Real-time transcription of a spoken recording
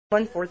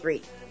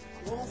143.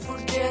 Won't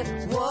forget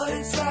what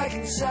it's like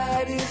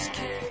inside his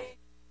cage.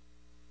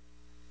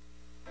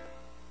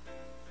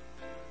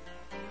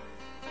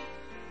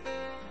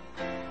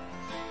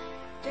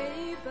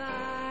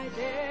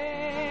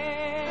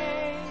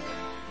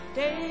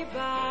 Day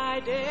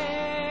by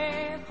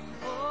day,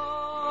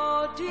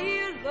 oh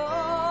dear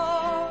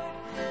Lord,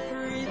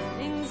 three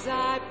things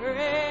I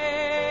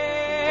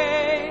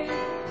pray: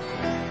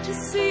 to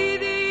see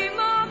Thee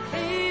more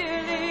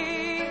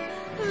clearly,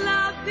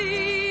 love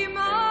Thee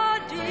more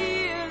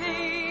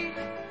dearly,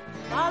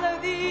 follow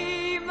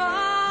Thee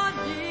more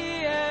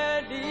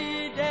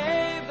dearly,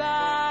 day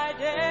by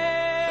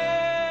day,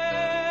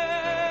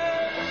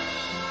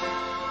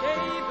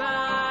 day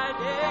by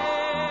day,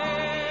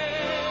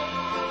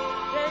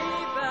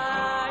 day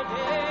by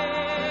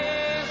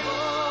day.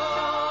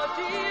 Oh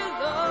dear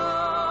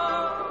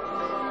Lord,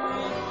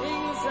 three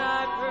things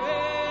I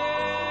pray: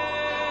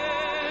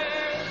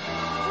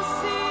 to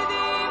see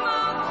Thee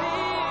more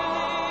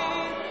clearly,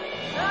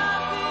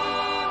 love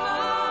Thee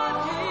more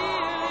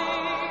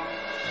dearly,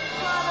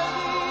 follow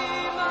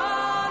Thee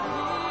more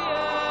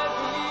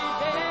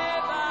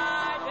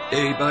dearly,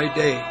 day by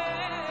day.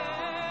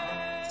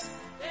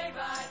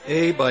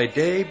 Day by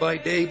day by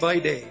day by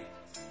day.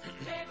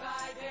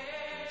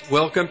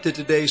 Welcome to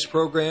today's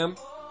program,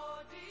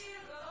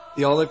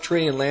 the Olive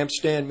Tree and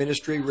Lampstand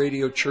Ministry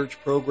Radio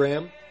Church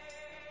program.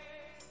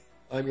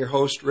 I'm your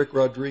host, Rick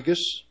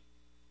Rodriguez.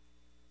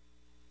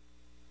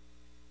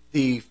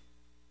 The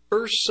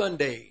first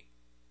Sunday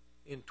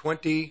in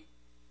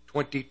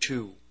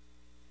 2022.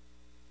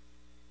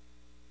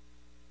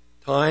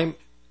 Time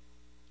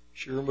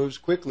sure moves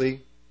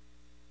quickly.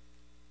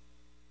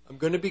 I'm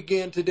going to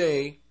begin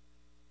today.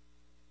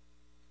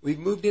 We've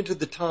moved into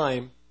the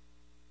time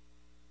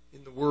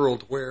in the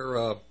world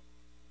where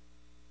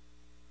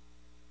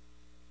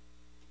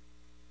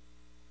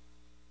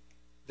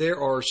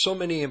there are so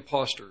many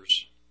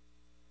imposters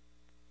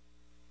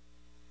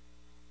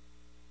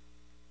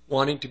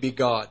wanting to be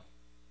God.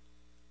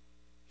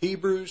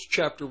 Hebrews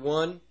chapter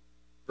 1,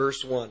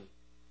 verse 1.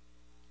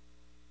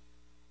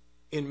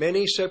 In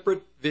many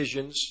separate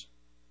visions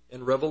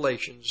and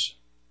revelations,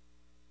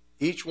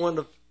 each one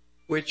of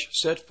which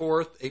set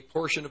forth a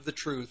portion of the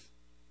truth,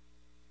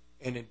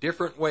 and in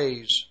different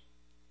ways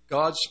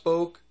God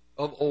spoke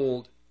of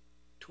old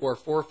to our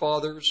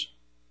forefathers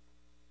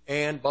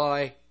and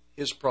by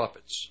His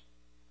prophets.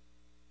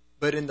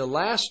 But in the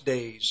last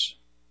days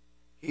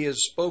He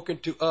has spoken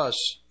to us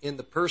in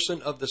the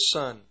person of the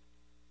Son,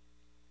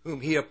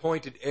 whom He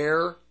appointed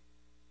heir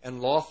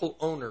and lawful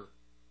owner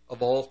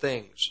of all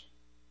things.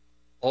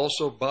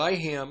 Also by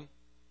Him,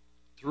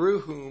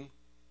 through whom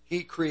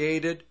He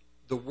created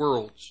the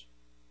worlds,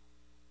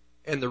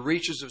 and the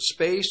reaches of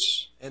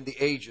space and the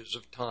ages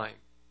of time.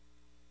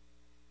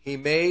 He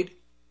made,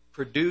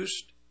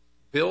 produced,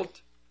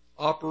 built,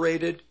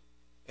 operated,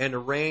 and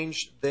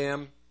arranged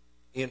them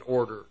in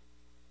order.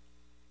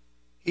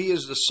 He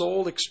is the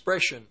sole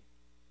expression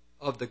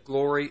of the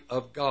glory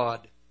of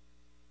God.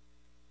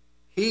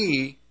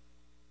 He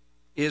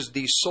is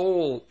the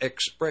sole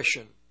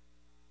expression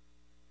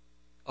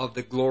of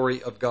the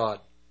glory of God.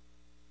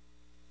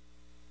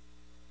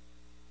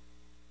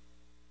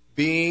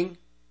 Being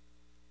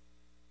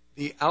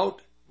the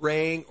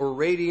outraying or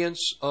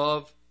radiance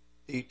of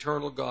the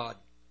eternal God.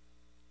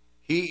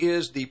 He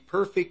is the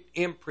perfect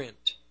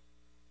imprint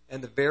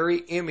and the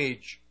very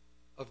image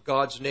of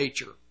God's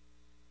nature.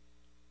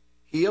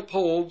 He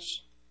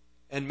upholds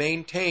and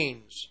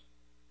maintains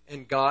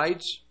and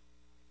guides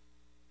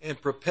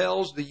and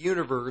propels the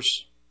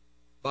universe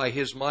by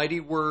His mighty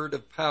word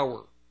of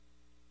power.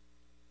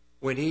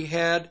 When He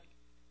had,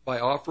 by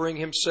offering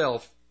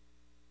Himself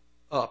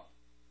up,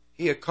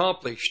 He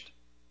accomplished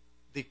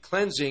the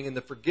cleansing and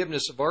the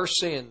forgiveness of our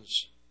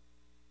sins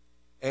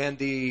and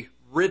the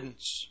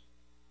riddance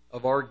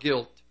of our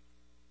guilt.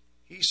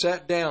 He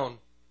sat down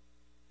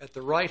at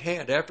the right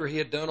hand. After He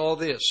had done all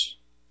this,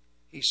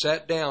 He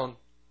sat down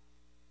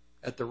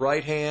at the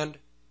right hand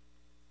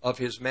of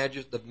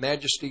the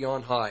majesty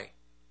on high,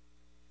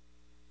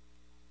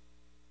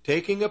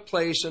 taking a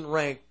place and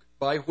rank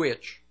by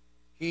which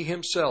He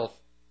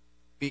Himself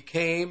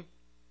became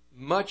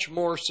much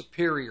more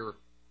superior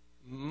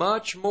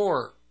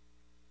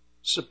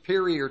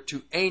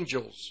to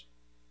angels,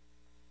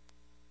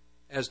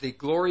 as the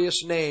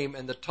glorious name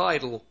and the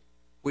title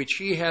which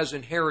He has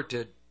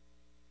inherited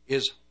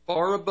is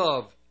far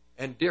above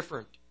and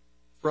different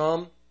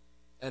from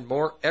and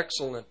more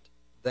excellent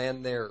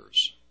than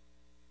theirs.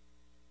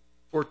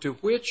 For to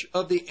which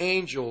of the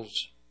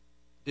angels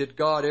did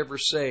God ever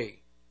say,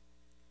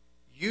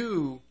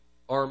 "You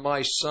are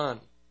my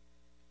Son,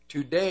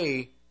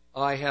 today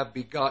I have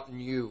begotten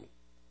you.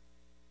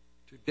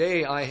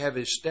 Today I have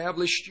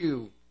established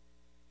you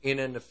in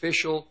an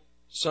official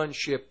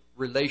sonship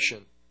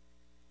relation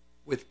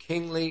with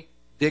kingly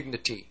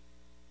dignity.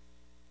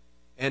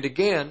 And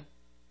again,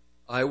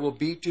 I will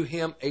be to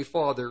him a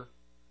father,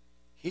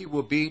 he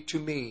will be to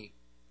me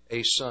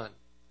a son."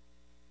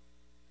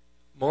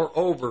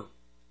 Moreover,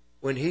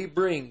 when He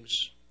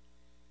brings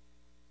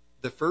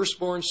the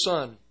firstborn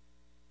son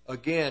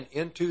again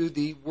into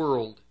the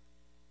world,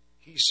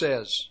 he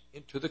says,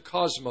 into the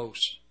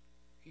cosmos,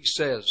 he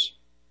says,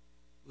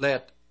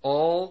 let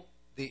all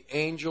the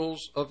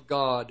angels of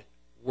God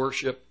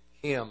worship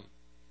him.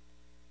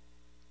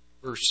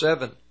 Verse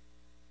 7,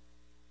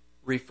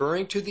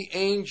 referring to the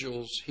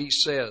angels, he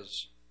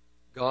says,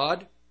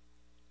 God,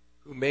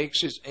 who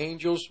makes his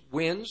angels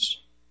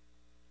winds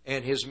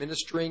and his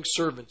ministering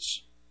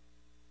servants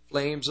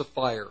flames of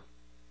fire.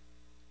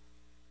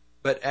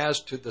 But as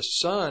to the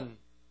Son,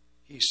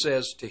 he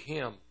says to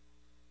him,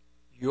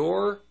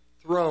 your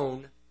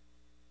throne,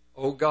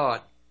 O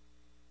God,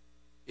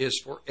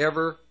 is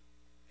forever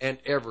and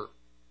ever.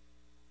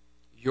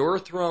 Your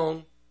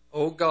throne,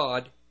 O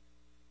God,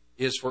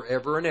 is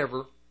forever and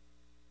ever.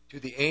 To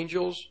the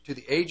angels, to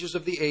the ages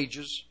of the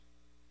ages,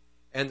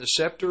 and the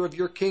scepter of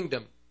your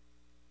kingdom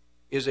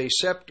is a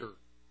scepter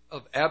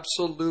of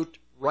absolute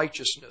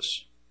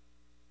righteousness,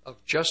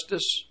 of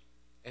justice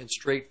and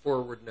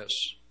straightforwardness.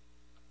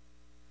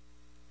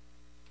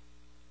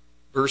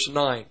 Verse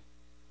 9,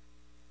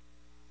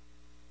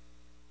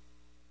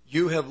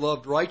 you have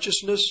loved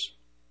righteousness,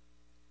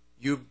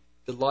 you've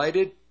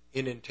delighted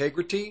in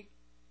integrity,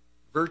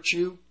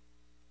 virtue,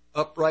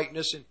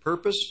 uprightness in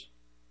purpose,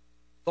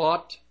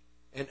 thought,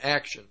 and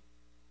action.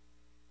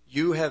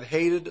 You have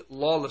hated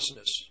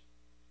lawlessness,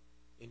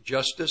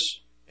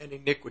 injustice, and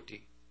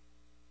iniquity.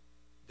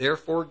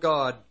 Therefore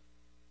God,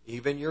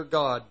 even your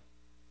God,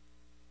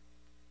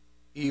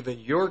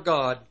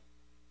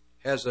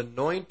 has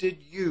anointed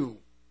you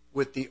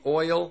with the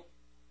oil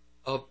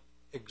of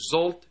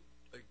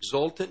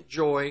exultant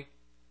joy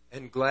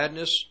and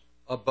gladness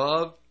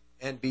above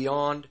and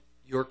beyond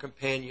your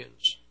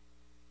companions.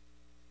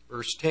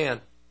 Verse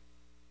 10,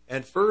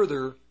 and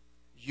further,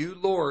 you,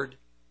 Lord,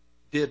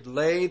 did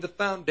lay the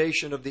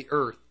foundation of the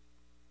earth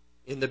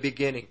in the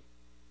beginning,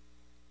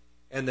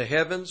 and the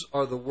heavens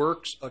are the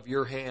works of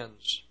your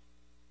hands.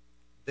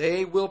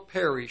 They will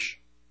perish,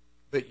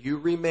 but you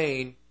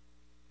remain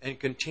and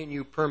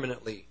continue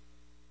permanently.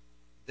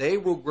 They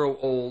will grow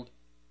old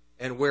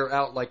and wear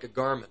out like a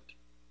garment,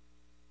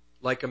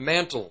 like a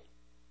mantle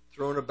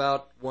thrown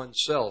about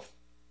oneself.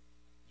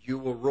 You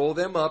will roll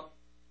them up,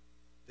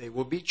 they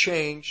will be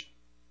changed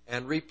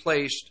and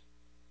replaced,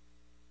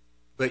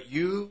 but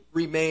you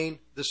remain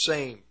the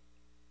same,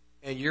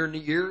 and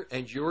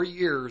your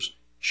years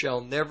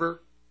shall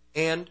never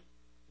end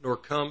nor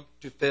come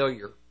to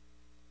failure.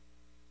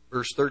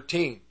 Verse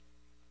 13,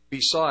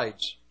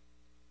 besides,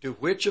 to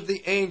which of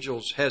the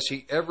angels has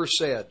he ever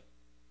said,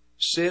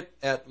 sit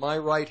at my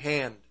right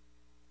hand,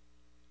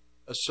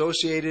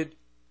 associated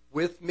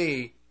with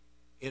me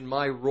in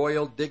my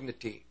royal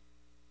dignity,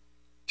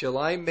 till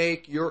I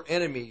make your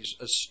enemies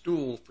a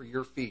stool for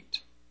your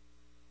feet?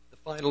 The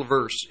final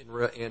verse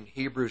in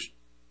Hebrews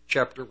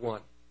chapter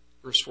 1,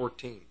 verse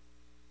 14.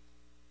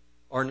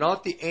 Are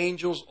not the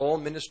angels all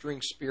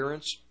ministering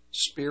spirits,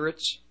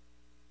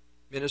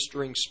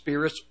 ministering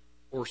spirits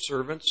or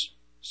servants,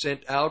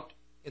 sent out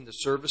in the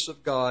service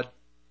of God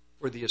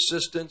for the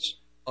assistance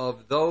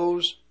of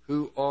those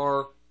who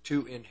are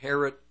to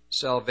inherit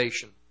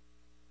salvation?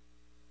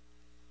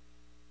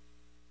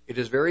 It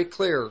is very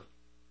clear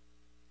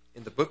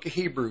in the book of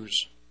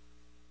Hebrews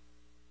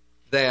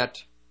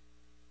that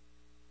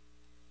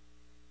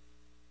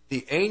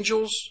the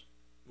angels,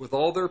 with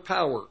all their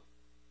power,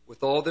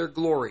 with all their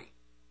glory,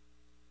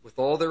 with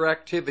all their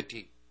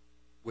activity,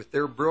 with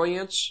their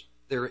brilliance,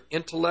 their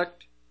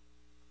intellect,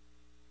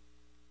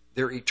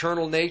 their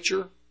eternal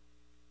nature,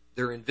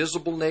 their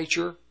invisible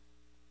nature,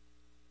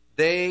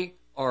 they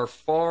are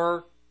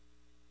far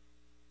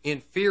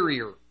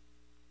inferior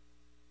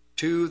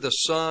to the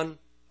Son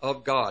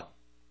of God.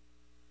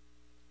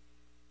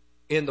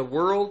 In the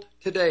world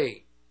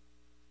today,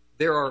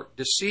 there are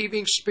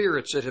deceiving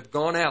spirits that have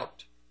gone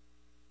out,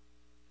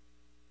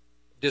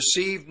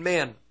 deceived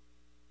men,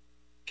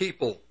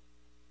 people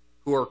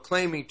who are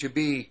claiming to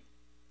be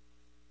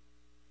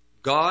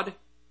God,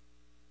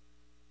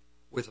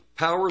 with the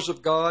powers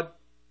of God,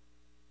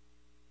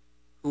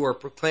 who are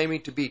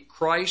proclaiming to be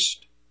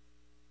Christ,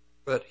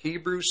 but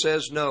Hebrews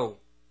says no.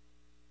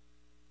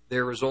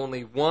 There is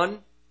only one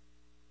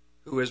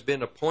who has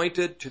been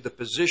appointed to the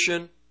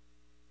position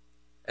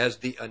as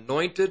the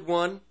anointed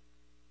one,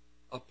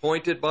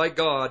 appointed by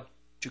God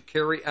to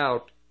carry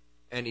out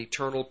an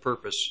eternal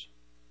purpose.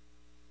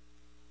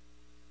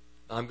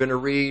 I'm going to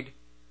read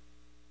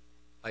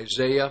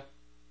Isaiah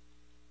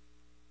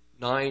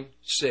 9:6.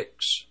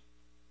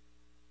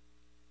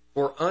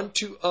 For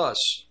unto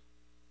us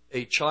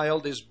a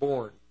child is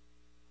born,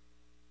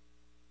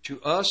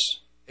 to us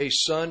a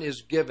son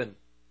is given,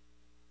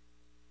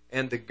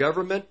 and the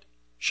government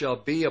shall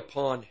be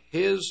upon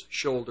his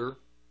shoulder,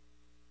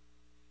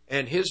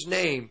 and his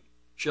name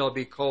shall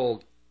be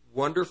called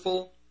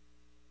Wonderful,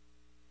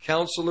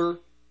 Counselor,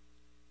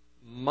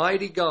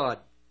 Mighty God,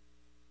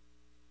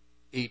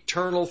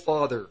 Eternal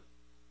Father,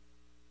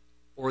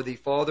 or the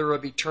Father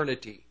of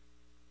eternity,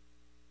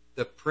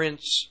 the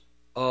Prince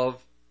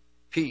of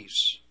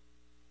Peace.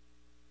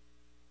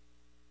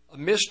 A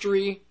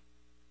mystery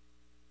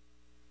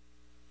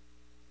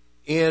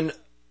In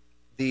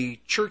the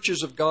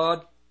churches of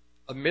God,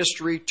 a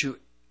mystery to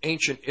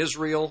ancient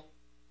Israel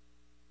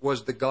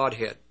was the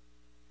Godhead.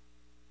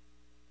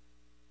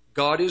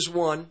 God is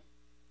one,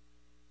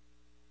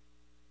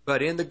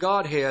 but in the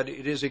Godhead,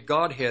 it is a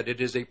Godhead,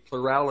 it is a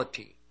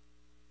plurality.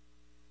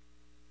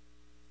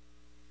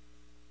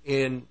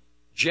 In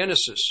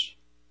Genesis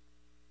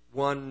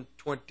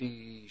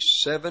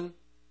 1:27,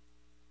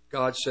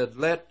 God said,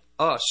 "Let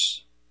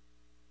us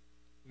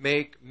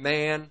make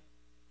man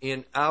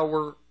in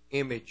our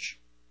image,"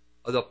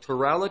 of the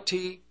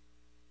plurality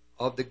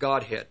of the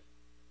Godhead.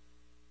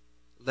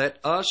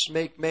 Let us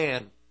make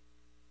man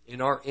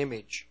in our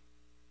image.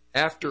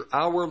 After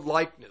our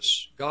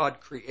likeness,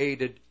 God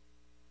created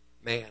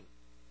man.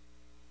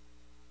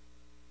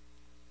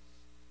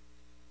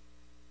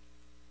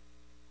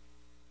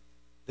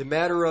 The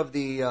matter of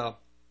the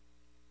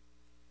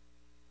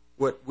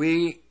what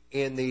we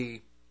in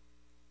the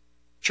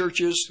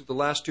churches through the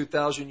last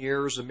 2,000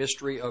 years, the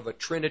mystery of a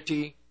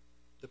Trinity,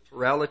 the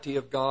plurality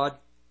of God.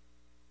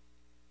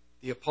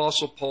 The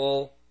Apostle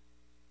Paul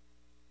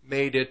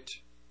made it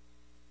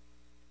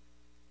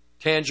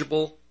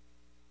tangible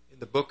in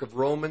the book of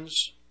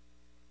Romans,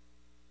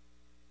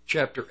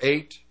 chapter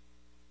 8.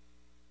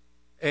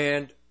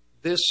 And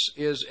this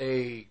is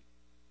a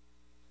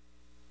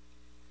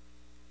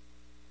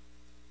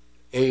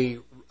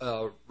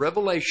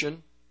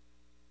revelation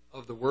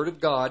of the Word of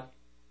God,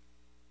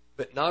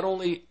 but not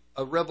only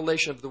a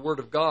revelation of the Word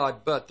of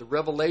God, but the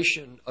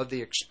revelation of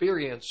the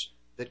experience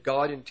that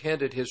God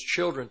intended His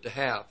children to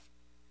have.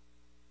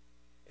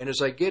 And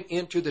as I get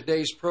into the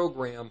day's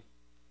program,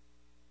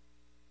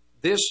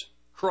 this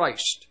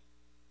Christ,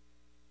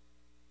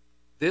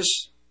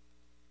 this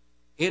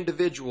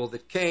individual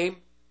that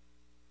came,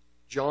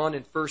 John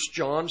in 1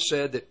 John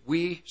said that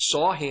we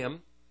saw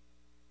Him,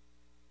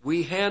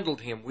 we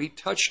handled Him, we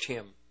touched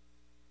Him,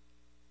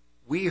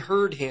 we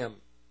heard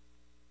Him.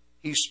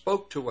 He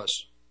spoke to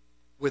us.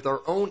 With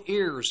our own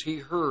ears He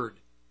heard.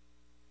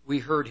 We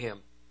heard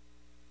Him.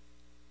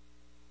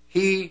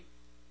 He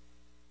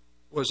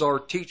was our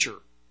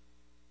teacher.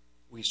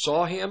 We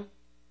saw Him.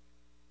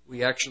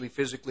 We actually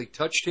physically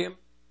touched Him.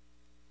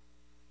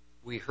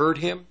 We heard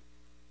Him.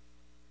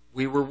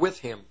 We were with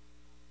Him.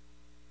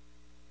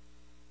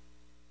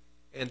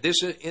 And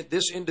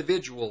this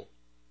individual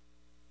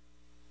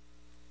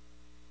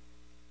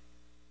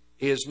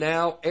is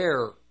now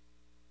heir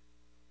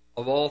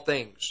of all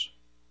things.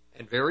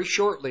 And very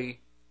shortly,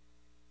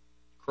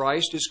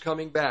 Christ is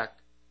coming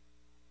back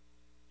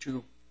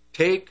to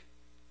take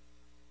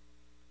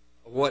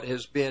what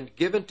has been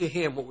given to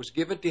Him, what was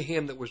given to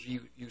Him that was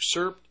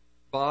usurped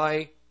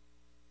by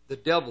the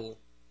devil.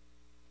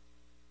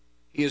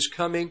 He is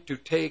coming to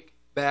take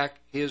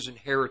back His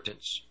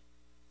inheritance.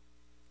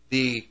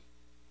 The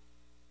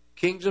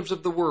kingdoms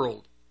of the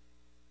world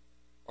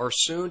are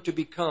soon to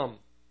become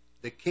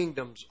the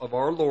kingdoms of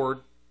our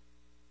Lord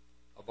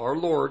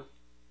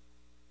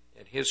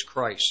and His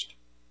Christ.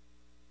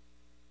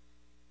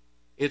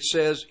 It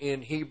says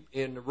in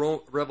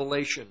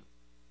Revelation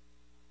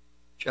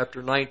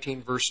chapter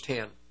 19, verse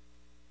 10,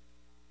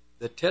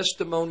 the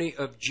testimony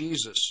of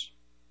Jesus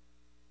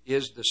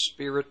is the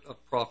spirit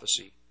of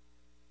prophecy.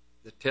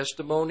 The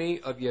testimony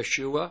of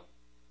Yeshua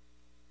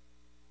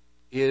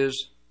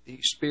is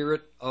the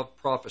spirit of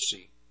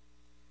prophecy.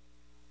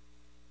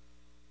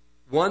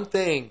 One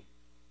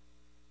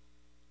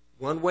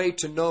way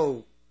to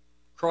know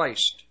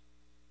Christ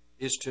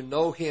is to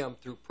know Him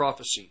through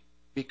prophecy,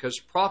 because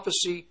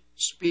prophecy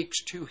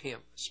speaks to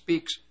Him,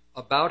 speaks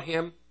about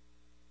Him.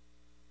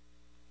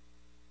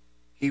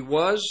 He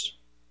was,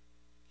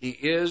 He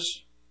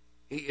is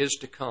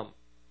to come.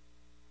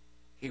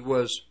 He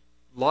was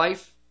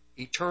life,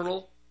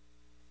 eternal,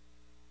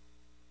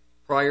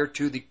 prior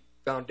to the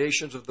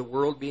foundations of the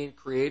world being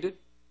created.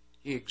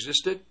 He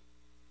existed.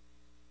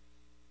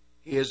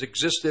 He has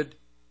existed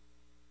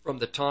from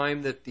the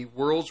time that the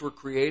worlds were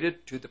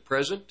created to the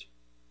present.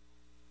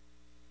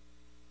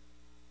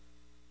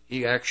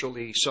 He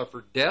actually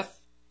suffered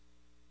death,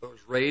 but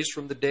was raised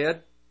from the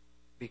dead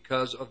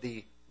because of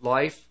the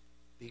life,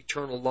 the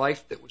eternal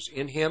life that was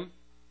in Him.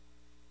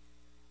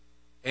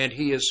 And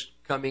He is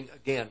coming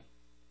again.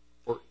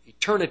 For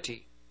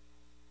eternity,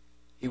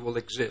 He will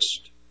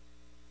exist.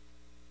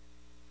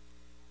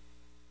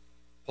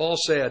 Paul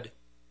said,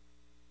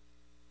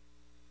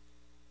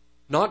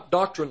 not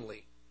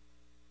doctrinally,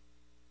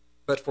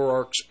 but for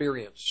our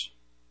experience.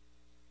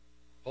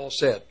 Paul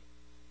said,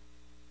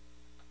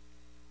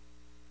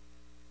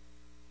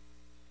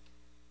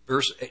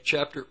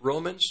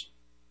 Romans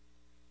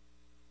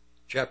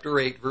chapter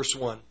 8, verse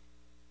 1.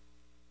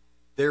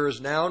 There is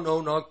now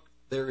no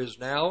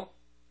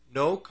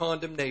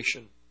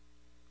condemnation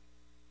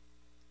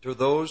to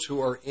those who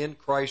are in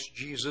Christ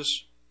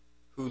Jesus,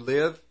 who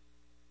live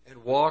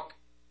and walk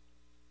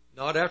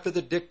not after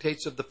the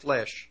dictates of the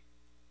flesh,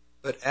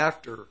 but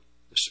after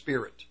the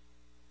Spirit.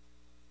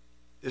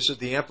 This is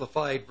the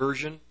Amplified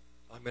Version.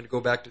 I'm going to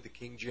go back to the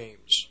King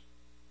James.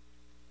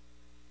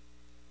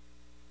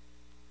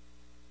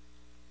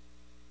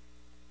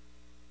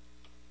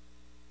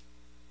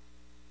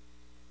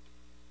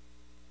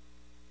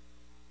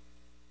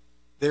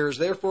 There is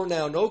therefore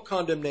now no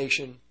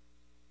condemnation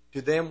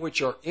to them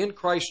which are in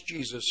Christ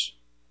Jesus,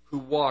 who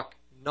walk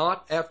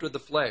not after the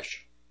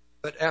flesh,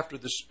 but after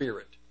the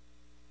Spirit.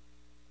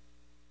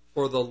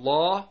 For the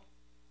law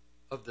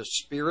of the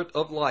Spirit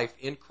of life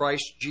in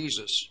Christ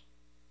Jesus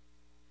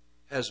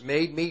has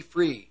made me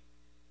free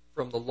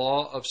from the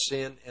law of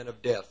sin and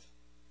of death.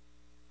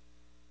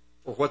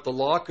 For what the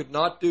law could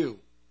not do,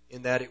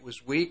 in that it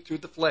was weak through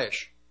the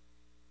flesh,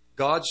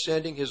 God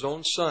sending his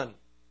own Son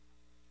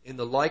in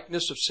the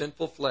likeness of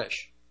sinful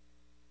flesh,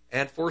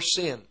 and for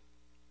sin,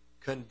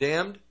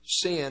 condemned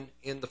sin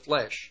in the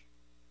flesh,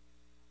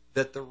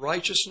 that the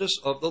righteousness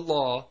of the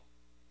law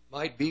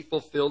might be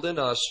fulfilled in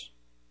us,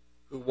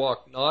 who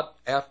walk not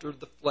after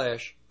the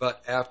flesh,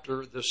 but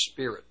after the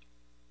Spirit.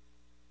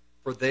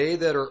 For they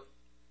that are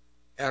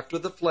after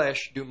the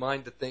flesh do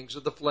mind the things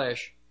of the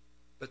flesh,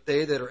 but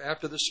they that are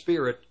after the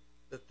Spirit,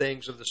 the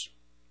things of the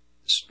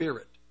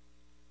Spirit.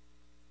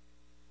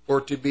 For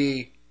to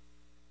be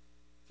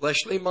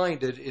fleshly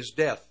minded is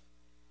death,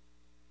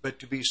 but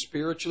to be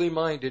spiritually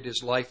minded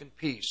is life and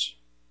peace.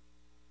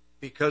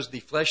 Because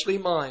the fleshly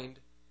mind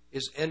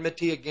is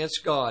enmity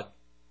against God,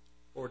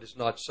 for it is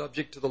not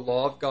subject to the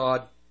law of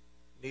God,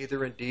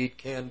 neither indeed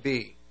can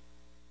be.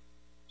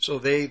 So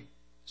then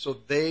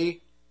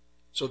they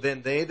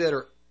that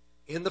are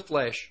in the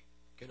flesh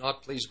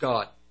cannot please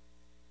God.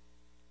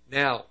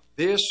 Now,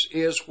 this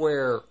is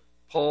where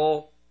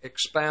Paul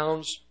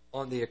expounds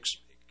on the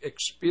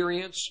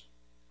experience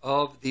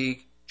of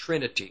the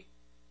Trinity,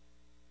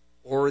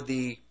 or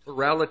the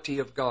plurality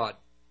of God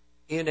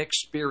in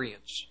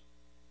experience.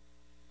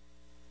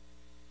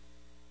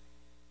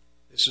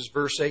 This is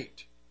verse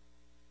 8.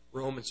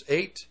 Romans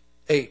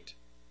 8:8.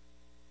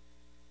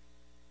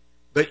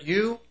 But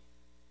you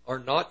are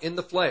not in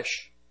the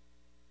flesh,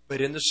 but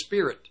in the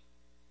Spirit,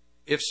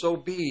 if so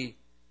be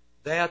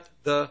that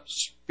the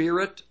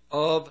Spirit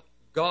of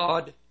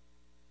God,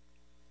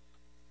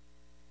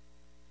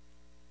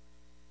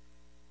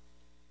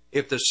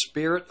 if the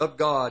Spirit of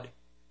God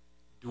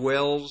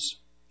dwells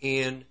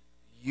in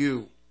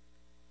you.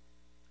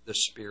 The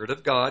Spirit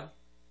of God.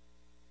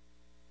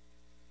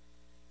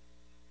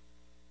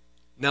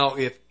 Now,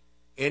 if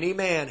any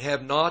man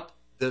have not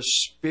the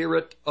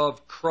Spirit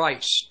of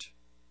Christ,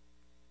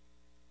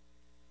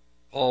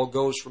 Paul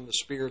goes from the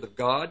Spirit of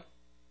God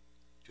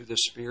to the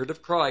Spirit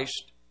of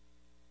Christ,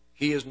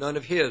 he is none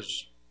of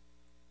his.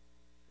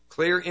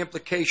 Clear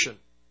implication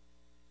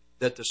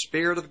that the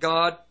Spirit of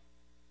God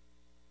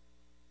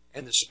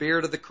and the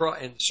Spirit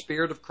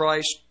of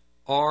Christ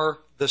are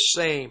the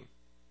same.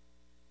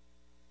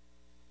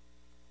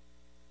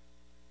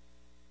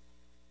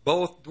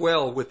 Both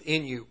dwell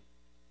within you.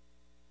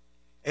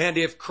 And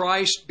if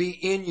Christ be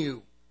in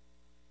you,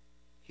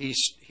 he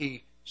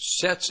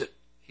sets it,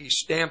 he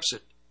stamps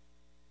it.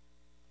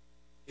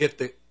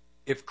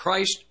 If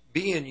Christ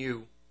be in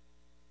you,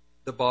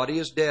 the body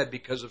is dead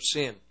because of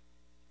sin.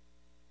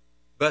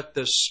 But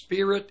the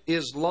Spirit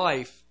is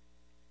life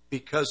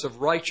because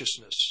of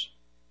righteousness.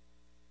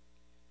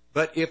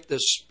 But if the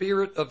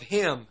Spirit of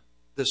Him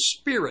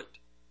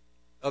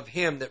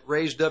that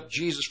raised up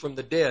Jesus from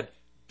the dead,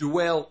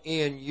 dwell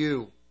in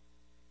you,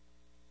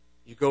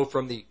 you go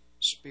from the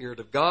Spirit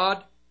of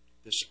God,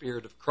 the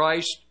Spirit of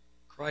Christ,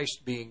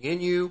 Christ being in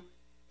you,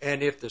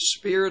 and if the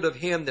Spirit of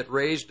Him that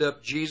raised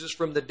up Jesus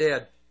from the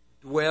dead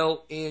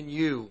dwell in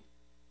you,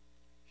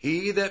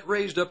 He that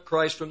raised up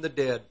Christ from the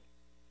dead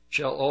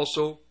shall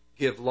also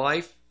give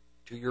life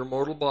to your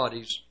mortal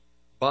bodies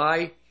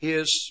by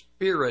His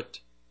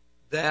Spirit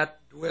that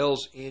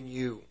dwells in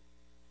you.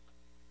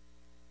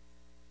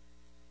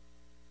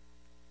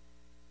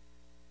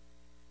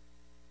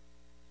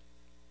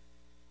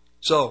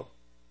 So,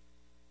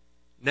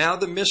 now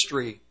the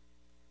mystery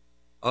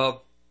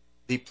of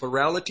the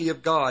plurality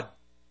of God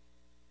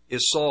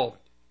is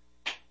solved.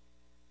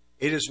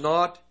 It is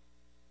not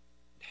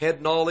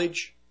head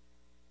knowledge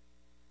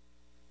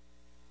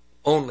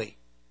only.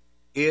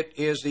 It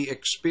is the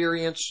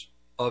experience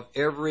of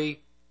every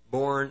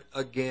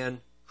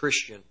born-again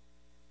Christian.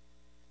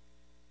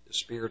 The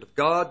Spirit of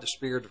God, the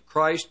Spirit of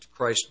Christ,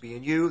 Christ be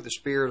in you, the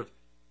Spirit of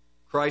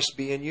Christ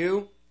be in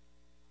you,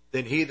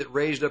 then He that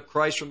raised up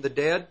Christ from the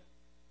dead,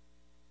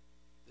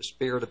 the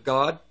Spirit of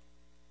God,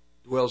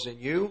 dwells in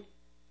you,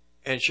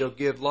 and shall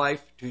give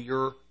life to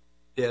your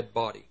dead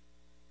body,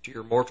 to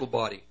your mortal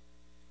body.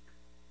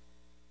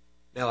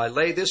 Now I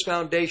lay this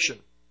foundation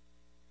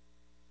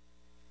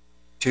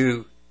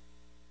to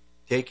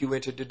take you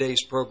into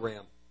today's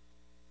program.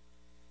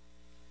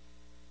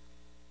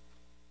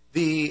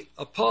 The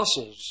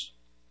apostles,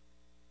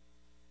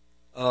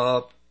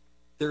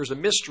 there's a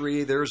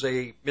mystery, there's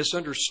a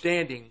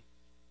misunderstanding,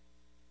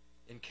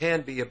 and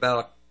can be,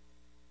 about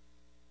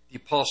the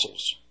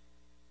apostles.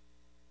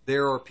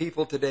 There are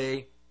people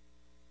today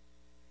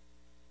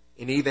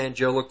in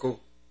it's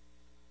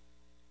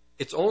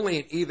only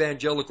in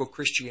evangelical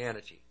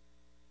Christianity.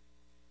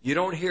 You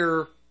don't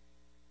hear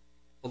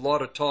a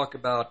lot of talk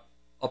about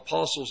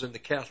apostles in the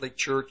Catholic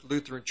Church,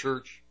 Lutheran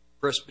Church,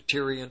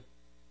 Presbyterian.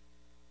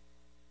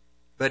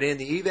 But in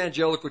the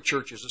evangelical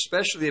churches,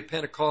 especially the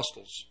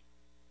Pentecostals,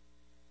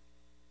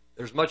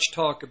 there's much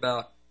talk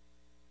about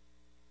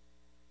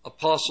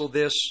apostle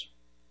this,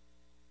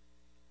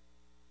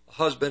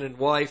 husband and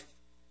wife,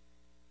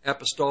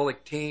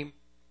 apostolic team.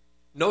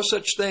 No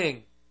such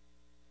thing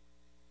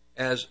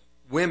as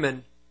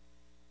women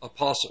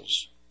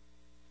apostles.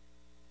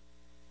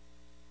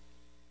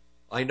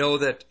 I know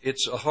that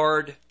it's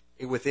hard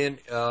within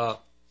the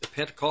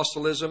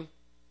Pentecostalism.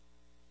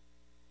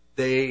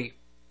 They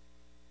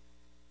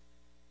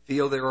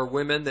feel there are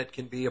women that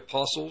can be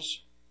apostles.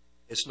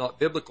 It's not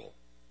biblical,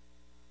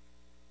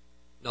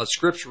 not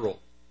scriptural.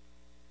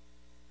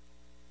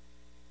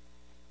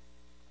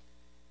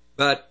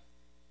 But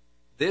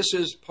this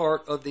is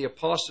part of the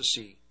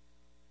apostasy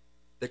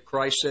that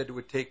Christ said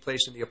would take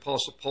place, and the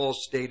Apostle Paul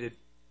stated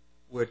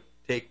would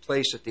take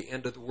place at the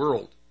end of the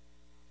world.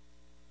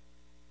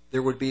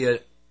 There would be an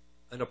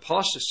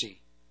apostasy,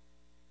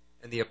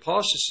 and the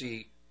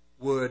apostasy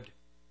would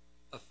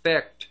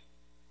affect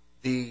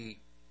the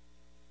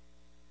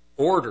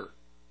order,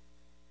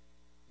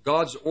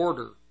 God's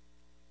order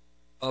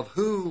of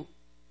who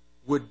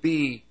would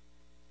be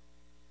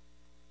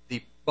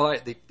the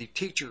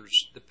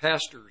teachers, the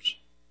pastors,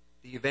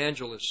 the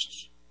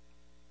evangelists,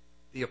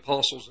 the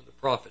apostles, and the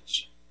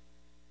prophets.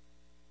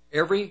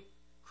 Every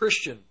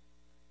Christian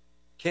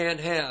can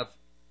have,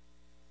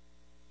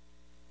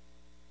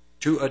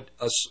 to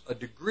a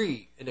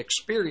degree, an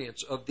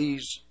experience of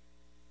these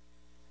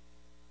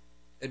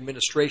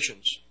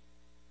administrations.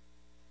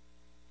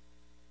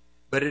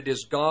 But it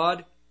is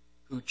God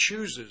who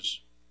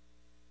chooses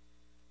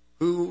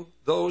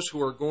those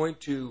who are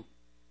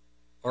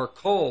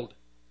called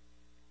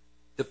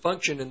to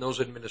function in those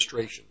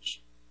administrations,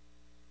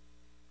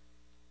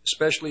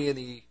 especially in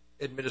the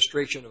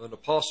administration of an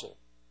apostle.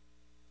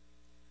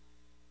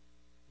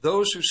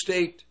 Those who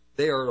state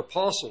they are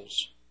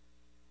apostles,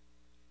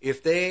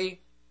 if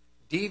they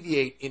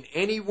deviate in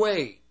any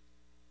way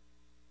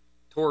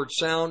toward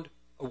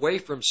away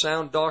from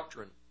sound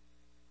doctrine,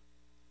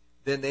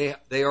 then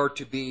they are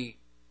to be,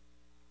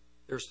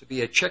 there's to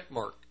be a check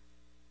mark,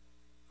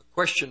 a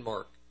question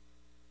mark.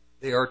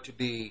 They are to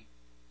be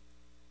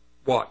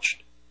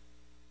watched.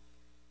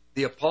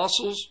 The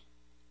apostles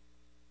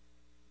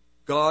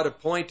God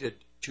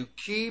appointed to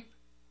keep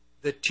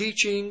the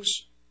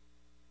teachings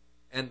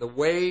and the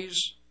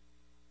ways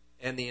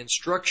and the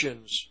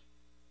instructions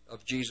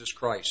of Jesus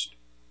Christ.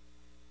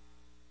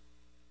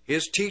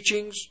 His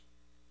teachings,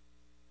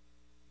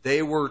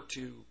 they were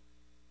to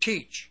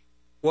teach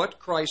what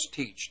Christ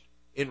taught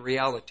in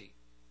reality,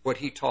 what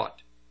he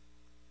taught,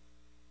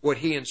 what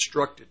he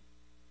instructed,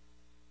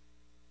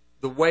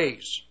 the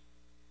ways.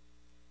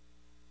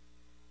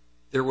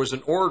 There was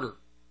an order.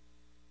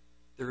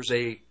 There's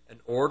an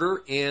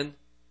order in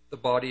the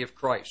body of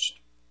Christ.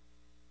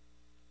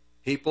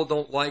 People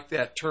don't like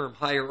that term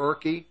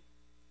hierarchy.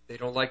 They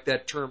don't like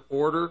that term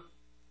order,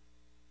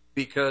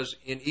 because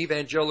in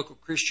evangelical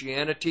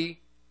Christianity,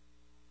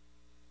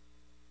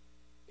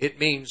 it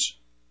means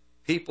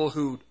people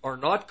who are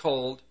not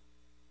called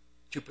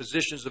to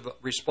positions of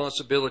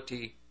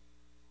responsibility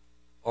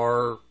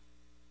are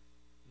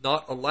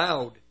not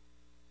allowed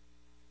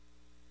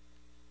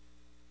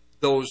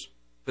those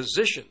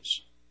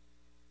positions.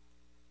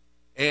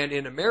 And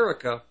in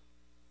America,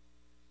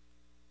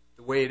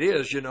 the way it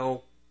is,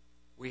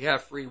 we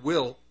have free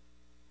will.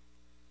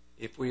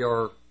 If we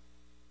are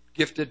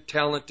gifted,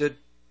 talented,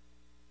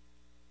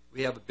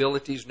 we have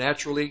abilities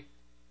naturally,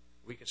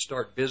 we can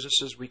start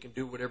businesses, we can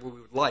do whatever we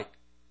would like.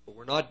 But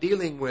we're not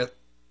dealing with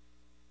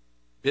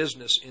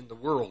business in the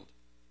world.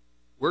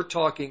 We're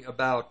talking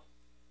about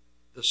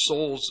the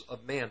souls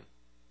of men.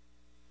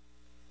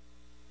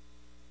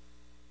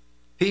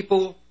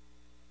 People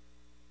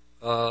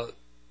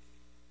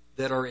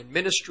that are in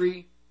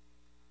ministry,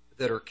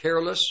 that are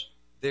careless,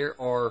 they're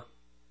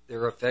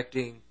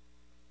affecting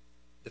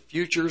the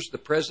futures, the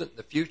present,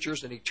 the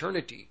futures, and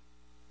eternity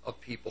of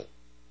people.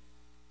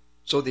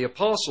 So the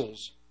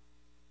apostles,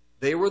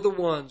 they were the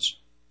ones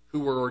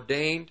who were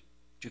ordained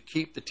to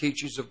keep the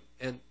teachings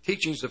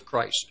of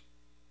Christ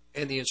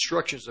and the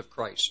instructions of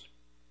Christ.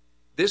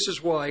 This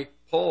is why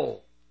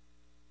Paul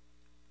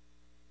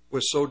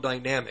was so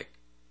dynamic,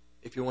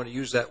 if you want to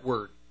use that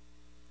word.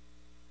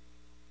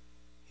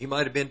 He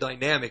might have been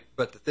dynamic,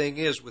 but the thing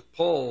is, with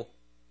Paul,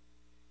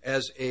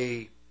 as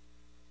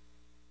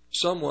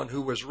someone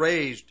who was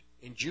raised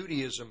in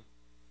Judaism,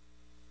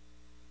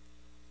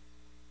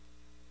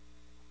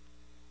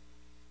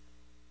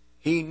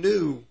 he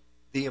knew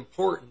the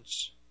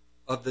importance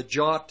of the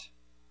jot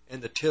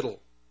and the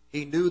tittle.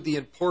 He knew the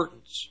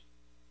importance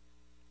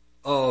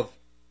of,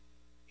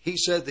 he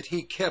said that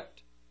he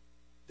kept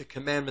the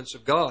commandments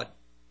of God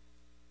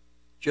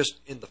just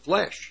in the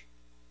flesh.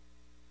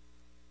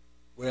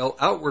 Well,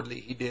 outwardly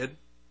he did,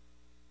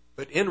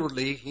 but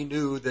inwardly he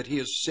knew that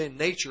his sin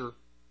nature,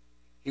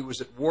 he was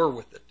at war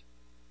with it.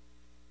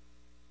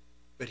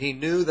 But he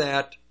knew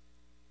that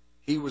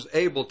he was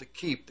able to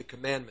keep the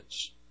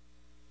commandments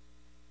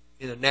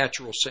in a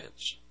natural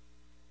sense,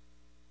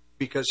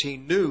 because he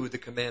knew the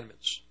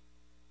commandments.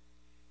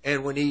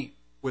 And when he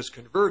was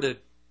converted,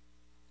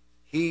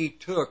 he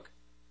took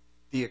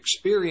the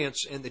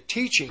experience and the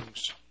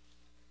teachings.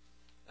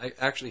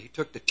 He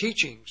took the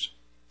teachings,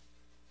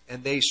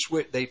 and they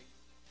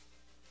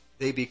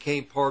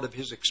became part of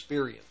his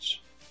experience.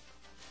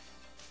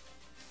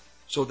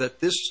 So that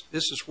this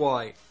is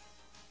why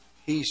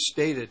he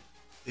stated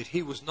that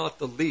he was not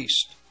the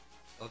least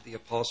of the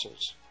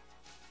apostles,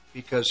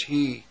 because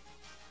he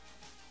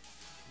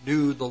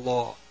knew the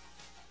law.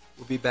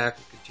 We'll be back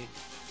and continue.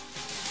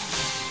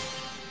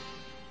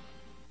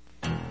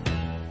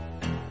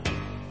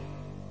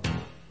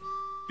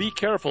 Be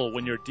careful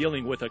when you're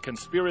dealing with a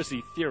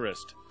conspiracy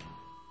theorist.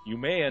 You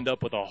may end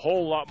up with a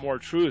whole lot more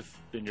truth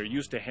than you're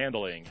used to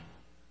handling.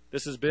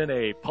 This has been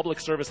a public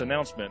service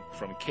announcement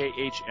from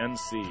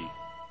KHNC.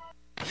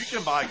 You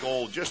can buy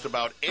gold just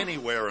about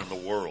anywhere in the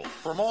world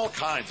from all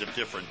kinds of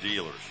different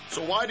dealers.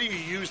 So why do you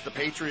use the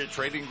Patriot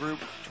Trading Group?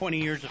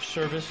 20 years of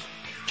service,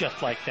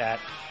 just like that.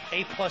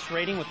 A-plus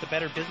rating with the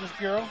Better Business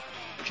Bureau,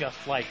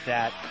 just like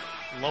that.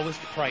 Lowest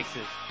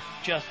prices,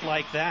 just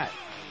like that.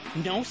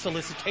 No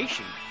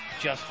solicitation,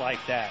 just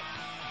like that.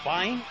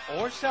 Buying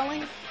or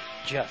selling,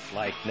 just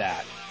like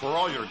that. For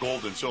all your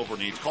gold and silver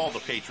needs, call the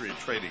Patriot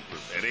Trading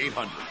Group at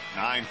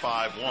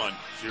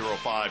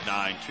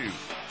 800-951-0592.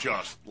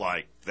 Just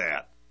like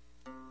that.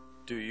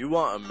 Do you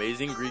want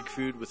amazing Greek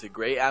food with a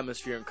great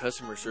atmosphere and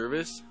customer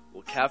service?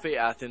 Well, Cafe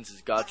Athens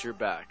has got your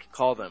back.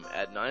 Call them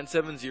at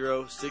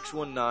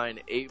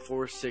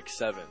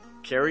 970-619-8467.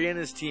 Kerry and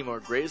his team are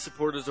great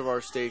supporters of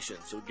our station,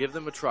 so give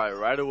them a try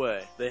right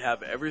away. They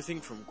have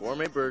everything from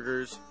gourmet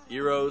burgers,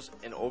 gyros,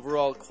 and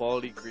overall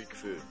quality Greek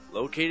food.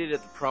 Located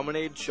at the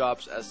Promenade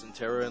Shops at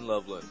Centera and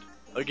Loveland.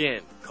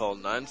 Again, call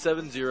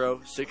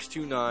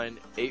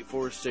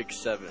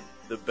 970-629-8467.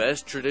 The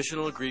best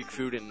traditional Greek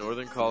food in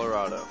northern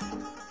Colorado.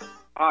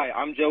 Hi,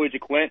 I'm Joey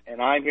JaQuint, and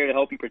I'm here to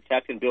help you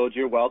protect and build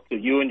your wealth so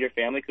you and your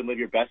family can live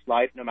your best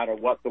life no matter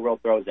what the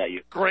world throws at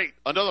you. Great.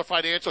 Another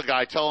financial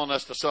guy telling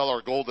us to sell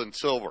our gold and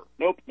silver.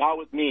 Nope, not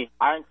with me.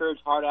 I encourage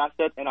hard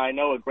assets, and I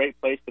know a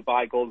great place to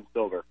buy gold and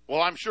silver.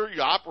 Well, I'm sure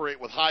you operate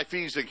with high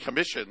fees and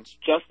commissions.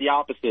 Just the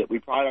opposite. We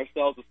pride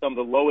ourselves with some of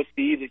the lowest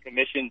fees and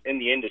commissions in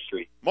the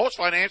industry. Most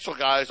financial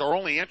guys are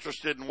only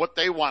interested in what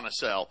they want to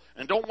sell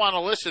and don't want to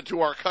listen to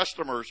our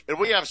customers. And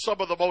we have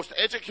some of the most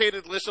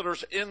educated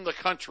listeners in the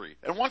country.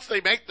 And once they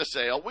make the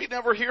sale, we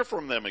never hear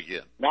from them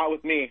again. Not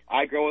with me.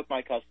 I grow with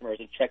my customers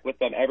and check with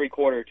them every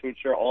quarter to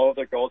ensure all of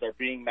their goals are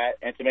being met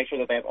and to make sure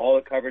that they have all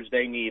the coverage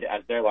they need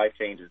as their life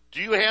changes.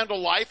 Do you handle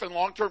life and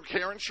long-term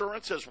care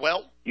insurance as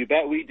well? You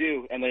bet we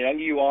do. And the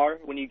younger you are,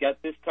 when you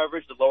get this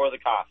coverage, the lower the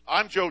cost.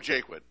 I'm Joe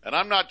JaQuint, and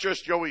I'm not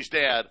just Joey's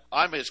dad.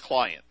 I'm his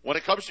client. When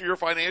it comes to your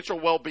financial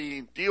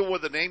well-being, deal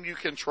with a name you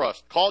can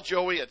trust. Call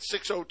Joey at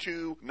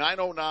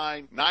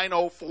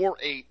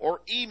 602-909-9048 or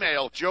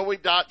email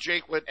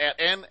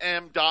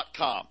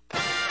joey.jaquint@nm.com.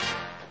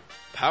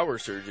 Power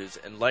surges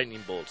and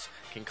lightning bolts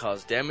can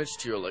cause damage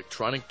to your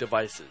electronic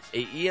devices.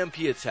 A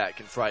EMP attack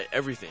can fry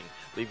everything,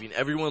 leaving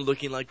everyone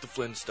looking like the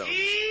Flintstones.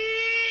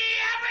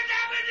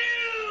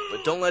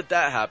 But don't let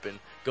that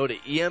happen. Go to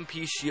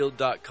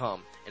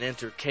EMPShield.com and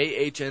enter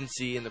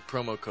KHNC in the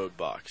promo code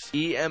box.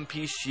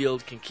 EMP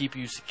Shield can keep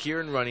you secure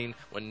and running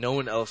when no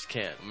one else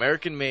can.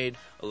 American-made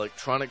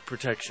electronic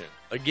protection.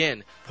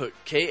 Again, put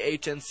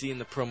KHNC in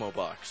the promo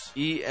box.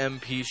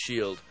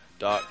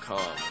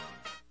 EMPShield.com.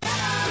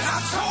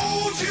 I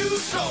told you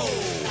so.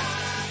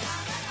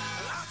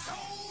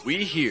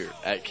 We here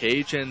at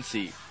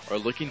KHNC are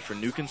looking for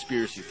new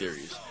conspiracy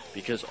theories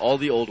because all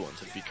the old ones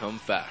have become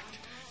fact.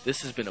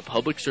 This has been a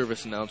public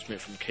service announcement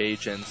from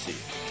KHNC.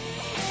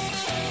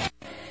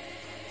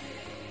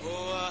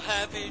 Oh, a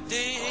happy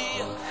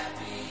day.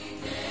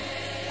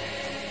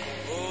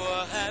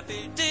 Oh, a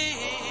happy day.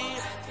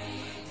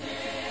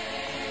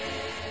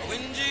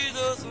 When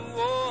Jesus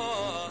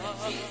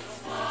was.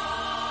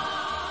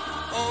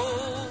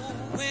 Oh,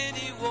 when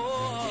he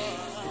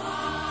was.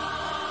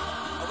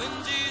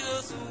 When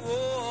Jesus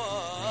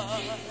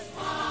was.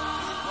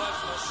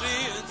 Washed my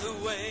sins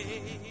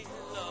away.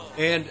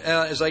 And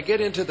as I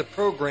get into the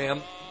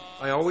program,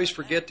 I always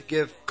forget to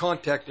give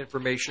contact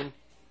information.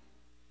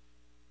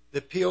 The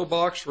P.O.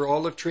 Box for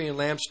Olive Tree and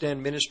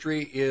Lampstand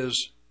Ministry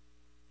is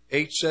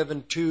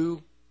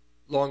 872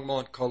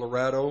 Longmont,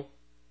 Colorado,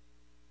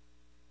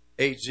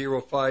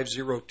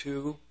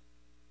 80502.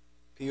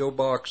 P.O.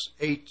 Box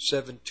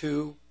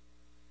 872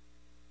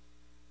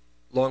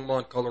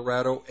 Longmont,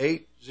 Colorado,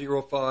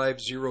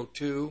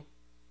 80502.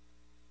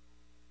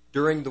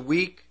 During the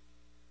week,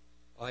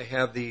 I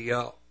have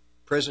the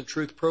Present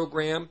Truth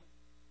program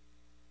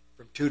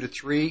from 2 to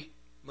 3,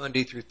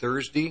 Monday through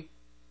Thursday.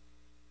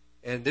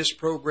 And this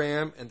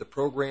program and the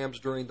programs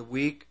during the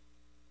week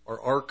are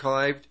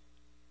archived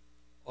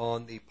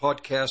on the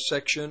podcast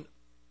section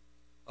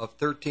of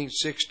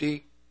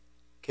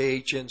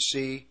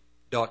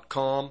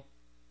 1360khnc.com.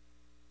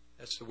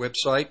 That's the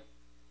website,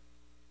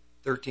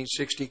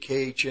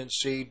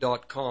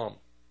 1360khnc.com.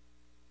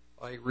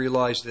 I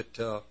realize that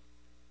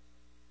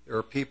there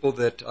are people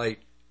that I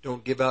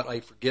don't give out. I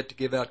forget to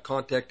give out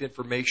contact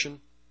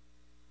information.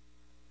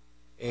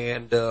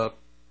 and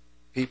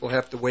people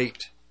have to wait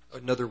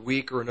another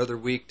week or another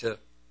week to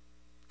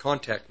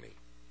contact me.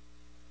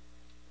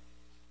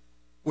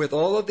 With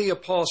all of the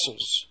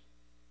apostles,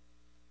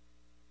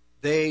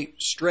 they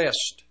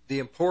stressed the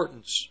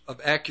importance of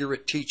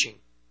accurate teaching.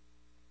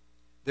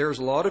 There's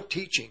a lot of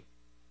teaching,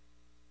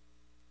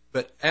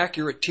 but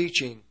accurate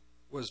teaching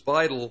was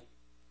vital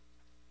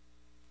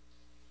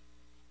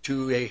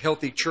to a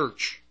healthy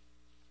church,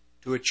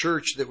 to a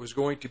church that was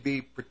going to be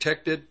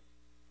protected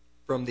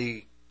from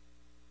the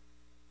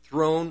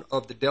throne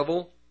of the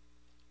devil.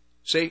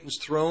 Satan's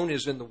throne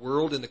is in the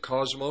world, in the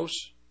cosmos.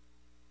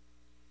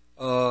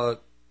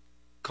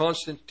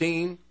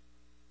 Constantine,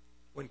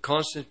 when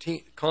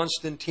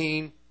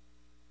Constantine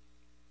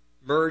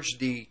merged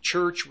the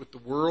church with the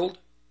world,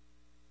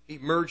 he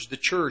merged the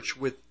church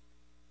with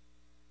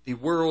the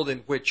world in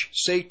which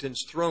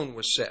Satan's throne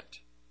was set,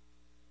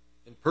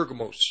 in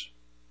Pergamos.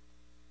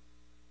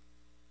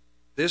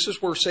 This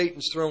is where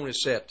Satan's throne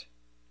is set,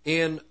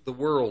 in the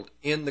world,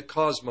 in the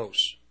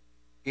cosmos,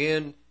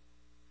 in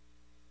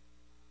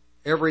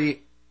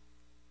every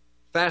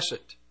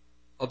facet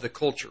of the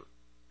culture,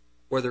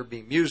 whether it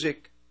be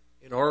music,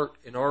 in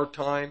our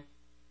time,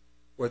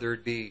 whether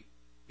it be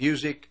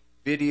music,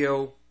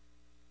 video,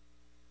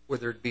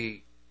 whether it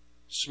be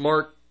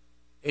smart,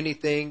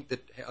 anything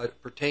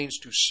that pertains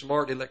to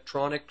smart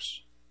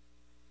electronics,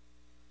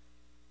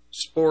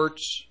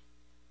 sports,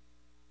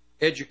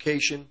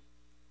 education.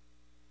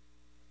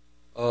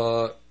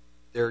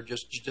 They're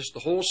just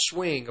the whole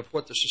swing of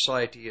what the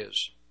society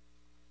is.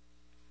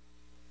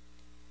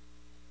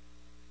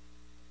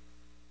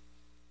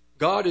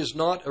 God is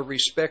not a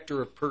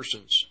respecter of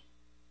persons.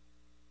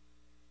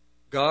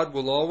 God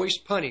will always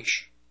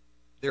punish.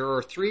 There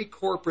are three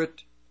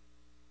corporate.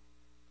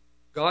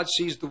 God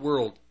sees the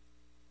world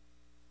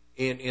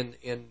in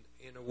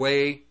a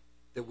way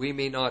that we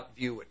may not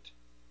view it.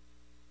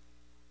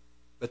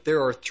 But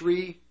there are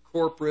three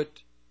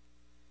corporate,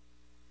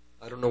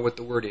 I don't know what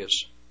the word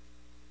is.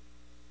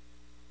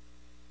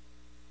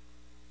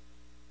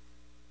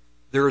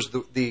 There's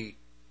the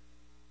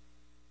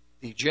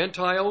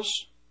Gentiles,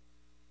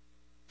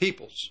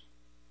 peoples.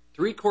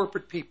 Three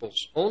corporate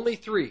peoples. Only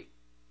three.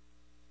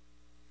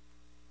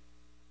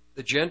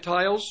 The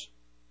Gentiles,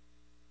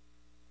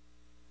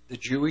 the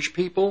Jewish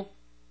people,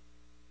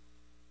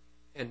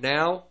 and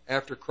now,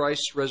 after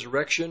Christ's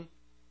resurrection,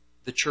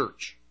 the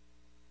church.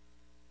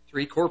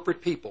 Three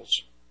corporate peoples.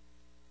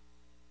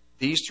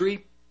 These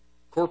three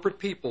corporate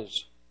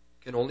peoples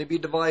can only be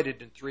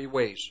divided in three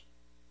ways.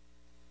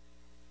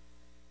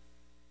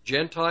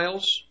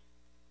 Gentiles,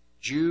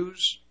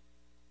 Jews,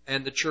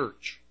 and the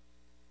church.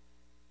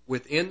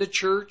 Within the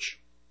church,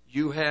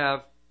 you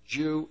have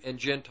Jew and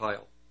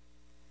Gentile.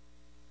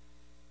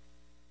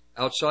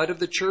 Outside of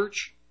the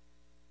church,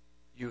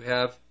 you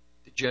have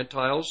the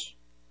Gentiles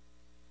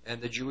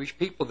and the Jewish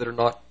people that are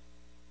not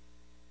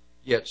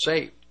yet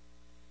saved,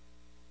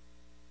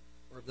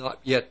 or have not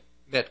yet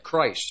met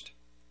Christ.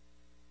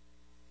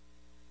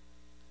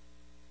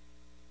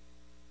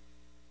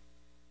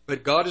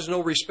 But God is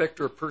no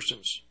respecter of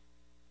persons.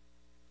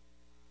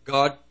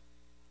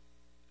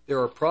 There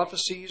are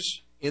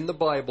prophecies in the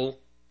Bible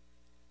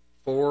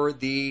for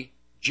the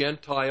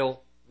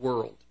Gentile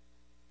world.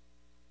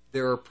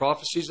 There are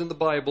prophecies in the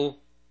Bible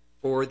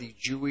for the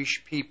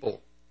Jewish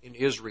people in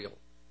Israel.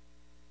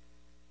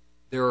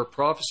 There are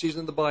prophecies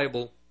in the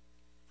Bible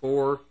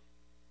for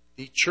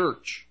the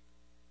church,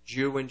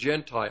 Jew and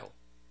Gentile.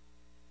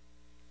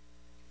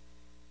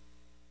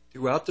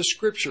 Throughout the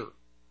Scripture,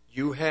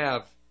 you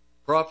have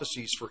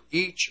prophecies for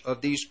each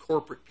of these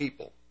corporate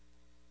people.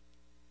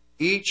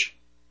 In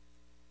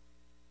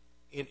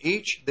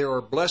each, there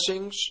are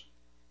blessings,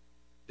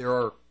 there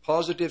are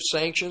positive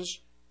sanctions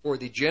for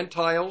the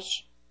Gentiles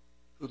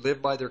who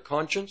live by their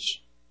conscience.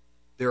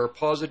 There are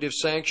positive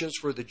sanctions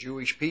for the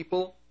Jewish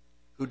people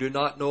who do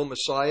not know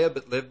Messiah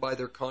but live by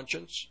their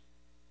conscience.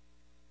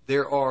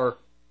 There are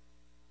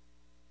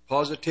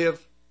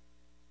positive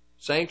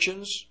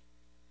sanctions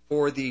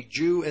for the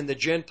Jew and the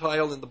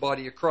Gentile in the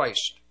body of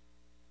Christ.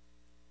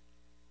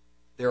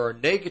 There are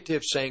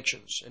negative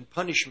sanctions and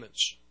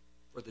punishments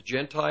for the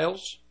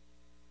Gentiles,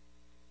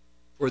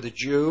 for the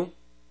Jew,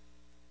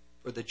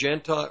 for the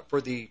Gentile,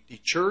 for the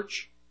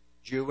church,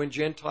 Jew and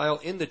Gentile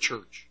in the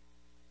church.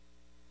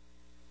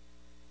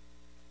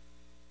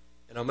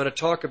 And I'm going to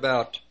talk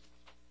about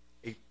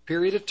a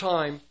period of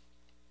time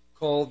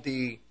called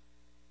the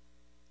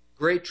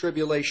Great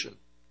Tribulation.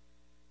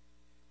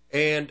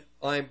 And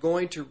I'm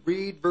going to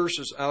read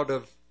verses out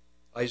of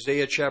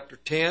Isaiah chapter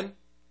 10,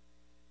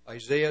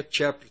 Isaiah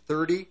chapter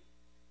 30,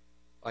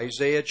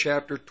 Isaiah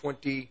chapter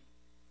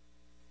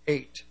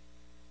 28.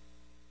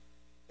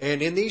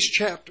 And in these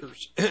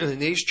chapters,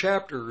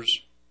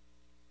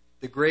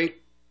 the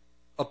great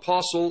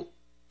apostle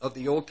of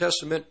the Old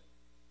Testament,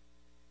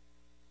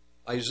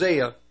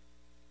 Isaiah,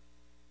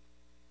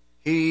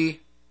 let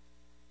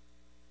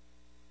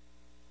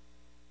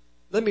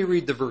me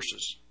read the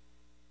verses.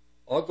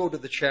 I'll go to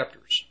the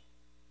chapters.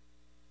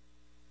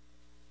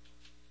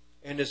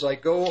 And as I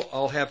go,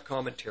 I'll have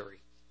commentary.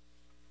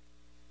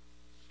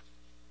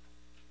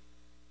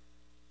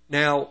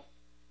 Now,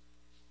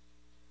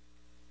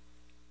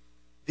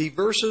 the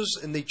verses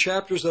in the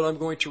chapters that I'm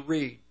going to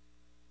read,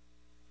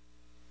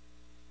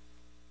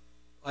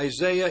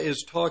 Isaiah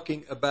is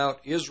talking about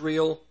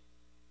Israel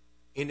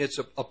in its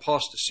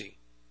apostasy.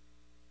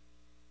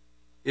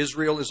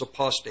 Israel is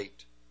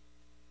apostate.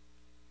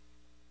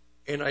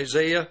 And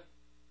Isaiah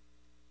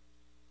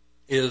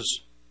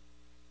is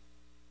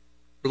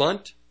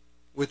blunt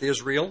with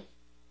Israel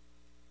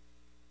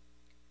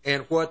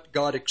and what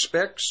God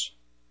expects.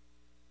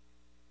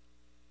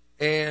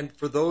 And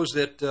for those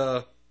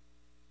that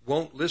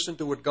won't listen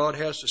to what God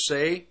has to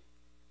say,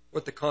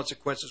 what the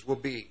consequences will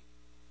be.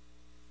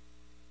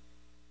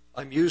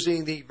 I'm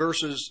using the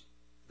verses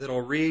that I'll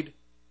read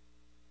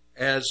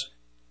as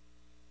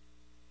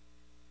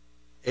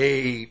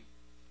a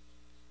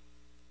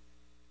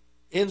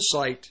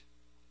insight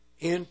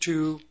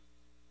into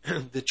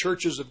the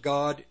churches of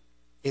God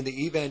in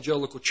the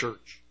evangelical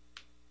church.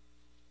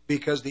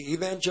 Because the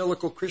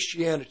evangelical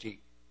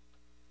Christianity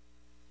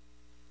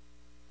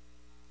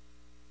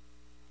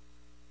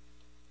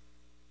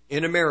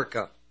in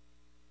America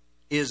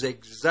is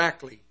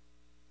exactly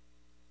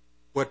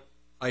what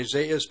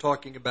Isaiah is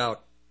talking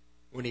about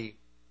when he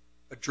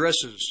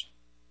addresses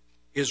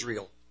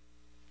Israel.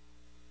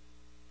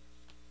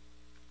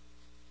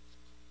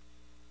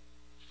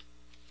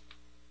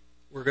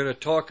 We're going to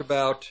talk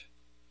about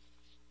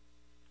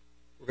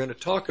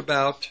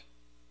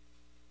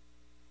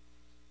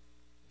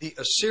the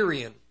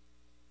Assyrian.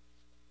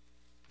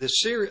 The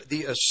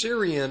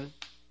Assyrian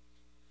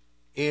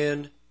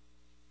in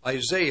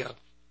Isaiah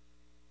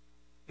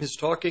is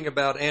talking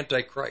about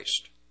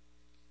Antichrist.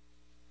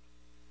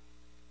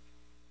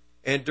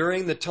 And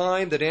during the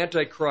time that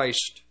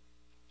Antichrist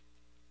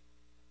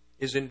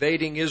is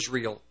invading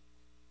Israel,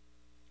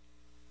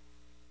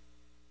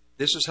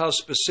 this is how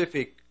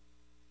specific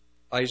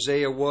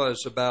Isaiah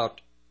was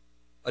about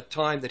a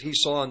time that he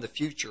saw in the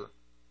future,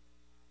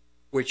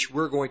 which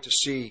we're going to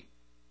see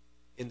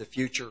in the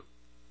future.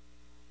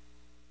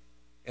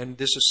 And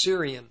this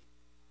Assyrian,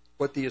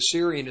 what the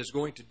Assyrian is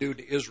going to do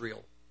to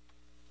Israel,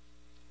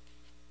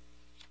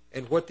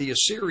 and what the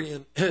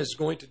Assyrian is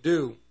going to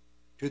do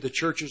to the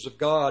churches of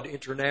God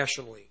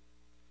internationally.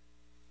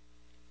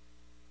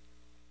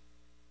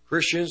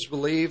 Christians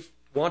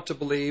want to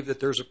believe that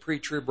there's a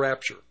pre-trib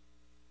rapture.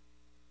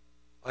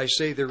 I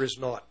say there is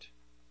not.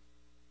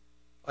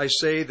 I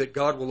say that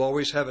God will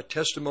always have a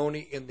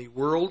testimony in the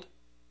world,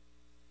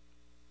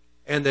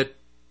 and that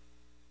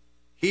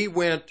He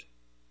went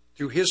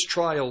through His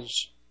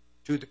trials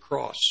to the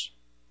cross.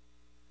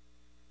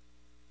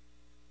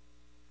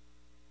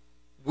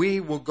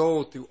 We will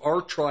go through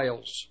our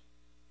trials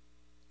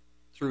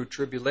through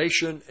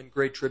tribulation and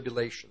great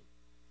tribulation.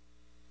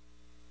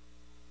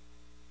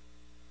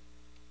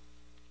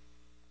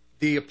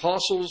 The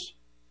apostles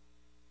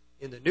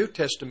in the New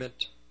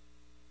Testament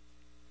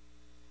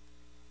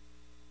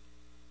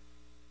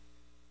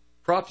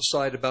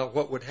prophesied about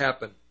what would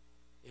happen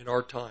in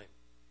our time.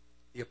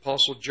 The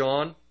Apostle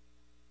John,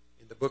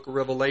 in the book of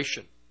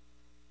Revelation,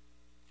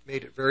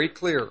 made it very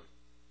clear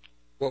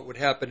what would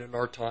happen in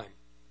our time.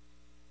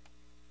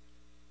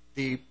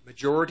 The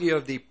majority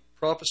of the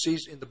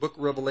prophecies in the book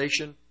of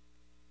Revelation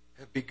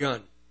have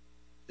begun.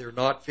 They're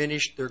not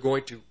finished. We're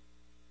going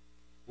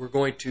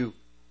to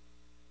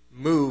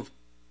move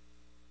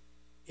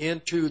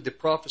into the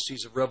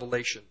prophecies of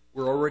Revelation.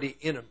 We're already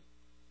in them.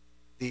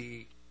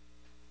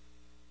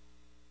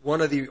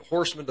 One of the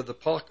horsemen of the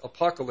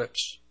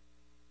apocalypse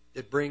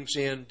that brings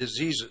in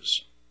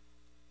diseases,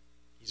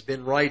 he's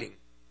been writing.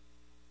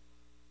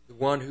 The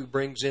one who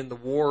brings in the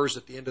wars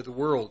at the end of the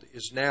world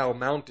is now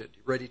mounted,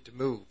 ready to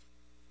move.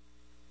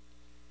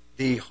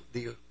 The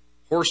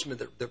horseman,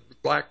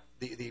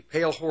 the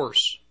pale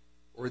horse,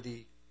 or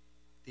the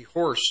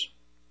horse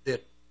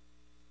that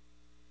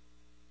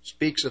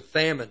speaks of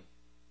famine,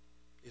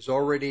 is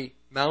already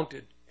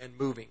mounted and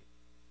moving.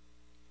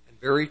 And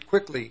very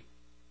quickly,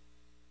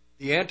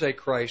 the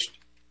Antichrist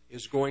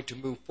is going to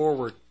move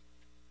forward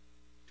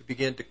to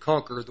begin to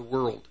conquer the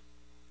world.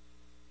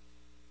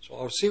 So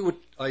I'll see what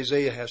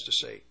Isaiah has to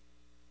say.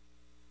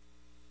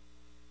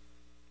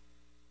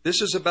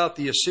 This is about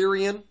the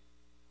Assyrian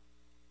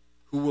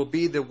who will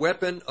be the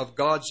weapon of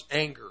God's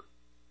anger.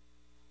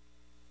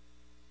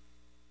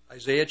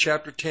 Isaiah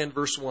chapter 10,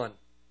 verse 1.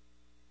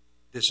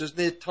 This is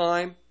the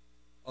time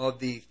of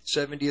the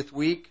 70th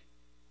week,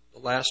 the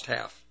last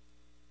half.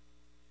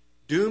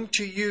 Doom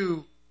to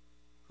you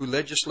who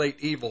legislate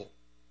evil,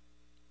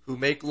 who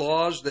make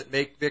laws that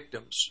make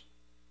victims,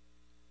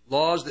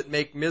 laws that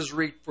make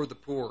misery for the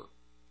poor,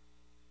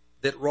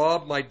 that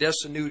rob my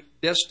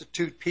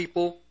destitute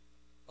people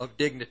of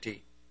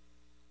dignity,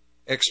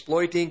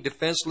 exploiting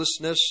defenseless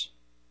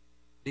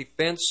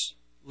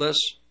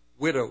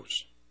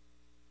widows,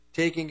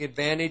 taking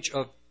advantage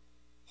of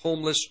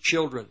homeless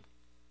children.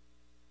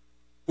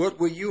 What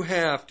will you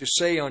have to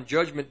say on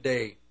Judgment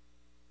Day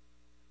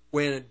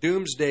when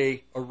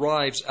doomsday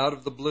arrives out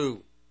of the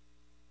blue?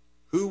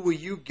 Who will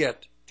you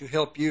get to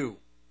help you?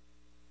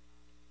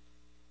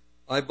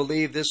 I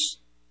believe this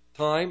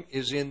time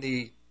is in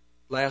the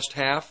last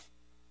half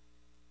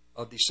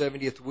of the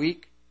 70th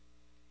week,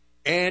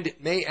 and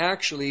it may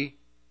actually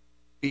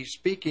be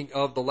speaking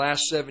of the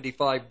last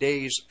 75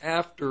 days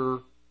after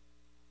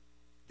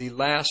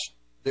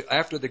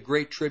the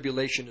Great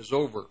Tribulation is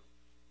over.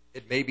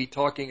 It may be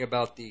talking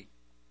about the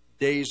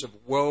days of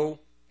woe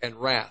and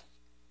wrath.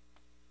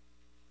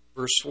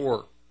 Verse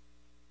 4,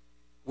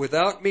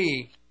 without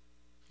me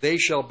they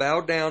shall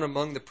bow down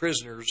among the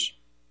prisoners,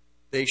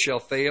 they shall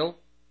fail,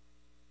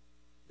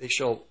 they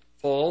shall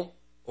fall,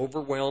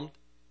 overwhelmed,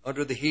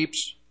 under the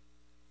heaps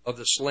of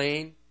the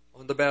slain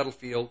on the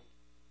battlefield.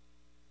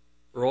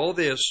 For all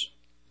this,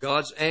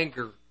 God's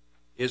anger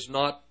is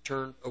not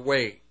turned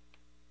away,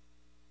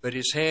 but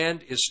his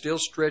hand is still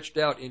stretched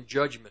out in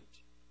judgment.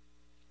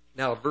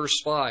 Now, verse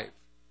 5.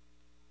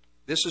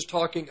 This is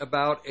talking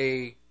about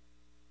a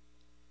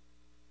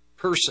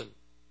person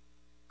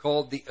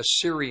called the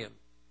Assyrian,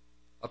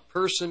 a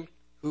person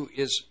who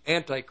is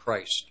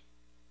Antichrist.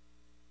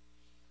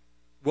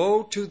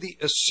 Woe to the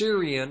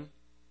Assyrian,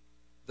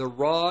 the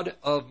rod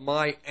of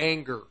my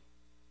anger,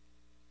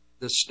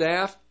 the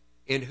staff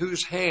in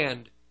whose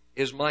hand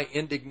is my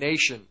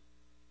indignation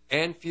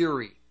and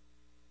fury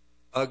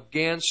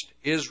against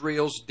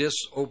Israel's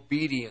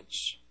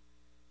disobedience.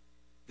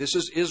 This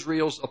is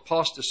Israel's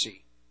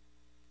apostasy.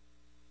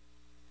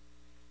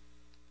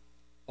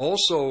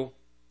 Also,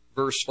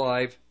 verse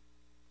 5,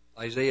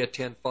 Isaiah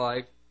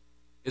 10:5,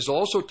 is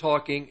also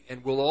talking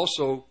and will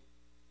also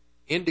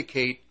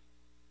indicate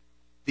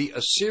the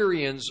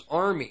Assyrian's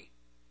army.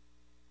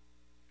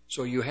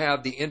 So you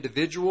have the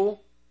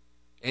individual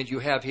and you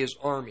have his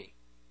army.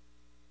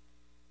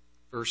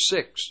 Verse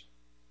 6,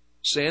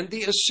 send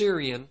the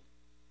Assyrian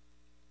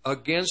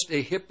against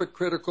a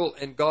hypocritical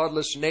and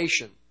godless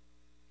nation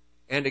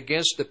and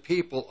against the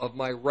people of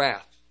my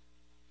wrath.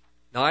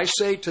 Now I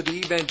say to the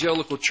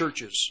evangelical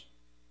churches,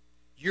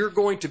 you're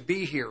going to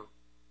be here.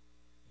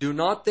 Do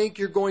not think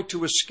you're going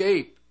to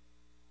escape.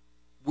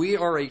 We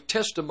are a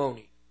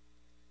testimony.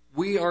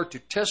 We are to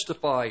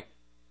testify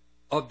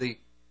of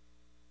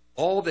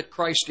all that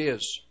Christ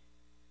is.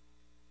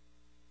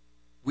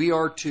 We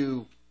are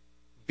to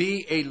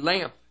be a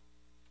lamp,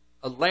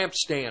 a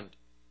lampstand.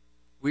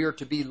 We are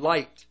to be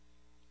light.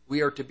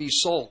 We are to be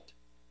salt.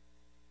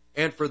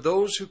 And for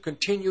those who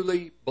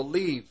continually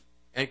believe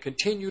and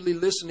continually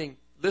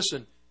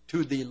listen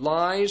to the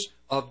lies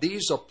of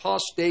these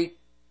apostate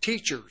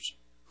teachers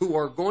who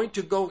are going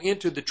to go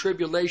into the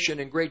tribulation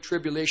and great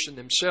tribulation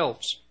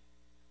themselves,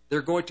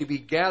 they're going to be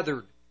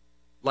gathered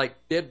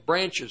like dead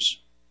branches,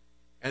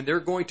 and they're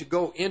going to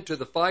go into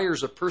the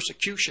fires of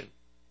persecution.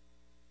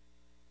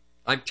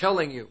 I'm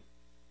telling you,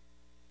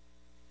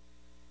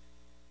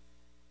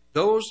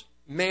 those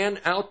men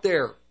out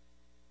there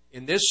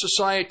in this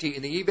society,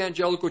 in the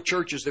evangelical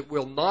churches, that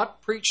will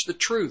not preach the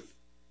truth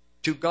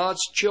to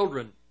God's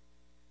children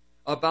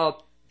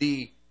about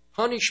the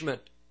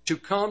punishment to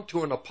come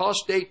to an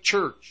apostate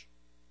church,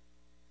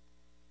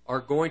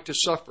 are going to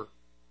suffer,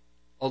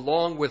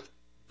 along with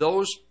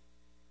those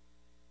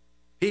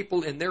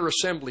people in their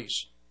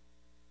assemblies.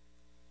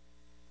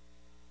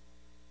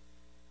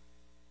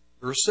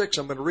 Verse 6,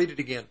 I'm going to read it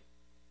again.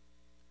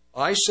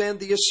 I send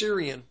the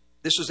Assyrian,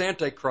 this is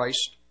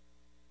Antichrist,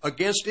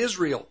 against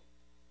Israel.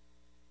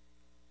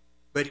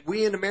 But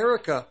we in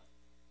America,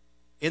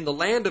 in the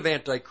land of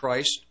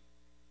Antichrist,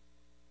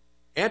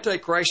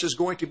 Antichrist is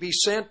going to be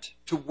sent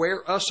to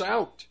wear us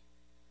out.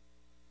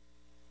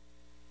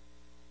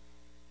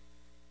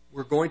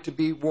 We're going to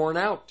be worn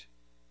out,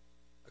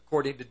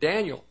 according to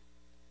Daniel,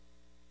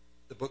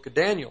 the book of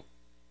Daniel.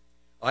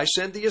 I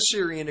send the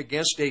Assyrian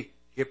against a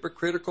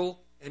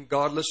hypocritical and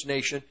godless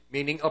nation,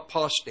 meaning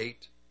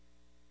apostate,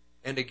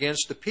 and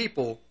against the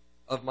people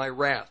of my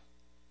wrath.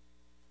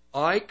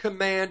 I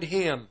command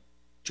him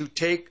to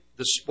take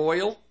the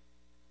spoil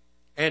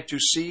and to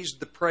seize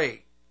the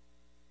prey,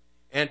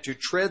 and to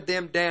tread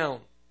them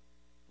down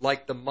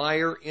like the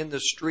mire in the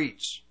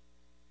streets.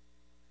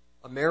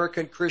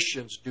 American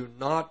Christians do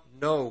not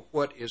know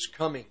what is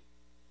coming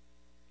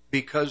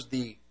because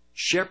the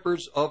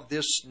shepherds of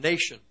this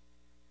nation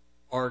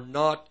are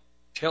not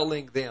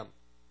telling them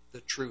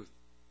the truth.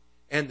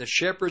 And the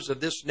shepherds of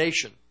this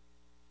nation,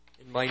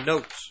 in my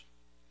notes,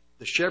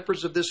 the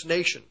shepherds of this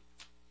nation,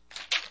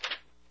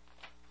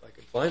 if I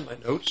can find my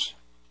notes,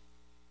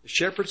 the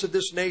shepherds of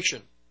this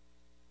nation,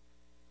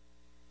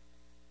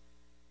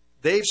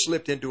 they've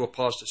slipped into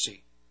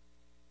apostasy.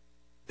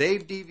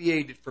 They've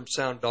deviated from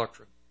sound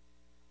doctrine.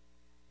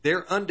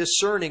 They're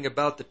undiscerning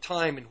about the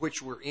time in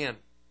which we're in.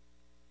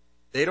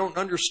 They don't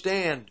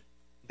understand.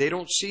 They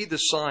don't see the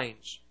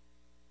signs.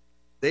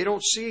 They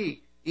don't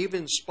see,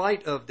 even in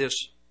spite of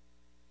this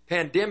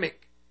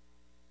pandemic,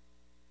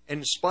 and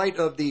in spite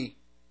of the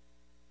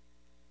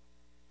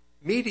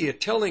media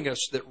telling us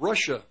that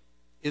Russia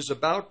is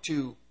about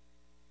to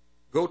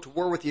go to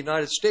war with the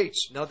United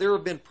States. Now, there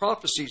have been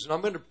prophecies, and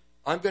I'm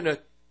going to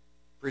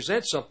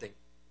present something.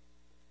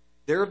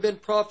 There have been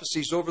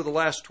prophecies over the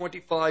last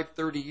 25,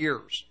 30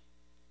 years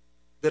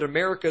that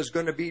America is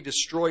going to be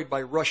destroyed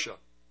by Russia.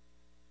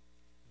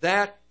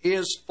 That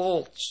is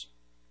false.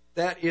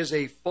 that is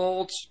a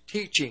false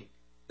teaching.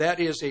 That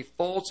is a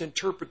false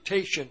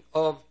interpretation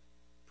of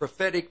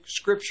prophetic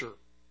scripture.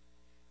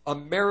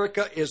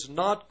 America is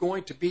not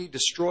going to be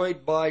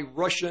destroyed by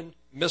Russian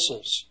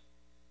missiles.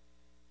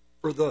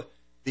 For the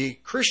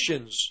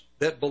Christians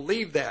that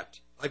believe that,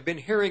 I've been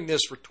hearing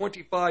this for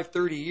 25,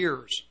 30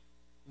 years.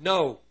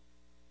 No.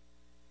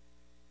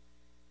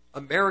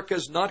 America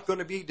is not going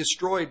to be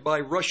destroyed by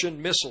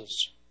Russian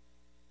missiles.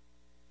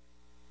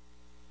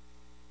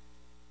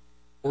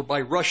 Or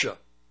by Russia.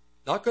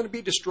 Not going to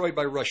be destroyed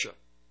by Russia.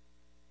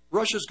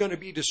 Russia's going to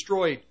be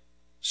destroyed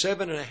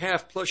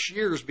 7.5+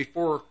 years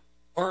before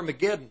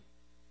Armageddon.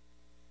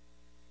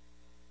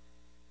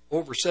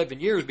 Over 7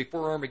 years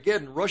before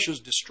Armageddon, Russia's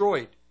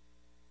destroyed.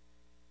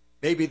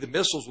 Maybe the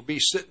missiles will be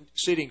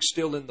sitting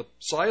still in the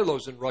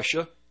silos in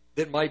Russia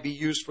that might be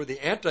used for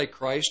the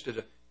Antichrist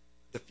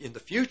in the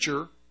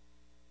future,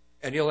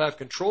 and he'll have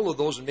control of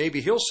those, and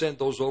maybe he'll send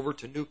those over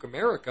to nuke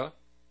America.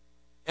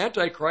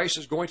 Antichrist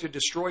is going to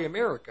destroy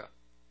America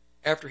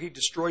after he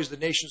destroys the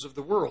nations of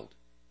the world.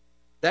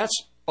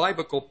 That's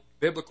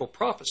biblical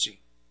prophecy.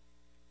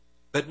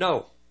 But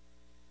no.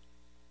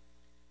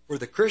 For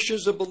the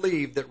Christians that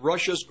believe that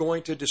Russia's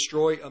going to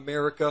destroy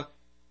America,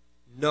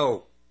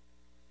 no.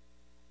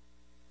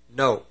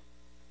 No.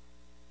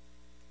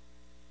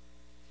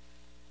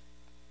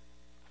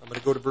 I'm going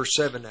to go to verse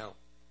 7 now.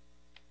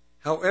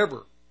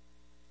 However,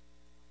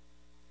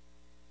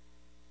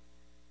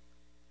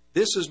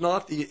 this is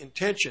not the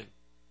intention,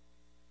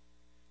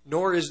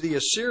 nor is the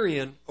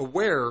Assyrian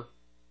aware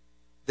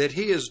that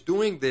he is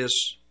doing this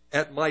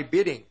at my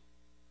bidding.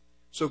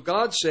 So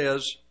God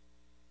says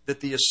that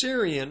the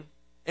Assyrian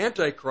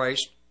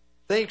Antichrist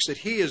thinks that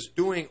he is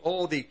doing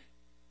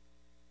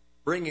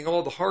bringing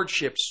all the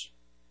hardships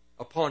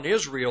upon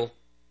Israel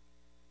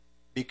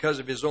because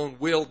of his own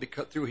will,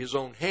 through his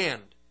own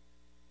hand.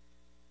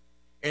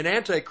 And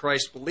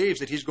Antichrist believes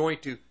that he's going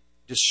to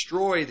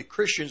destroy the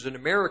Christians in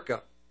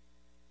America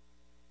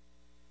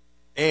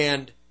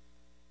and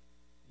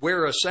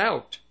wear us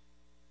out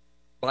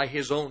by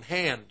his own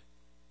hand,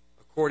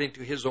 according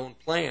to his own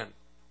plan.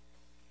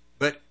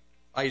 But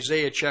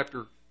Isaiah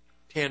chapter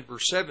 10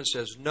 verse 7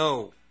 says,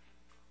 no,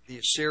 the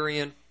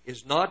Assyrian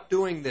is not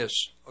doing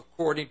this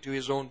according to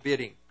his own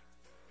bidding.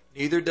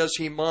 Neither does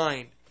he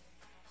mind.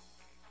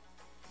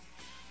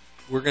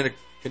 We're going to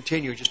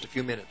continue in just a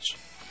few minutes.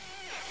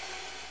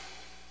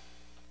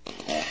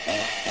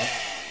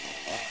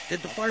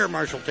 Did the fire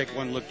marshal take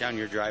one look down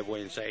your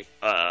driveway and say,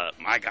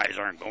 my guys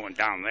aren't going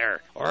down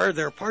there? Or are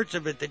there parts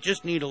of it that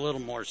just need a little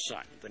more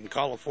sun? Then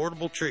call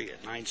Affordable Tree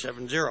at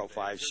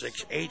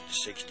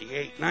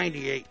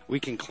 970-568-6898. We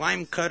can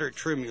climb, cut, or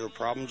trim your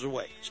problems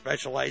away.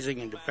 Specializing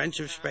in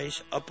defensive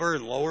space, upper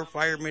and lower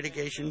fire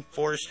mitigation,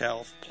 forest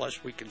health,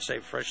 plus we can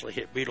save freshly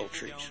hit beetle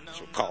trees.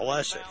 So call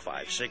us at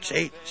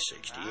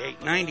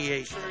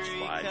 568-6898.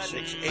 That's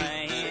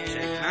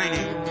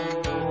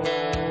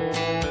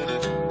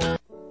 568-6898.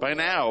 By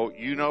now,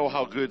 you know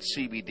how good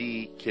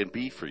CBD can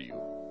be for you.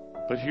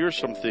 But here's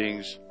some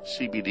things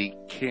CBD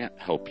can't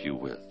help you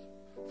with.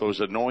 Those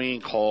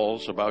annoying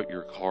calls about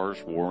your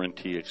car's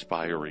warranty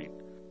expiring,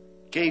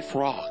 gay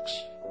frogs,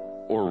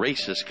 or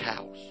racist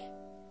cows,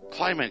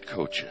 climate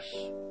coaches,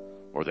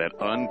 or that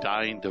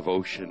undying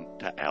devotion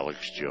to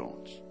Alex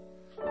Jones.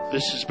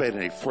 This has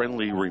been a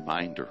friendly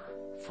reminder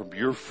from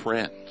your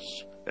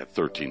friends at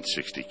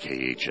 1360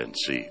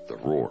 KHNC, the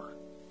roar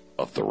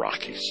of the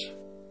Rockies.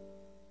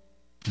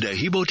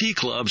 Dehibo Tea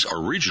Club's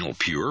original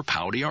pure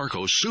Pau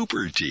d'Arco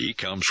Super Tea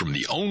comes from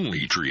the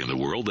only tree in the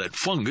world that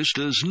fungus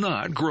does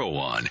not grow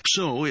on.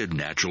 So it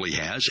naturally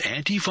has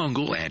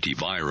antifungal,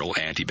 antiviral,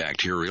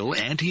 antibacterial,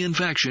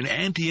 anti-infection,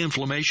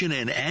 anti-inflammation,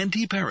 and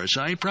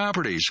anti-parasite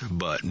properties.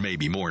 But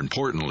maybe more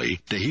importantly,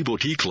 Dehibo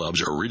Tea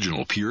Club's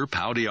original pure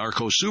Pau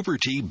d'Arco Super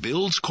Tea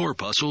builds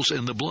corpuscles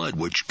in the blood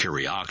which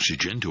carry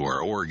oxygen to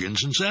our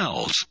organs and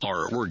cells.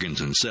 Our organs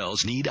and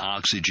cells need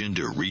oxygen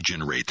to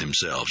regenerate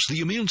themselves. The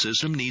immune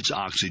system needs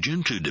oxygen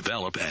to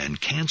develop, and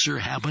cancer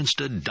happens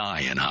to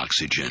die in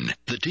oxygen.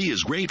 The tea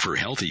is great for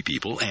healthy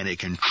people, and it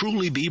can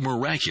truly be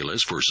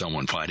miraculous for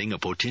someone fighting a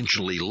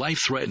potentially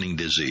life-threatening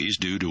disease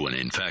due to an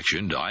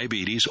infection,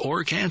 diabetes,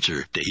 or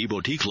cancer.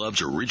 Dehibo Tea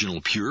Club's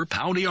original pure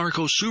Pau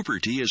d'Arco Super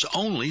Tea is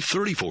only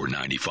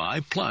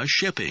 $34.95 plus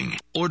shipping.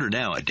 Order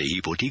now at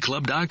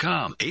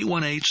DehiboTeaClub.com,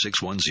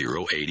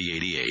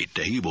 818-610-8088.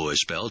 Dehibo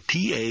is spelled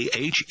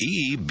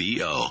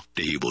T-A-H-E-B-O.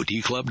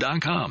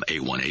 DehiboTeaClub.com,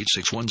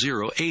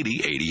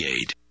 818-610-8088.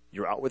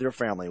 You're out with your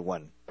family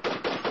when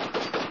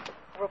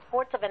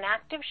reports of an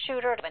active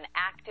shooter.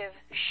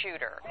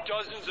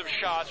 Dozens of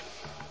shots.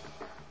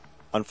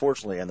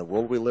 Unfortunately, in the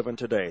world we live in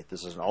today,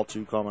 this is an all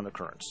too common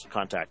occurrence.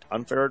 Contact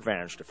Unfair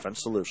Advantage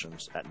Defense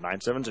Solutions at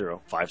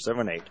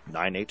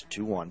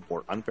 970-578-9821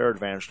 or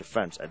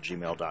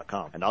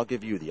unfairadvantagedefense@gmail.com, and I'll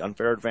give you the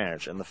unfair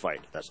advantage in the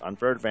fight. That's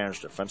Unfair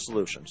Advantage Defense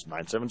Solutions,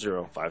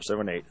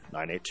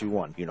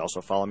 970-578-9821. You can also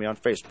follow me on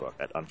Facebook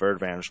at Unfair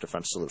Advantage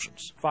Defense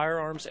Solutions.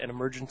 Firearms and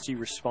emergency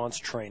response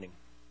training.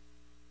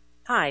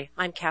 Hi,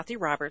 I'm Kathy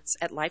Roberts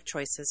at Life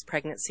Choices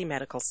Pregnancy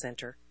Medical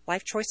Center.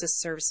 Life Choices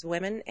serves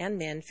women and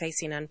men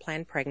facing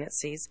unplanned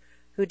pregnancies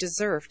who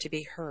deserve to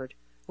be heard.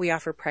 We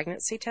offer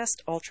pregnancy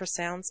tests,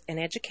 ultrasounds, and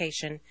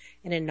education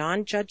in a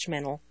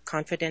non-judgmental,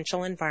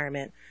 confidential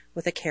environment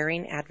with a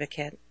caring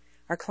advocate.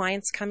 Our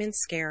clients come in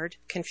scared,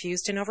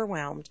 confused, and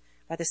overwhelmed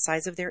by the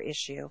size of their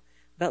issue,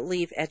 but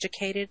leave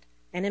educated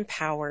and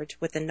empowered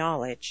with the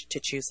knowledge to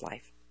choose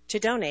life. To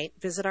donate,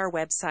 visit our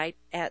website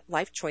at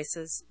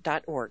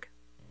lifechoices.org.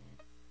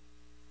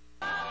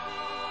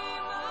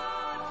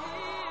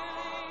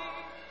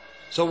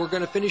 So we're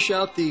going to finish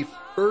out the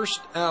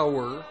first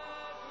hour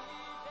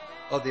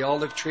of the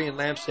Olive Tree and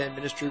Lampstand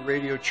Ministry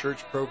Radio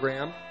Church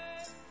program.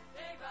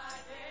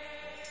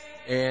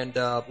 And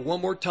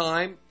one more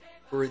time,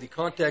 for the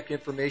contact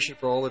information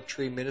for Olive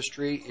Tree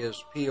Ministry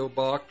is P.O.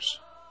 Box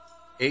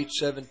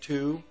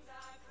 872,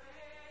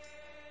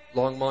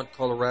 Longmont,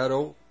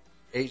 Colorado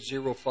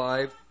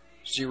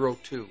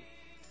 80502.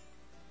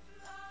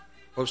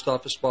 Post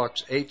Office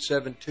Box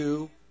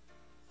 872,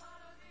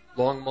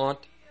 Longmont,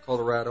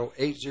 Colorado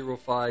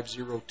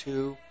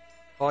 80502.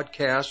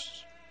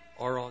 Podcasts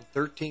are on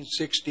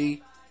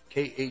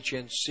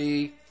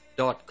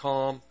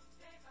 1360khnc.com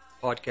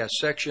podcast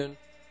section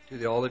to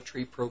the Olive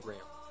Tree program.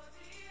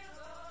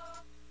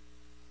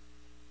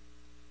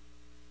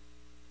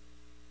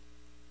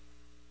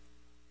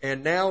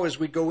 And now as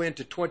we go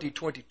into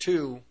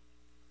 2022,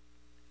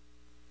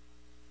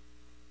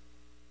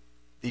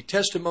 the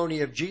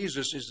testimony of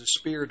Jesus is the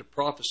spirit of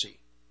prophecy.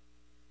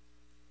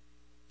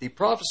 The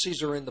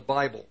prophecies are in the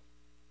Bible.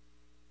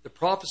 The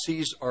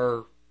prophecies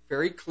are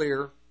very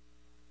clear.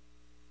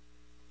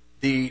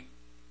 The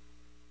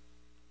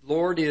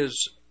Lord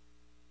is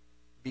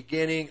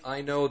beginning,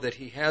 I know that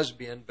He has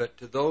been, but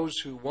to those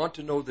who want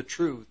to know the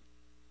truth,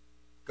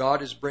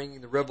 God is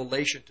bringing the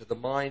revelation to the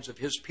minds of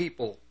His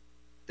people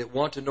that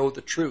want to know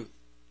the truth,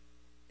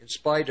 in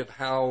spite of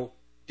how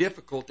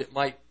difficult it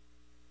might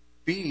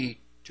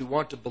be to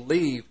want to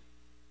believe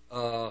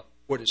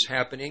what is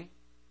happening,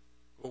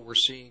 what we're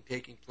seeing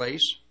taking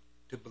place,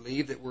 to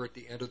believe that we're at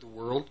the end of the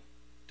world,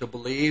 to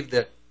believe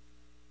that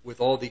with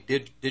all the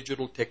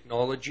digital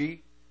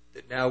technology,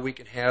 that now we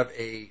can have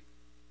a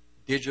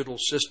digital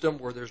system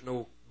where there's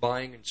no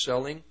buying and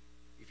selling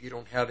if you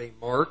don't have a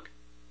mark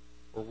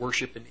or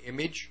worship an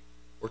image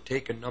or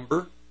take a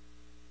number.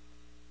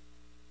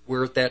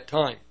 We're at that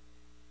time.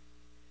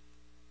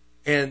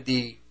 And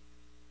the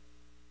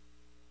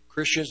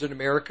Christians in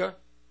America,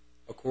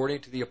 according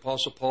to the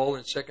Apostle Paul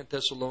in 2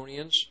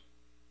 Thessalonians,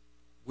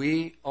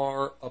 we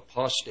are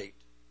apostate.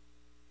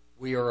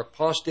 We are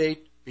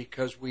apostate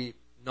because we've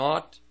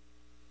not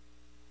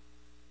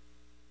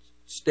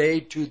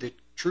stayed to the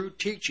true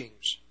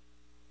teachings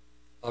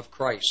of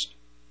Christ.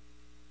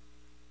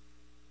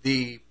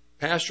 The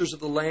pastors of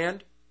the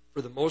land,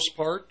 for the most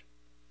part,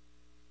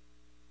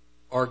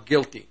 are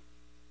guilty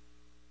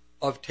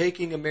of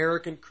taking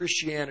American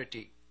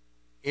Christianity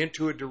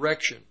into a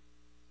direction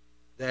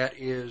that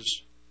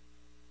is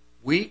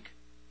weak.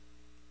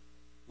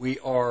 We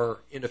are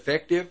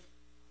ineffective.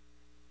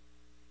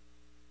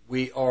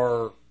 We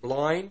are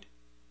blind,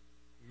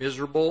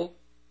 miserable,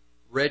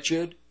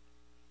 wretched,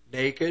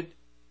 naked,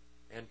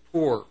 and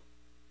poor.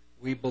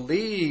 We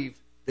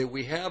believe that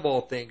we have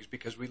all things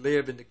because we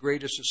live in the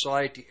greatest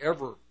society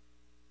ever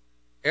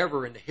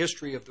in the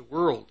history of the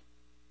world.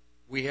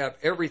 We have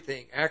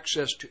everything,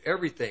 access to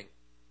everything.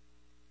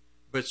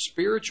 But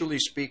spiritually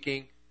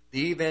speaking,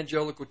 the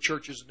evangelical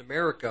churches in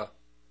America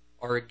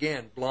are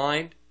again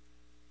blind,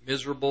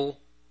 miserable,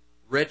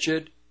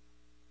 wretched,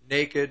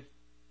 naked,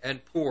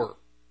 and poor.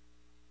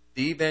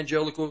 The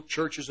evangelical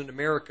churches in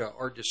America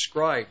are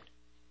described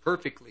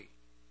perfectly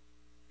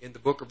in the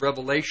book of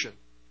Revelation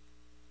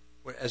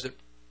as it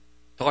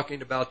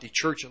talking about the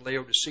church in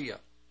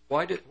Laodicea.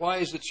 Why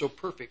is it so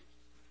perfect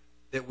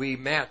that we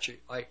match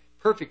it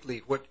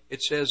perfectly what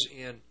it says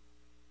in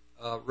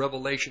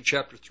Revelation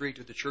chapter 3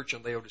 to the church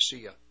in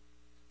Laodicea?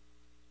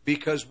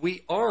 Because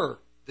we are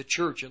the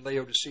church in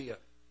Laodicea.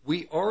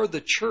 We are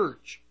the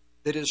church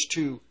that is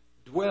to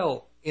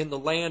dwell in the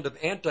land of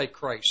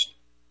Antichrist.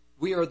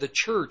 We are the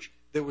church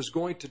that was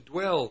going to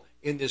dwell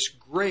in this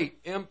great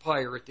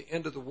empire at the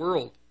end of the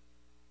world.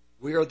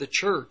 We are the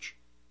church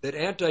that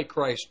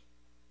Antichrist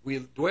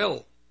will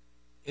dwell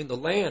in the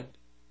land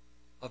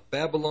of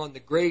Babylon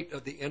the Great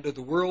of the end of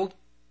the world.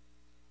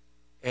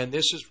 And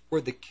this is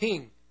where the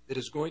king that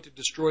is going to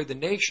destroy the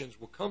nations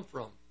will come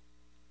from.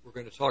 We're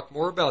going to talk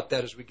more about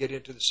that as we get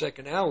into the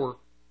second hour,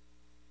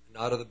 and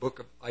out of the book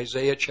of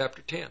Isaiah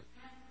chapter 10.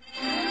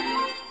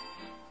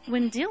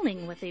 When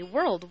dealing with a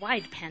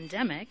worldwide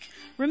pandemic,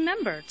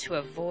 remember to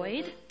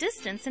avoid,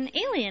 distance, and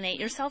alienate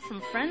yourself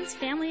from friends,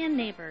 family, and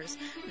neighbors.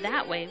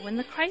 That way, when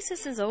the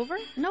crisis is over,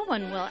 no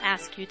one will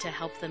ask you to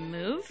help them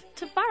move,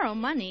 to borrow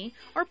money,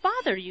 or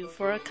bother you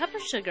for a cup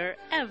of sugar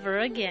ever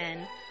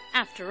again.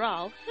 After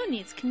all, who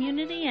needs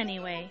community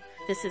anyway?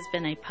 This has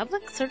been a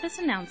public service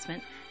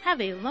announcement. Have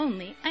a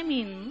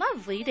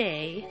lovely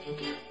day.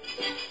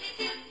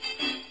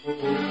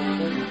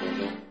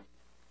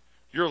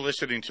 You're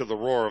listening to the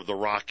Roar of the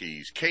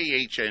Rockies,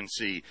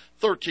 KHNC,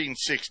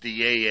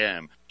 1360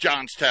 AM,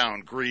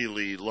 Johnstown,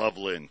 Greeley,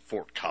 Loveland,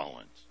 Fort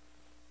Collins.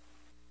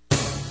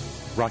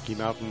 Rocky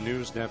Mountain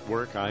News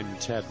Network, I'm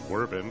Ted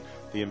Werbin.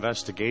 The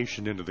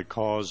investigation into the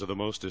cause of the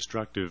most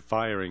destructive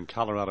fire in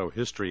Colorado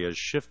history has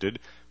shifted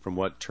from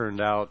what turned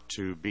out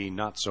to be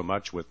not so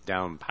much with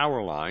down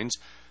power lines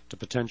to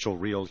potential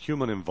real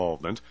human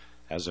involvement.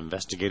 As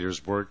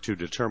investigators work to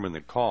determine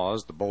the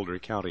cause, the Boulder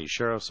County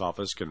Sheriff's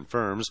Office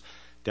confirms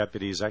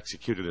deputies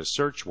executed a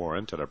search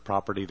warrant at a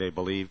property they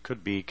believe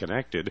could be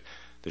connected.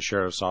 The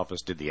Sheriff's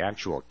Office did the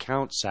actual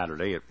count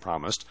Saturday, it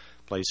promised,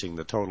 placing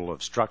the total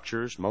of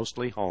structures,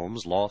 mostly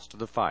homes, lost to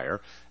the fire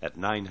at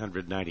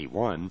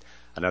 991,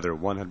 another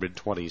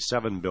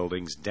 127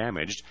 buildings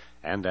damaged,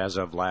 and as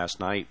of last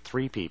night,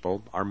 3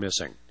 people are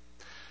missing.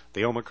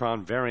 The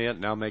Omicron variant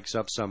now makes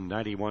up some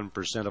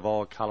 91% of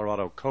all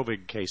Colorado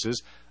COVID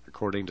cases,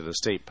 according to the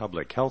state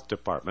public health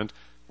department,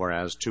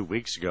 whereas 2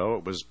 weeks ago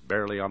it was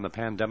barely on the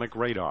pandemic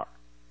radar.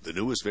 The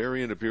newest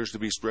variant appears to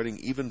be spreading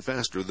even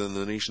faster than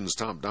the nation's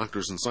top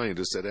doctors and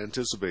scientists had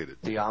anticipated.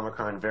 The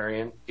Omicron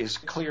variant is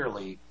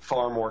clearly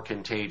far more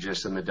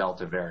contagious than the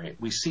Delta variant.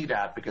 We see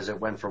that because it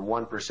went from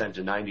 1%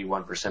 to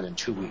 91% in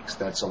 2 weeks.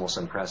 That's almost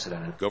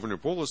unprecedented. Governor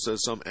Polis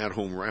says some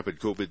at-home rapid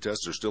COVID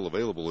tests are still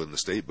available in the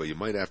state, but you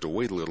might have to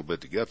wait a little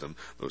bit to get them.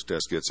 Those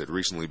test kits had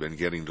recently been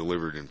getting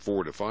delivered in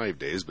 4 to 5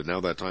 days, but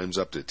now that time's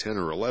up to 10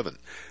 or 11.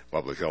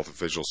 Public health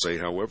officials say,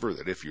 however,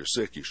 that if you're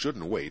sick, you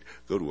shouldn't wait.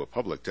 Go to a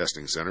public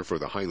testing center for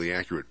the highly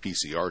accurate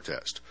PCR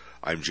test.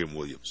 I'm Jim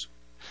Williams.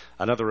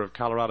 Another of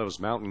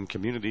Colorado's mountain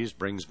communities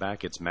brings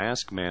back its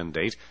mask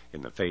mandate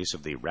in the face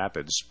of the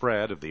rapid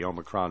spread of the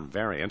Omicron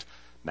variant.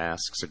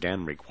 Masks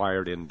again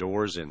required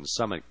indoors in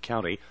Summit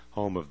County,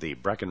 home of the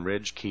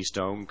Breckenridge,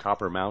 Keystone,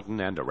 Copper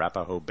Mountain, and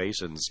Arapahoe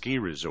Basin ski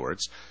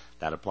resorts.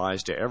 That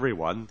applies to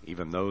everyone,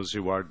 even those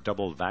who are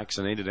double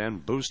vaccinated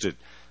and boosted.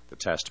 The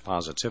test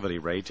positivity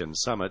rate in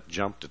Summit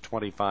jumped to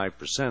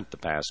 25% the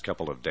past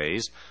couple of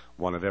days,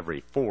 1 of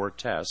every 4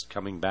 tests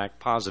coming back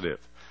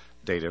positive.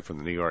 Data from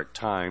the New York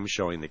Times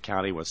showing the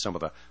county with some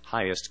of the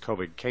highest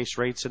COVID case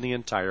rates in the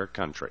entire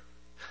country.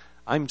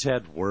 I'm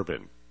Ted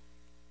Werbin.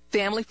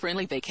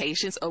 Family-friendly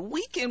vacations, a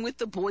weekend with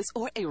the boys,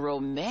 or a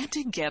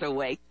romantic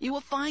getaway. You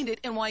will find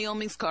it in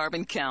Wyoming's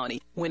Carbon County.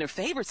 Winter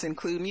favorites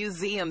include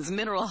museums,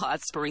 mineral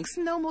hot springs,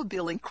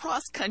 snowmobiling,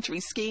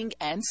 cross-country skiing,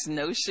 and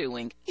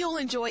snowshoeing. You'll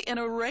enjoy an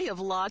array of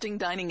lodging,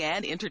 dining,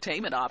 and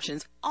entertainment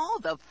options. All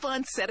the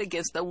fun set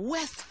against the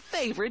West's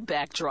favorite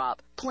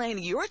backdrop. Plan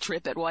your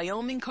trip at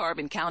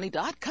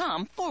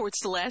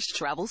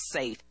WyomingCarbonCounty.com/travel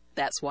safe.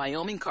 That's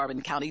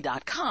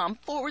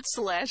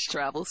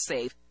WyomingCarbonCounty.com/travel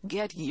safe.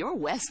 Get your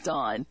West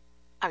on.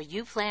 Are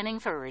you planning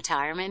for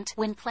retirement?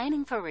 When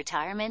planning for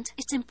retirement,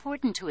 it's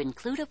important to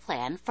include a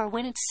plan for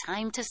when it's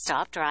time to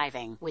stop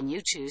driving. When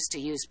you choose to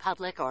use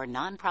public or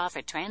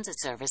nonprofit transit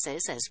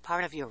services as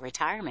part of your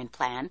retirement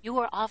plan, you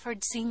are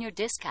offered senior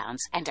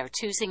discounts and are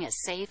choosing a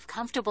safe,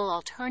 comfortable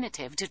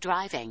alternative to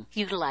driving,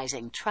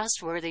 utilizing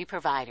trustworthy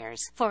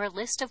providers. For a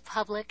list of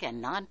public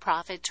and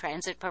nonprofit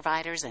transit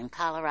providers in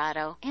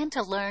Colorado and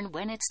to learn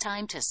when it's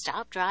time to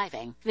stop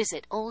driving,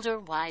 visit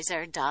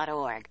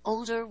olderwiser.org.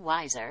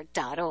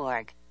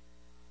 olderwiser.org.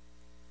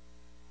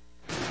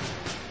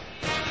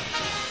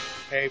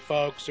 Hey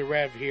folks, the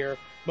Rev here.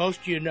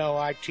 Most of you know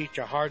I teach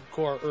a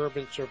hardcore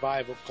urban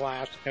survival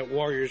class at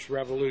Warriors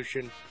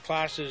Revolution.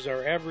 Classes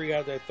are every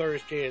other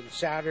Thursday and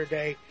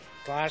Saturday.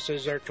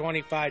 Classes are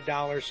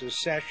 $25 a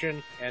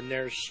session, and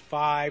there's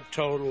 5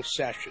 total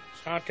sessions.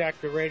 Contact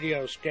the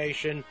radio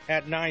station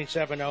at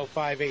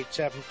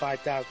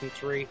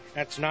 970-587-5003.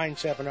 That's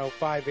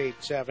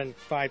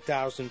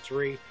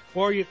 970-587-5003.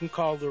 Or you can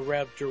call the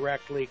Rev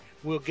directly.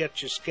 We'll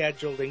get you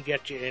scheduled and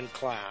get you in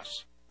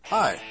class.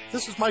 Hi,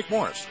 this is Mike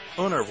Morris,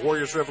 owner of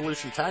Warriors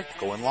Revolution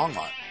Tactical in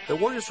Longmont. At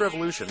Warriors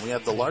Revolution, we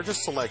have the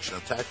largest selection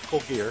of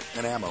tactical gear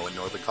and ammo in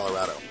northern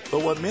Colorado.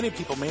 But what many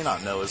people may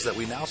not know is that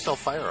we now sell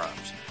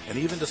firearms. And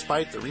even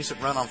despite the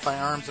recent run on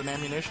firearms and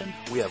ammunition,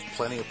 we have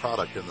plenty of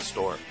product in the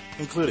store,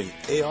 including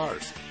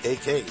ARs,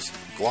 AKs,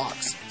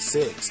 Glocks,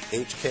 SIGs,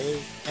 HK,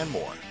 and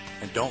more.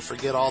 And don't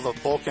forget all the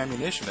bulk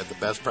ammunition at the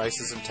best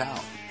prices in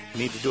town.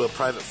 Need to do a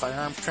private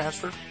firearms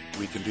transfer?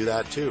 We can do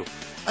that too.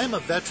 I am a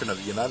veteran of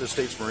the United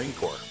States Marine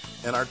Corps,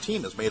 and our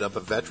team is made up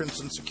of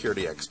veterans and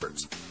security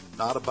experts,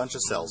 not a bunch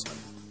of salesmen.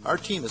 Our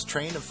team is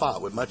trained and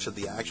fought with much of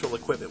the actual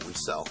equipment we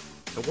sell.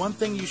 And one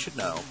thing you should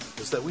know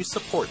is that we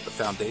support the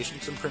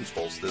foundations and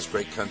principles this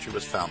great country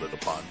was founded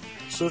upon.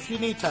 So if you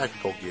need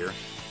tactical gear,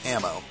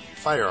 ammo,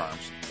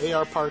 firearms,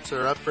 AR parts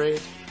or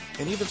upgrades,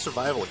 and even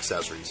survival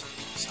accessories,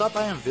 stop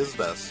by and visit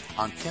us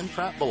on Ken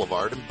Pratt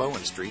Boulevard and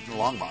Bowen Street in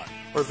Longmont,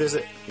 or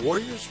visit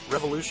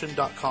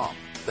warriorsrevolution.com.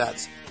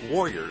 That's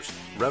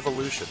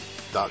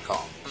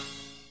warriorsrevolution.com.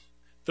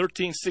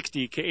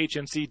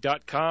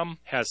 1360khnc.com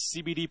has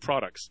CBD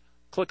products.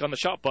 Click on the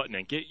shop button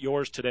and get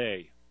yours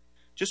today.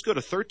 Just go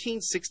to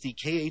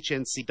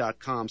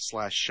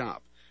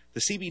 1360khnc.com/shop.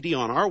 The CBD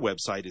on our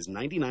website is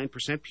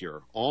 99%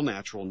 pure, all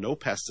natural, no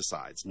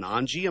pesticides,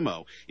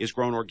 non-GMO, is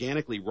grown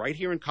organically right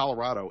here in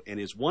Colorado, and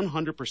is 100%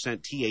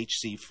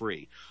 THC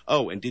free.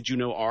 Oh, and did you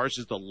know ours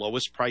is the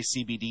lowest price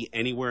CBD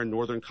anywhere in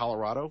northern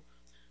Colorado?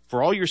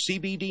 For all your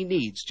CBD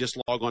needs, just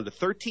log on to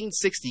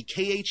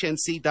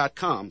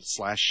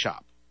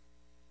 1360khnc.com/shop.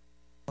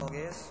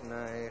 August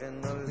night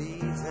and the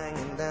leaves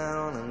hanging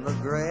down and the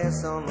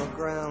grass on the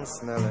ground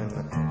smelling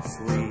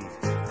sweet.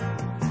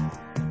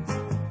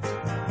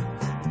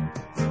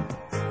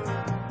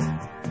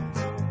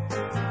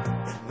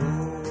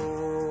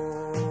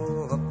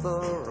 Move up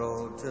the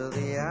road to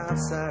the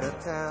outside of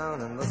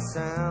town and the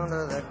sound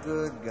of that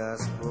good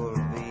gospel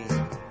beat.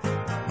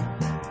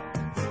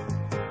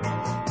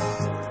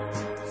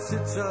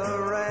 Sits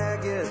a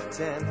ragged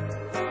tent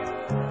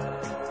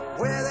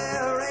where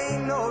there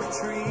ain't no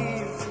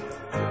trees,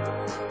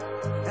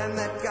 and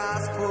that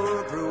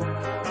gospel group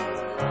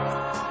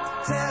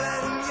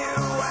telling you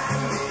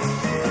and me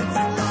it's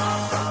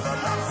love, brother,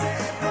 love,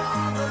 save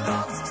all the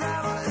love's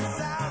traveling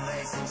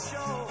salvation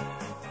show.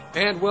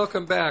 And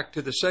welcome back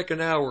to the second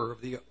hour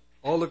of the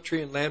Olive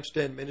Tree and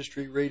Lampstand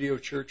Ministry Radio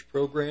Church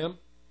program.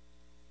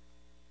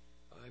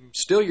 I'm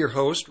still your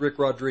host, Rick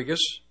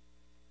Rodriguez.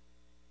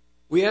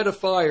 We had a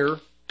fire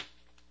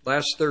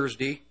last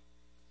Thursday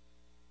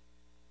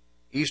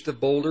east of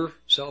Boulder,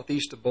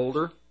 southeast of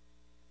Boulder,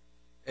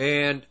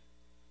 and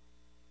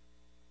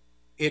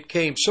it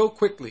came so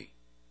quickly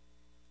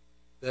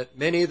that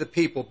many of the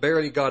people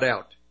barely got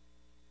out.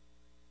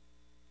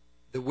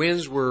 The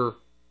winds were,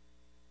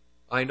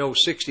 I know,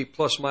 60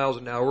 plus miles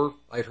an hour.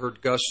 I'd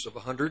heard gusts of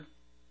 100.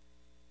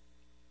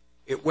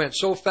 It went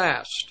so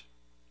fast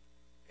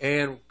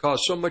and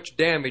caused so much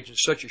damage in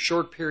such a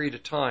short period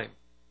of time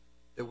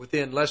that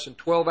within less than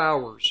 12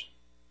 hours,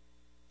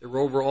 there were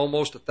over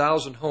almost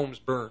 1,000 homes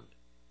burned.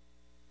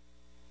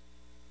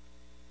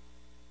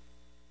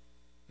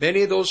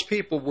 Many of those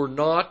people were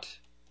not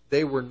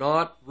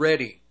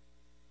ready.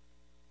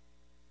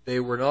 They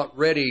were not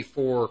ready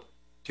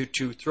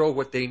to throw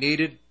what they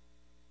needed,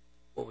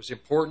 what was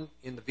important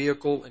in the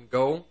vehicle, and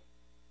go.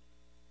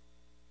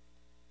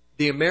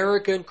 The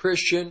American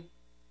Christian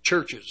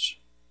churches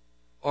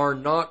are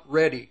not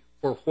ready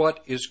for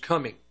what is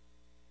coming.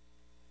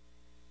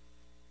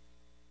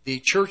 The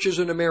churches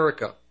in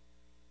America,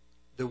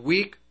 the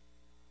weak,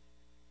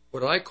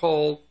 what I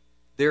call,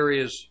 there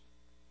is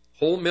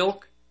whole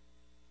milk,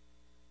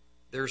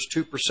 there's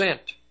 2%,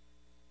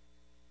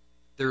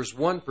 there's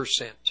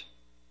 1%,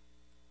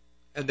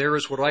 and there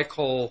is what I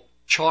call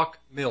chalk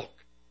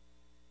milk.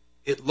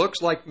 It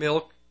looks like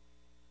milk,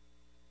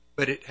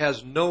 but it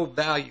has no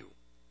value.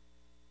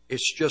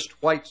 It's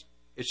just white.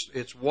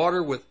 It's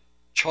water with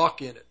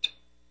chalk in it.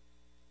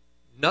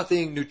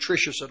 Nothing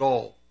nutritious at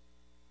all.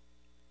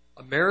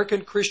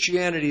 American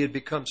Christianity had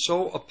become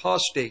so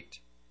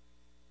apostate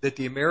that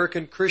the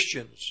American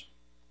Christians,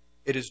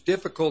 it is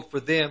difficult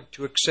for them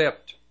to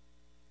accept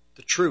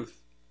the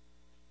truth.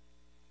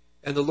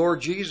 And the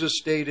Lord Jesus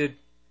stated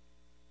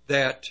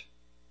that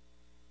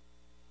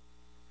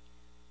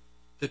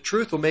the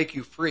truth will make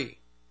you free.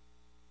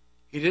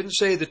 He didn't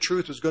say the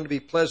truth was going to be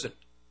pleasant.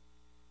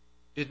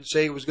 He didn't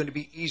say it was going to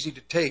be easy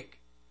to take.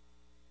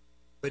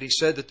 But he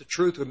said that the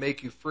truth would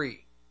make you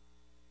free.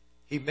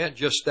 He meant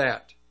just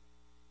that.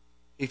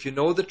 If you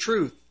know the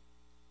truth,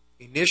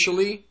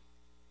 initially,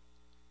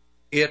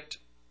 it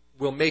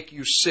will make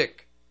you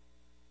sick.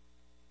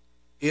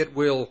 It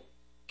will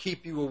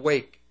keep you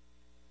awake.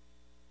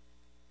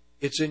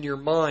 It's in your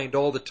mind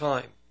all the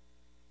time.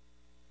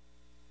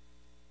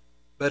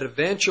 But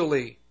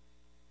eventually,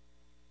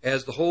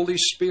 as the Holy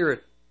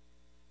Spirit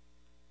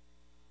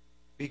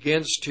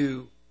begins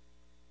to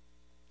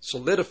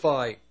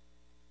solidify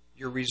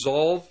your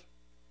resolve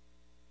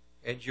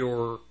and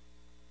your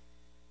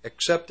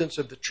acceptance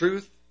of the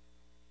truth,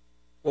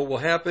 what will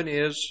happen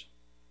is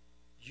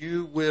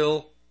you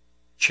will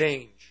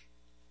change.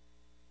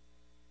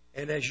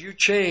 And as you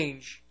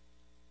change,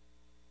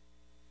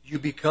 you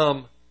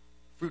become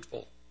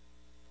fruitful.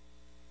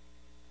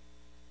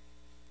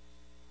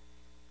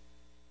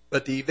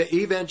 But the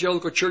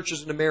evangelical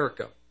churches in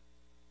America,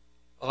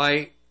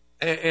 I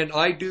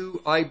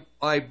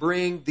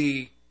bring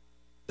the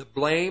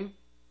blame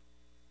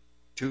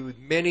to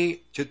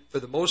many, for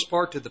the most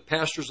part, to the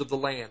pastors of the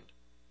land.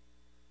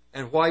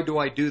 And why do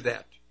I do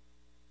that?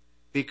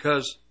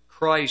 Because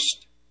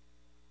Christ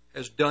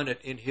has done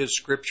it in His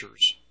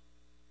Scriptures.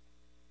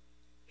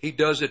 He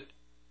does it.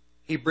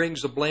 He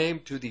brings the blame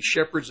to the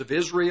shepherds of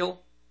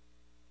Israel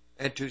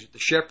and to the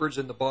shepherds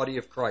in the body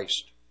of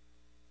Christ.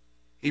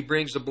 He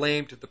brings the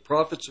blame to the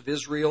prophets of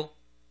Israel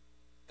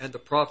and the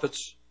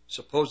prophets,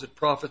 supposed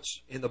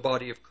prophets in the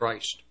body of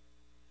Christ.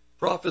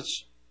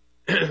 Prophets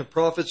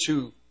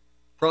who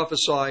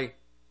prophesy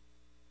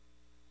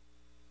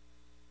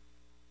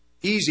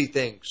easy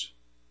things,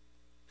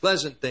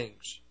 pleasant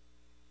things,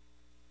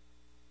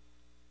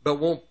 but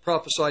won't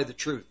prophesy the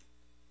truth.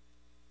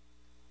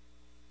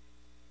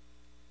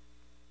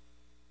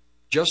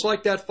 Just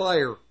like that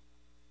fire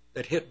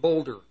that hit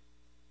Boulder,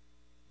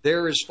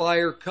 there is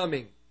fire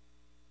coming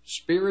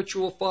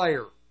spiritual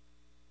fire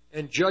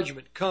and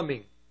judgment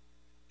coming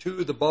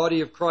to the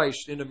body of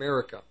Christ in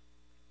America.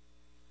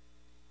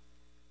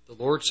 The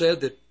Lord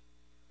said that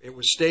it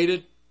was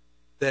stated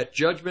that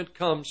judgment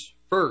comes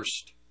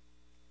first.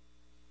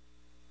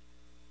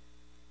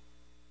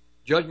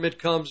 Judgment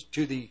comes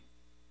to the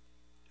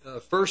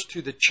first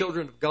to the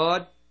children of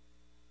God,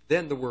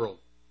 then the world.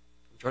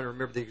 I'm trying to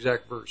remember the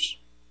exact verse.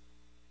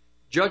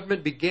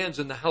 Judgment begins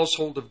in the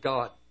household of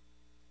God.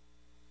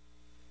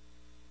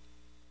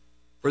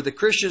 For the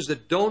Christians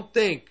that don't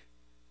think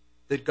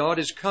that God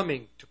is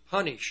coming to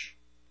punish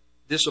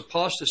this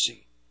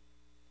apostasy,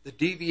 the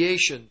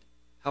deviation,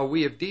 how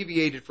we have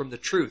deviated from the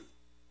truth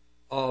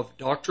of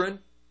doctrine,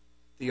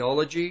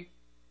 theology,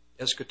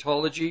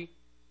 eschatology,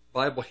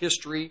 Bible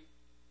history,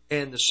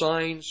 and the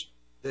signs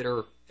that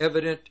are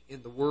evident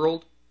in the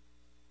world,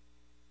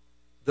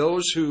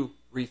 those who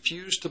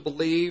refuse to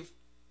believe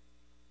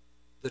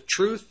the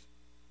truth,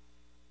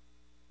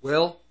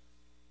 well,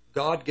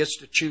 God gets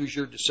to choose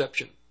your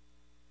deception.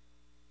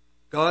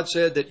 God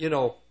said that,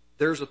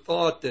 there's a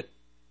thought that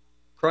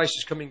Christ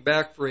is coming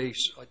back for a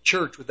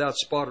church without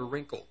spot or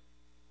wrinkle.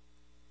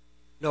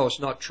 No, it's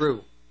not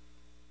true.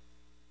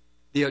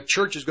 The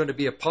church is going to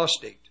be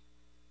apostate.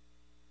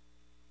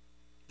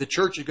 The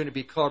church is going to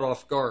be caught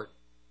off guard.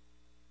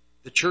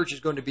 The church is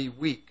going to be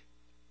weak.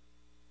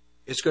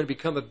 It's going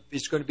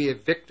to be a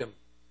victim.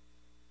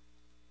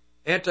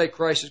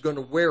 Antichrist is going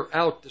to wear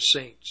out the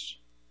saints.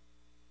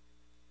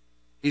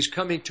 He's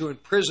coming to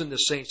imprison the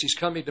saints. He's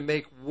coming to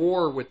make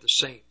war with the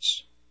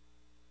saints.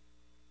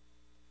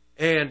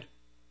 And,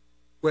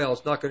 well,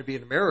 it's not going to be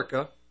in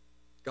America.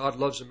 God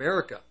loves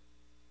America.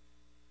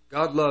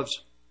 God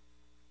loves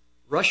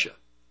Russia.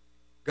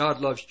 God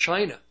loves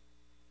China.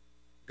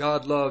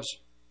 God loves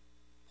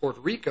Puerto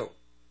Rico,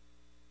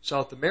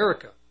 South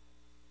America.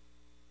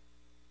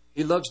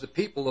 He loves the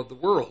people of the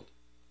world.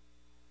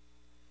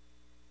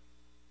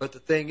 But the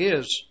thing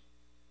is,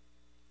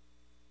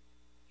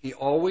 He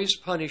always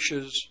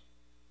punishes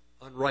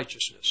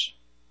unrighteousness.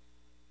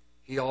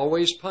 He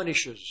always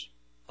punishes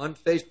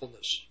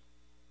unfaithfulness,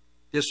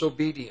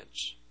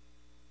 disobedience.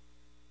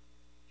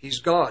 He's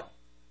God.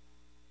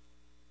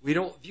 We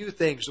don't view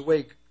things the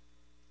way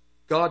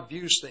God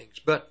views things,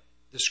 but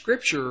the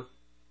Scripture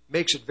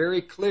makes it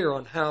very clear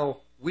on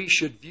how we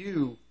should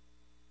view.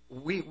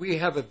 We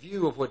have a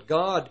view of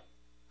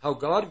how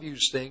God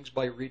views things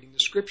by reading the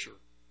Scripture.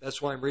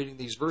 That's why I'm reading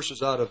these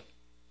verses out of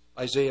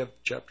Isaiah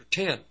chapter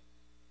 10.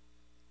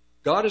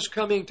 God is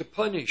coming to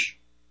punish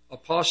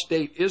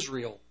apostate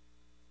Israel.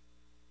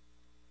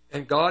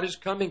 And God is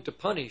coming to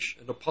punish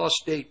an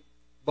apostate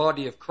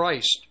body of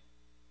Christ,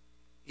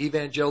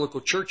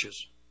 evangelical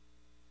churches,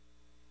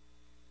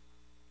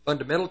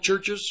 fundamental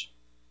churches,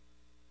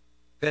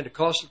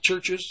 Pentecostal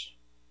churches,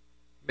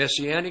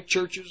 Messianic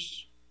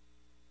churches,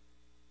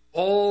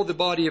 all the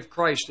body of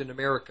Christ in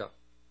America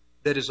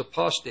that is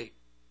apostate,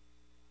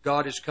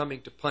 God is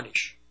coming to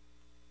punish.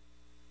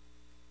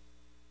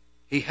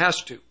 He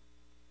has to.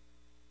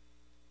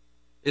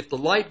 If the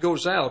light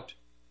goes out,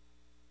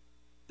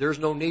 there's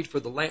no need for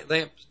the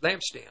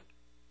lampstand.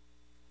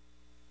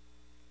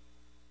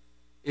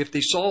 If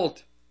the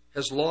salt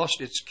has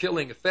lost its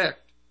killing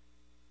effect,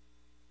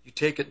 you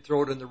take it and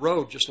throw it in the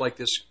road, just like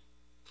this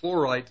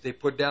chloride they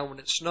put down when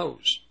it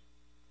snows.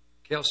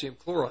 Calcium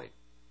chloride.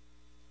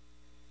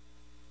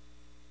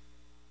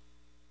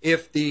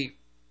 If the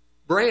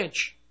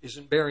branch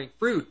isn't bearing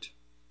fruit,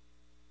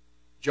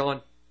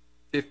 John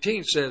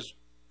 15 says,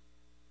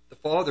 the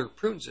Father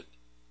prunes it.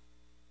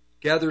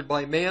 Gathered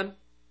by man,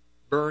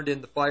 burned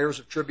in the fires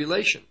of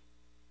tribulation.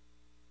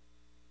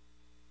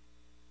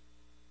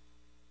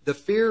 The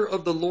fear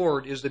of the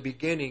Lord is the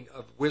beginning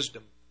of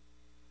wisdom.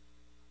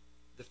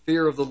 The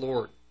fear of the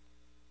Lord.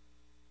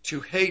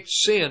 To hate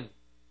sin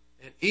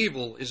and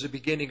evil is the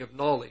beginning of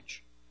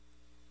knowledge.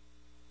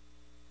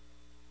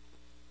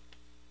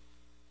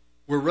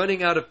 We're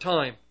running out of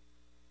time.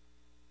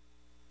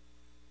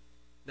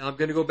 Now I'm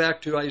going to go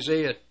back to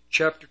Isaiah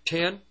chapter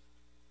 10.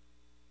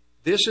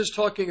 This is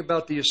talking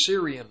about the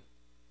Assyrian.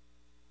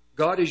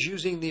 God is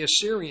using the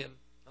Assyrian.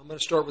 I'm going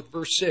to start with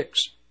verse 6.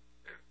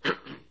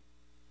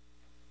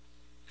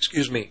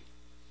 Excuse me.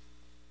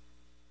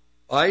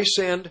 I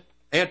send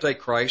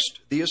Antichrist,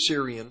 the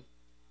Assyrian,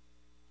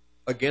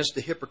 against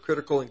the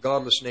hypocritical and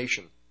godless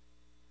nation,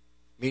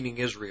 meaning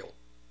Israel,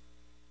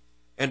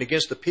 and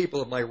against the people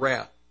of my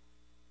wrath.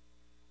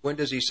 When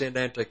does he send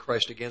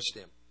Antichrist against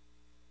them?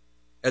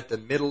 At the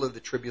middle of the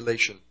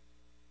tribulation,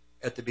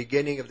 at the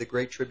beginning of the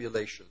great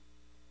tribulation.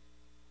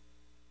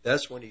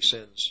 That's when he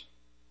sends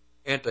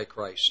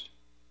Antichrist.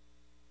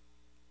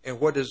 And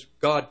what does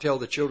God tell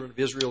the children of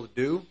Israel to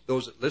do,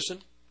 those that listen?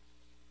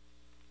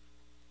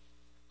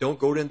 Don't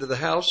go into the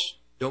house.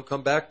 Don't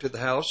come back to the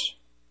house.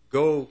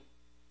 Go,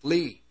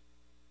 flee.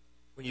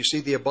 When you see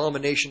the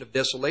abomination of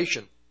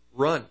desolation,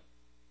 run.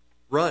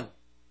 Run.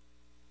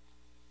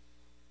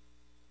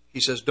 He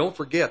says, don't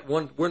forget,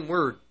 one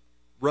word,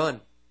 run.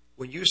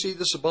 When you see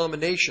this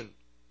abomination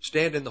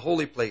stand in the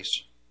holy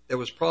place that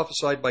was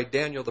prophesied by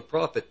Daniel the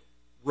prophet,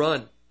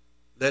 run.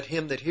 Let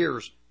him that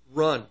hears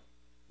run.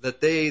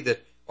 Let they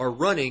that are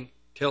running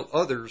tell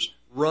others,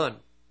 run.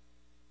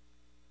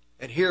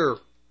 And here,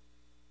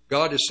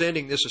 God is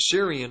sending this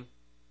Assyrian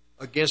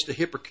against a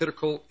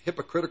hypocritical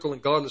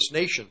and godless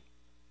nation,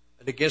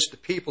 and against the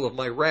people of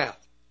my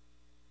wrath.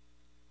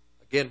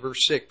 Again,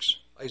 verse 6,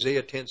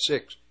 Isaiah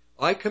 10:6.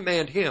 I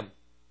command him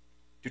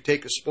to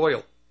take a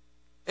spoil.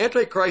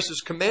 Antichrist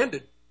is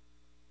commanded.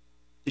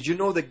 Did you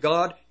know that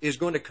God is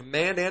going to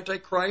command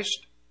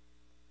Antichrist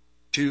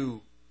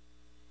to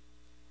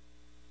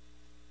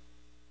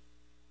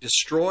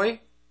destroy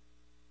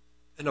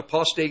an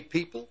apostate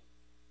people?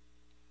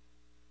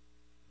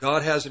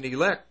 God has an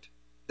elect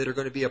that are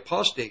going to be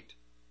apostate.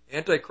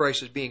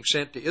 Antichrist is being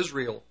sent to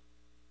Israel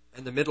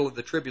in the middle of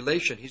the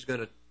tribulation. He's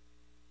going to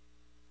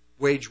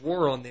wage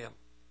war on them.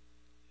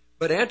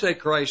 But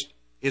Antichrist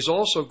is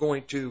also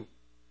going to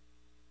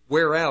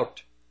wear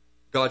out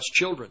God's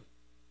children.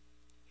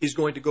 He's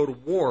going to go to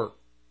war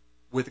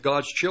with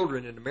God's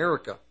children in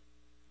America,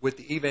 with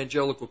the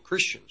evangelical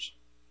Christians.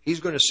 He's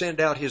going to send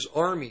out his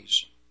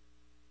armies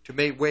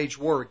to wage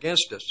war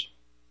against us.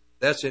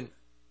 That's in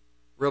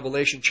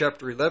Revelation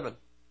chapter 11.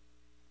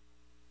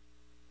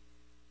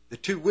 The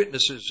two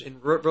witnesses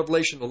in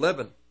Revelation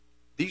 11,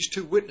 these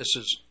two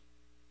witnesses,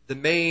 the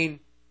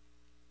main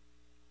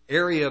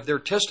area of their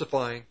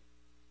testifying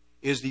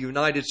is the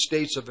United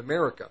States of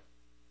America.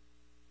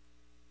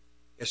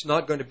 It's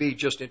not going to be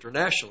just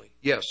internationally,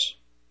 yes,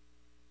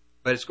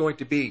 but it's going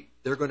to be,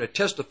 they're going to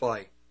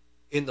testify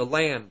in the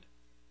land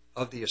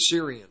of the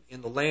Assyrian,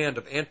 in the land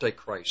of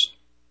Antichrist,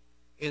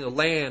 in the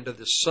land of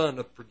the son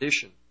of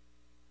perdition.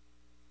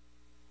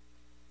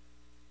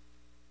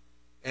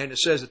 And it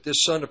says that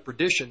this son of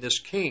perdition, this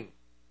king,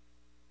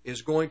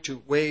 is going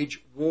to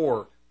wage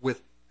war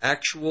with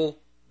actual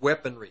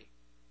weaponry,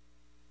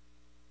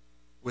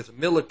 with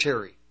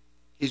military.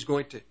 He's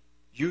going to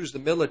use the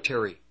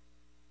military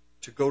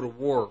to go to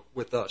war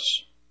with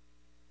us.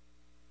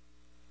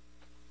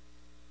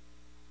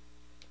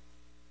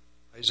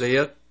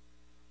 Isaiah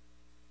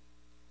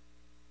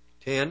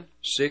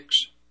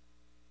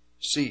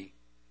 10:6c.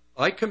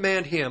 I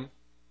command him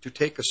to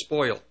take a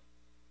spoil.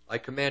 I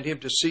command him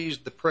to seize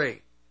the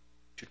prey,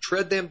 to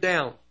tread them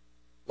down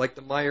like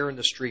the mire in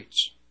the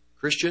streets.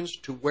 Christians,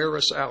 to wear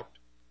us out.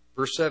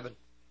 Verse 7.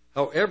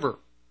 However,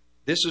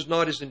 this is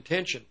not his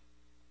intention,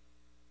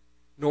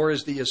 nor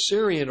is the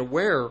Assyrian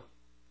aware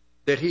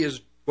that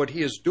what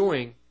he is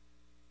doing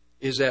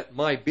is at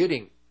my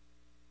bidding.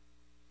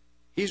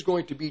 He's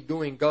going to be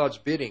doing God's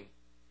bidding.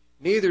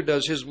 Neither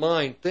does his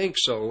mind think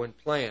so and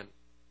plan.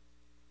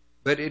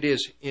 But it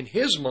is in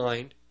his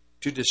mind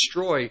to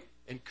destroy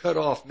and cut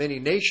off many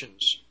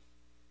nations.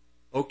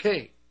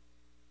 Okay,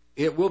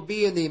 it will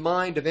be in the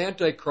mind of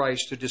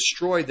Antichrist to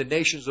destroy the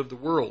nations of the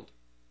world.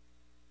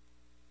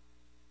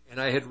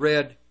 And I had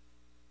read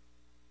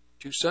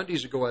 2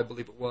 Sundays ago, I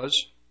believe it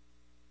was,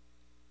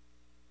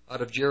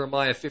 out of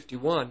Jeremiah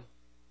 51,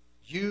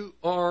 you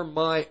are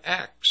my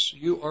axe,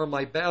 you are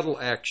my battle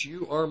axe,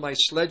 you are my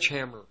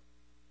sledgehammer.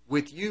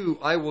 With you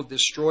I will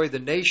destroy the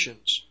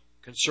nations,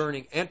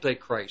 concerning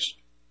Antichrist.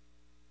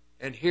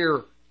 And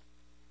here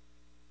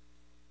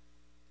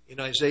in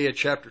Isaiah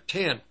chapter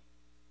 10,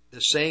 the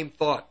same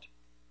thought.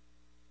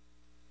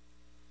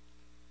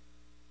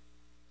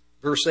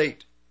 Verse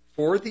 8,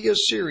 for the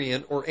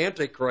Assyrian or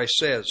Antichrist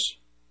says,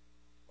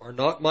 are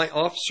not my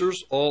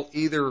officers all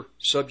either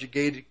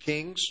subjugated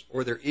kings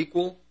or their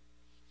equal?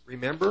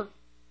 Remember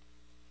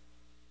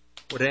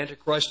what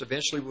Antichrist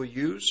eventually will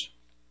use?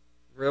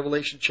 In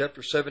Revelation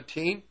chapter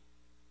 17,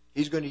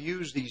 he's going to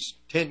use these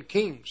 10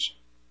 kings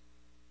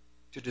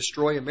to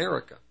destroy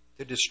America,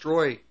 to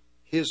destroy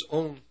his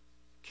own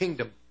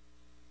kingdom.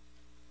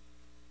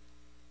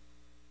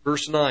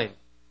 Verse 9.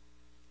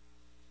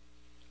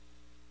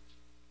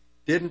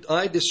 Didn't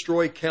I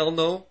destroy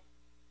Calno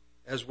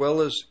as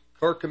well as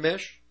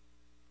Carchemish,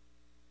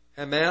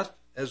 Hamath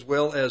as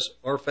well as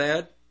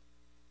Arphad?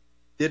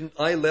 Didn't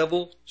I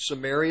level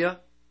Samaria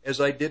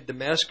as I did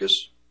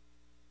Damascus?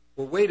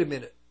 Well, wait a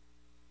minute.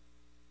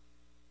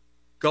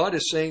 God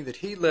is saying that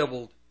he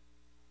leveled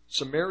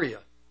Samaria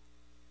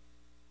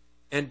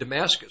and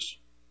Damascus.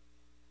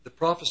 The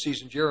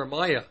prophecies in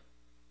Jeremiah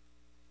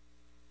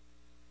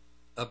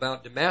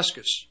about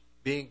Damascus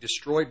being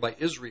destroyed by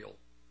Israel.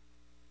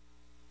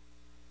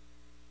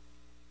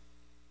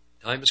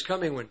 Time is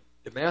coming when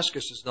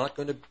Damascus is not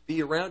going to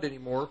be around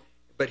anymore,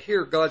 but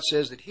here God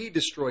says that he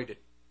destroyed it.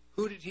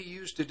 Who did he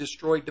use to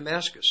destroy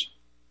Damascus?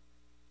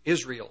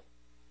 Israel.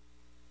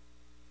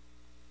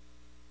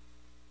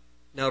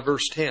 Now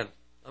verse 10.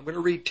 I'm going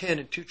to read 10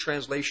 in 2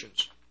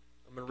 translations.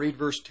 I'm going to read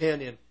verse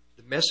 10 in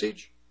the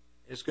Message,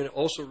 and it's going to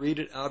also read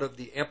it out of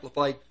the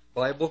Amplified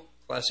Bible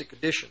Classic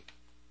Edition.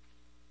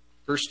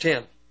 Verse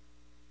 10.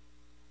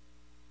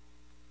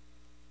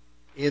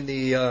 In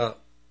the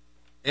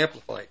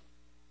Amplified.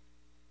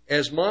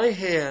 As my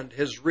hand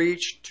has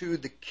reached to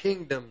the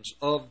kingdoms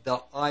of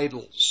the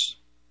idols,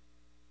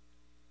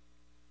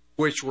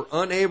 which were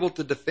unable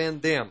to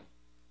defend them,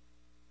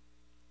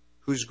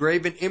 whose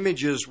graven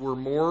images were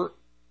more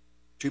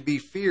to be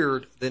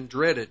feared than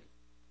dreaded,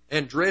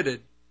 and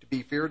dreaded to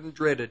be feared and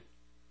dreaded,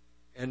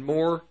 and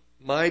more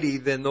mighty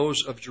than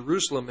those of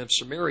Jerusalem and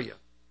Samaria.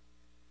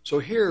 So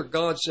here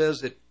God says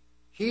that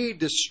He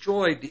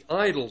destroyed the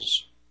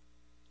idols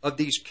of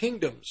these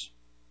kingdoms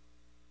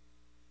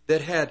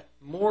that had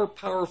more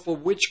powerful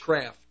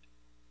witchcraft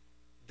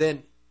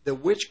than the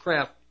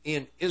witchcraft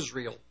in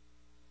Israel.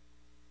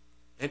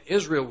 And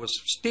Israel was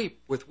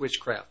steeped with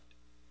witchcraft.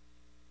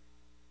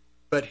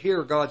 But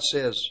here God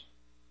says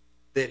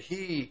that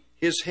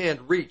His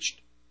hand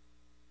reached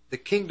the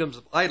kingdoms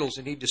of idols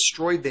and He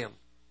destroyed them.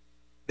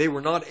 They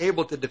were not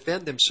able to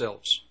defend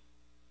themselves.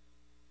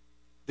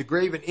 The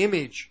graven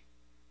image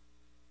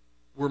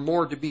were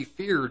more to be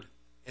feared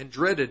and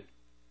dreaded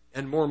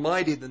and more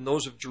mighty than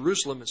those of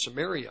Jerusalem and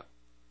Samaria.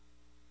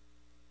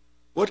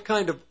 What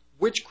kind of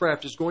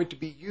witchcraft is going to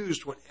be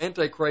used when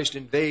Antichrist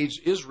invades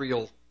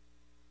Israel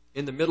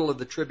in the middle of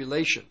the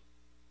tribulation?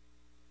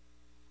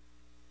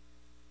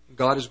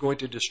 God is going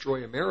to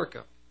destroy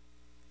America.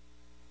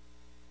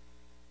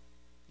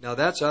 Now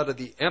that's out of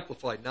the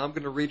Amplified. Now I'm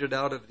going to read it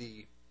out of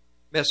the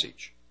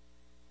Message.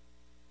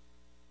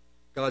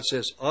 God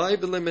says,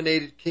 I've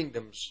eliminated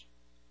kingdoms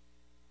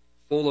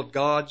full of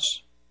gods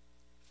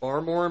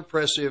far more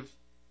impressive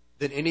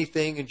than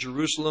anything in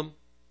Jerusalem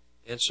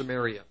and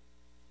Samaria.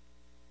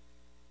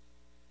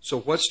 So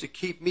what's to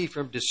keep me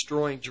from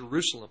destroying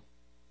Jerusalem?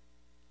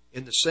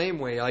 In the same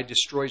way I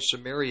destroyed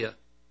Samaria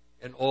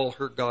and all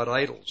her god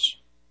idols.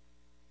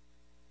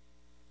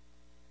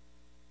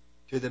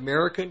 To the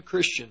American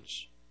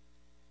Christians,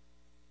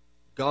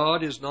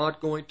 God is not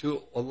going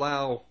to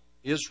allow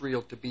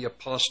Israel to be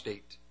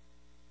apostate.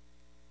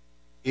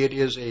 It's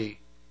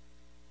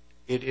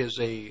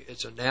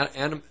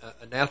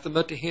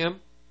anathema to Him.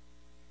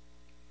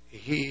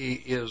 He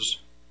is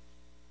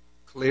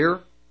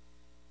clear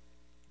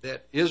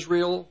that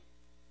Israel,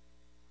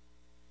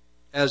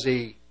 as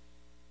the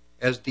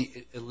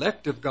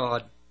elect of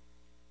God,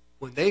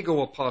 when they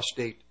go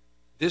apostate,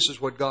 this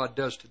is what God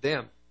does to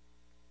them.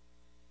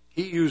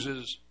 He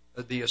uses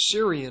the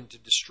Assyrian to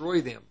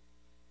destroy them.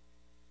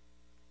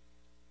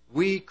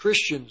 We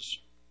Christians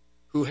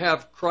who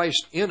have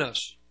Christ in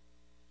us,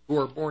 who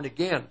are born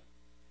again,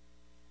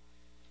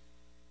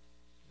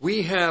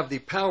 we have the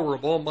power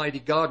of Almighty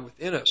God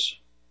within us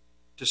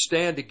to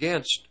stand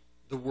against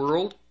the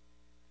world,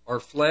 our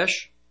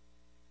flesh,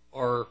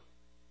 our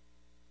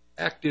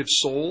active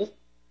soul.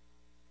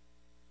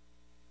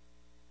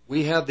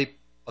 We have the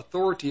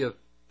authority of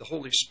the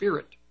Holy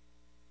Spirit.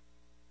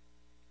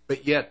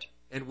 But yet,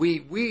 and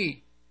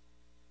we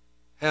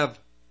have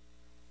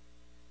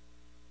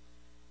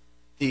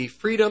the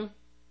freedom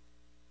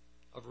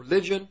of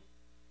religion,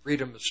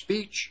 freedom of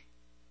speech,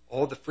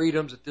 all the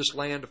freedoms that this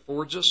land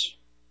affords us.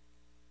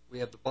 We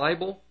have the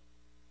Bible,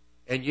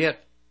 and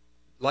yet,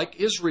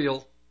 like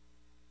Israel,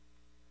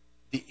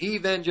 the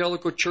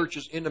evangelical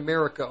churches in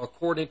America,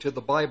 according to the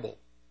Bible,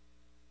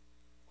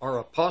 are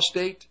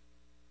apostate,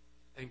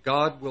 and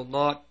God will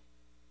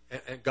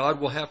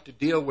have to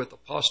deal with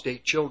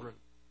apostate children.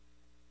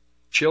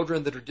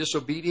 Children that are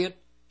disobedient,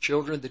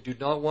 children that do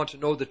not want to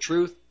know the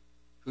truth,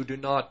 who do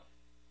not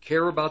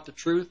care about the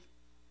truth,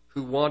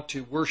 who want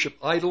to worship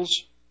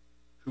idols,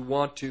 who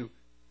want to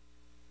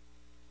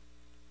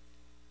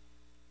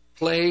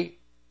play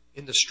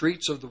in the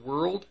streets of the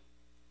world,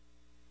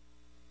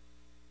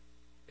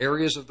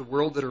 areas of the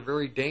world that are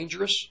very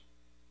dangerous.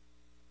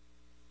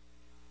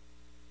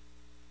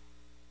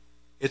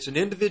 It's an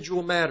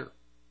individual matter.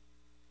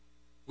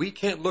 We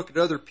can't look at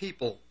other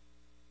people.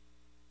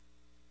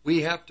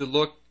 We have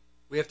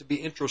to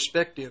be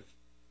introspective,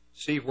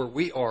 see where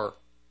we are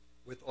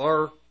with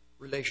our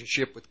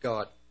relationship with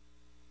God.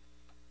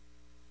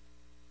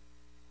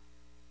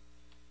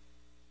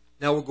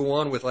 Now we'll go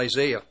on with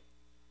Isaiah.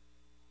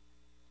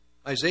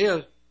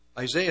 Isaiah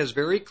is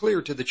very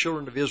clear to the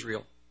children of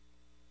Israel.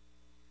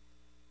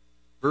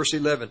 Verse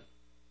 11,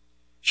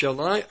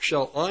 Shall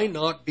I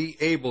not be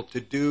able to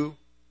do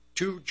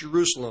to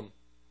Jerusalem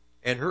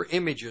and her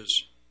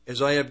images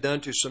as I have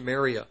done to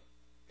Samaria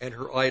and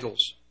her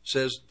idols,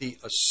 says the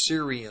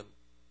Assyrian.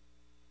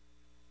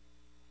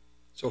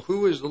 So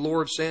who is the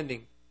Lord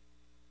sending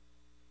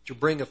to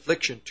bring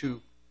affliction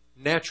to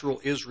natural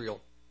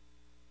Israel?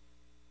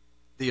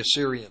 The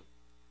Assyrian.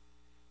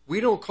 We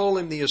don't call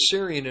him the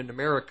Assyrian in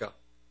America.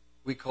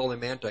 We call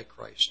him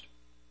Antichrist.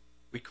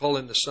 We call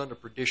him the son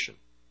of perdition.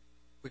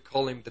 We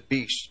call him the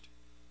beast.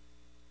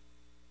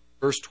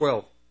 Verse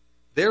 12.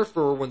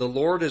 Therefore, when the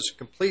Lord has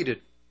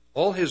completed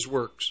all his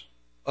works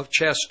of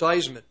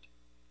chastisement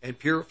and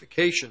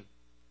purification,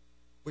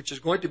 which is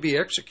going to be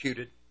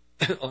executed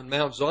on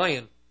Mount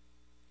Zion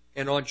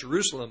and on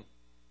Jerusalem,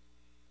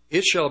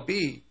 it shall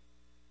be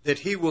that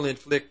he will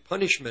inflict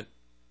punishment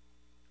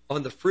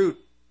on the fruit,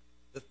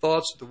 the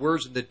thoughts, the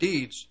words, and the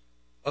deeds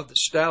of the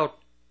stout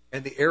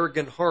and the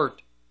arrogant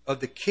heart of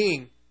the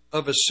king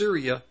of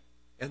Assyria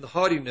and the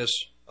haughtiness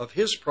of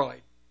his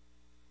pride.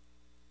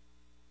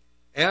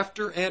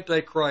 After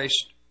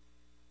Antichrist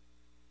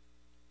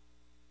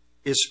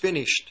is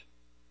finished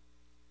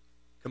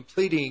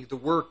completing the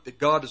work that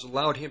God has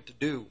allowed him to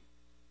do,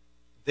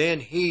 then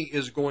he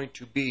is going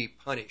to be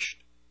punished.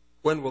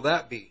 When will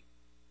that be?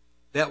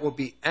 That will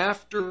be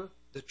after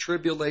the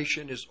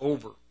tribulation is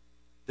over.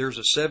 There's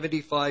a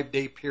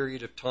 75-day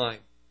period of time.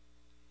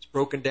 It's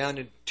broken down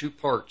into two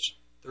parts,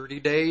 30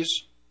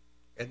 days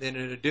and then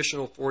an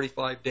additional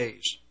 45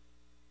 days.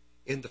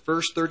 In the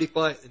first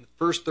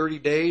 30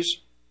 days,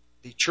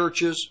 the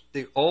churches,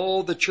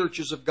 all the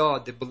churches of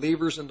God, the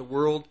believers in the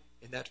world,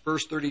 in that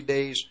first 30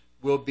 days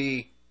will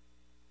be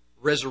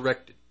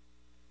resurrected.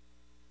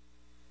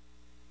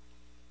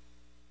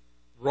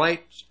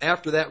 Right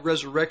after that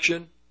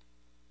resurrection,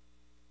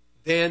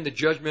 then the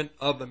judgment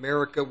of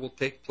America will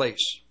take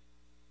place.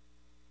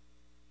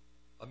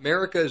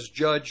 America is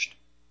judged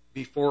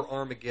before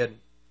Armageddon.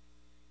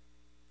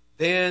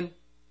 Then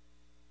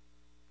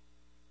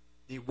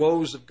the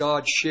woes of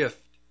God shift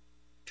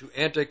to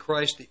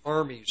Antichrist, the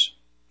armies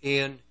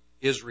in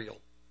Israel.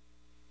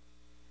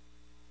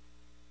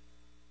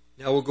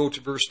 Now we'll go to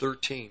verse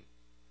 13.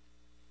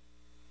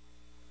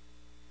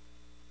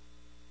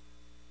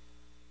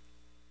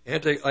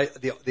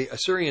 The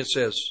Assyrian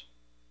says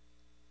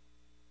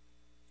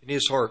in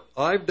his heart,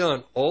 I've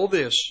done all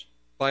this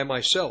by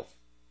myself.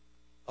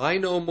 I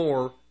know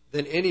more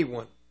than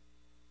anyone.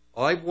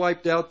 I've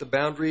wiped out the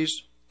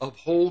boundaries of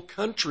whole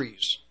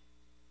countries.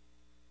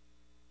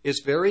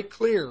 It's very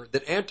clear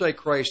that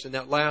Antichrist in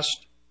that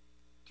last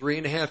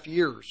 3.5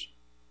 years,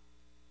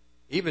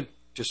 even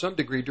to some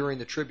degree during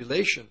the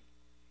tribulation,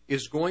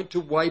 is going to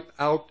wipe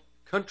out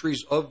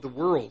countries of the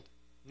world,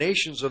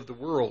 nations of the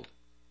world.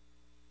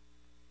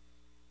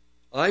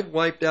 I've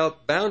wiped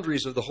out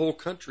boundaries of the whole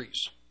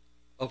countries,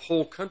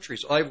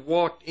 I've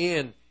walked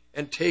in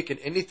and taken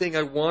anything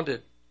I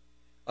wanted.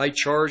 I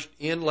charged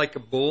in like a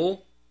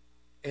bull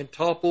and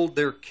toppled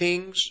their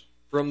kings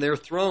from their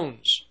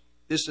thrones.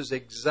 This is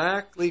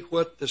exactly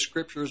what the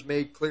Scriptures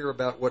made clear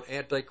about what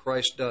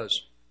Antichrist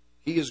does.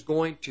 He is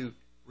going to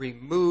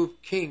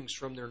remove kings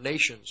from their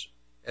nations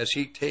as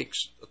he takes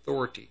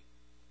authority.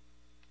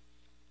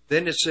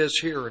 Then it says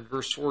here in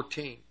verse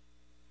 14,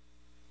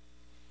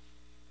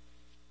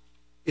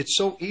 it's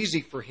so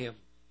easy for him.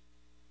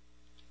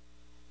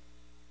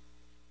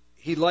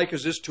 He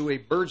likens this to a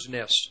bird's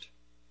nest.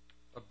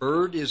 A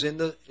bird is in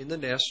the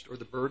nest, or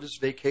the bird has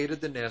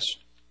vacated the nest,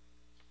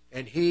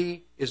 and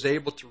he is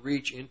able to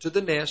reach into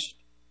the nest,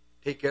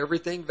 take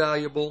everything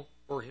valuable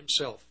for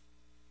himself.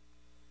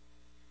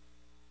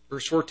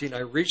 Verse 14, I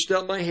reached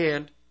out my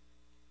hand,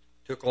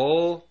 took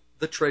all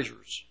the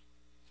treasures.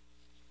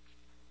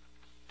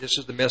 This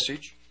is the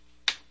message.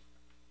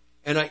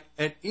 And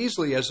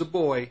easily as a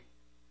boy,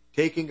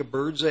 taking a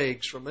bird's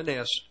eggs from a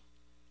nest,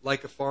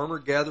 like a farmer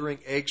gathering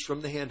eggs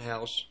from the hen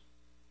house,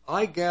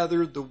 I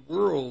gathered the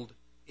world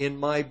in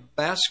my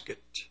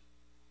basket.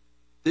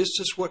 This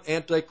is what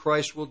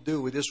Antichrist will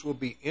do. This will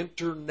be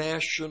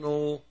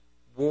international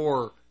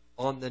war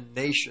on the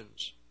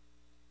nations.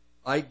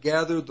 I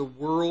gathered the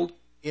world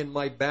in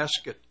my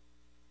basket,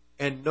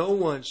 and no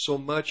one so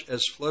much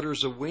as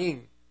flutters a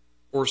wing,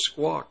 or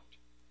squawked,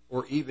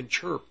 or even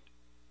chirped.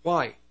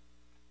 Why?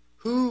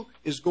 Who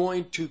is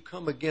going to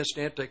come against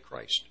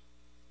Antichrist?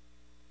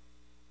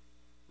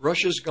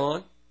 Russia's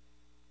gone.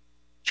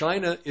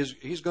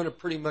 He's going to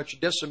pretty much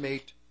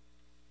decimate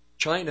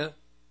China,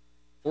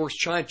 force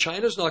China.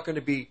 China's not going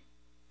to be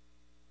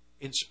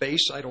in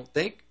space, I don't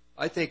think.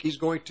 I think he's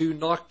going to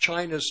knock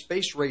China's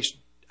space race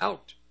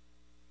out.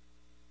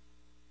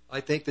 I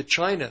think that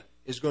China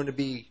is going to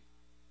be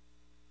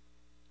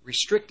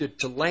restricted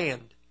to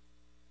land.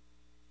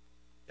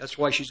 That's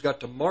why she's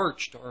got to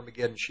march to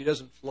Armageddon. She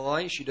doesn't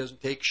fly. She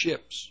doesn't take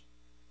ships.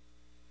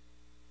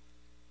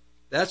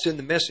 That's in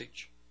the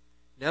message.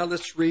 Now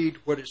let's read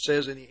what it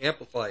says in the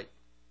Amplified.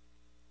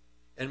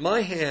 And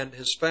my hand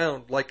has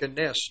found like a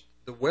nest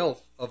the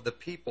wealth of the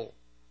people,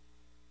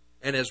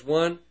 and as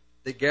one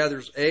that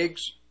gathers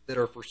eggs that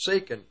are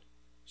forsaken,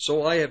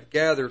 so I have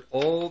gathered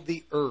all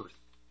the earth.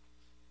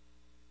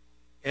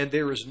 And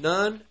there is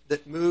none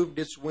that moved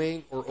its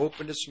wing or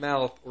opened its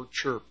mouth or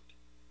chirped.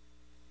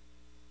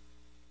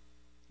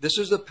 This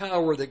is the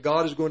power that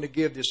God is going to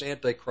give this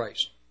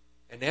Antichrist.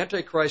 And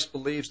Antichrist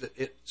believes that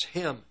it's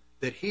him,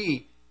 that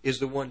he is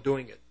the one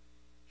doing it.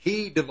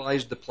 He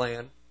devised the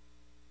plan.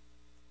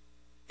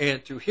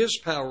 And through his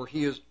power,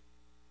 he is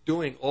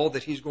doing all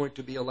that he's going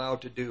to be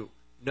allowed to do.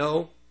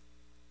 No,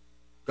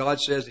 God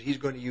says that he's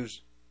going to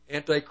use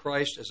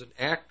Antichrist as an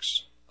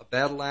axe, a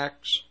battle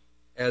axe,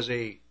 as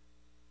a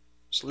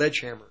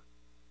sledgehammer.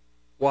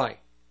 Why?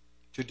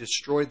 To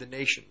destroy the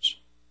nations.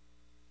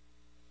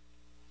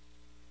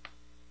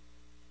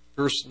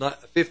 Verse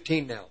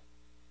 15 now,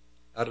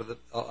 out of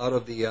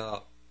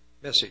the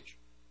message.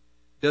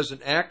 Does an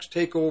axe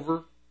take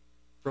over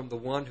from the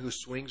one who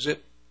swings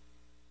it?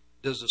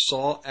 Does the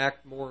saw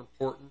act more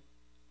important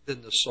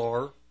than the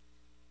sawer?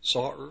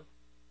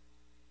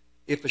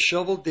 If a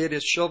shovel did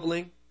its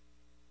shoveling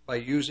by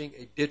using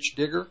a ditch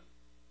digger,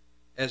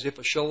 as if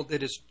a shovel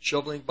did its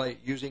shoveling by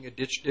using a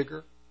ditch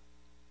digger,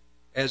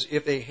 as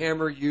if a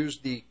hammer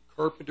used the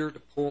carpenter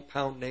to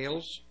pound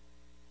nails.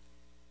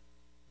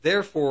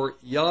 Therefore,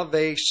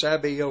 Yahweh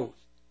Sabaoth,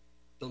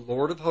 the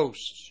Lord of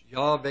hosts,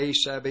 Yahweh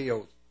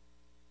Sabaoth,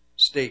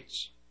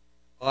 states,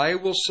 I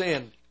will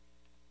send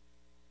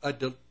a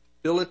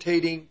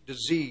debilitating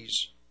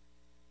disease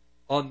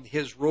on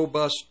his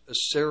robust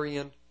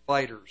Assyrian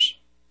fighters.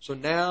 So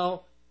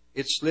now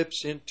it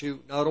slips into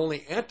not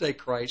only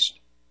Antichrist,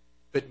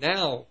 but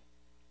now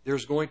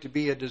there's going to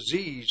be a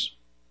disease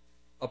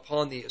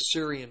upon the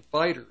Assyrian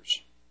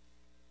fighters.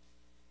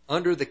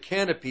 Under the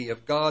canopy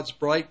of God's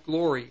bright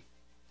glory,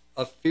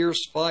 a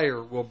fierce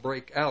fire will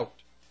break out.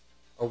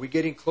 Are we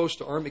getting close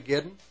to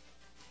Armageddon?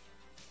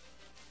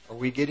 Are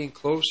we getting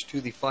close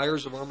to the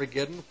fires of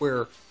Armageddon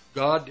where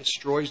God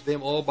destroys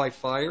them all by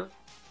fire?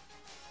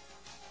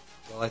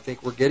 Well, I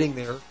think we're getting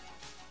there.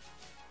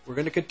 We're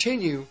going to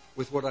continue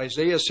with what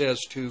Isaiah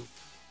says to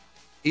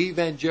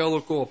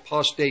evangelical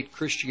apostate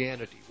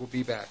Christianity. We'll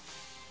be back.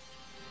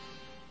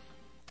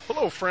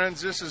 Hello,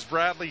 friends. This is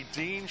Bradley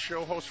Dean,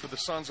 show host for the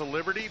Sons of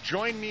Liberty.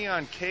 Join me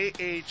on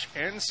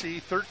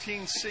KHNC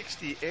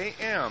 1360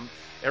 AM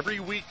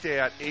every weekday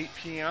at 8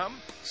 p.m.,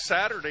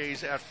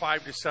 Saturdays at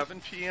 5 to 7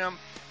 p.m.,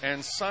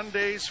 and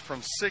Sundays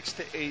from 6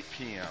 to 8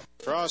 p.m.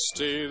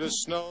 Frosty the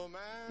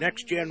Snowman.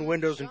 Next Gen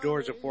Windows and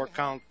Doors of Fort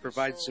Collins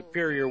provides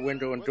superior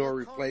window and door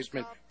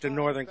replacement to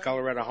Northern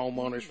Colorado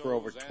homeowners for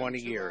over 20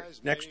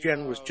 years. Next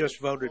Gen was just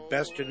voted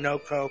Best in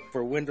NoCo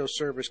for window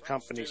service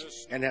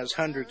companies and has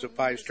hundreds of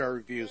 5-star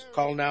reviews.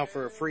 Call now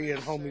for a free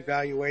in-home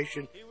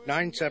evaluation,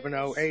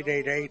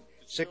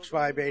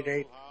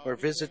 970-888-6588, or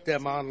visit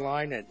them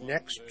online at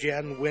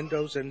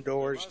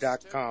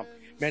nextgenwindowsanddoors.com.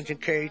 Mention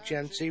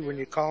KHNC when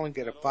you call and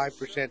get a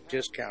 5%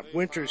 discount.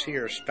 Winter's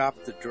here.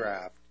 Stop the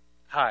draft.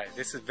 Hi,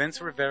 this is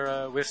Vince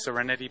Rivera with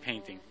Serenity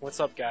Painting. What's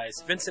up, guys?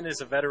 Vincent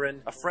is a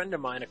veteran, a friend of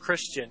mine, a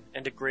Christian,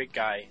 and a great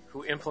guy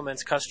who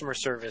implements customer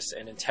service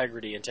and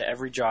integrity into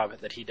every job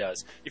that he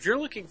does. If you're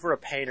looking for a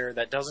painter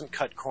that doesn't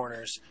cut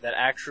corners, that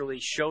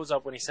actually shows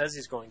up when he says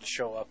he's going to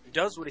show up,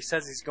 does what he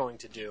says he's going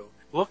to do,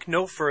 look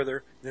no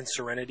further than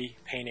Serenity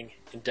Painting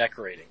and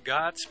Decorating.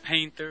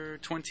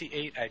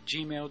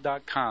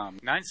 GodsPainter28@gmail.com.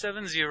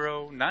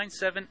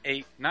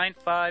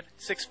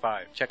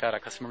 970-978-9565. Check out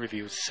our customer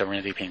reviews,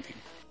 Serenity Painting.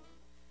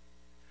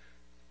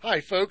 Hi,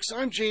 folks.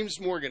 I'm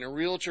James Morgan, a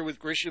realtor with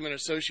Grisham &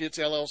 Associates,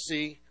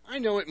 LLC. I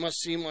know it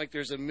must seem like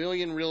there's a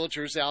million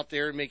realtors out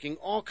there making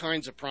all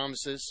kinds of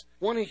promises.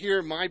 Want to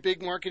hear my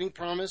big marketing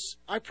promise?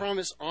 I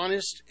promise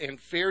honest and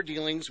fair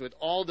dealings with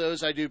all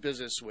those I do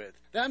business with.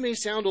 That may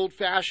sound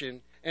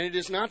old-fashioned, and it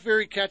is not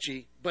very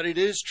catchy, but it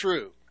is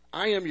true.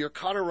 I am your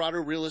Colorado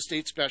real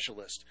estate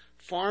specialist.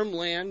 Farm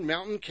land,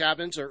 mountain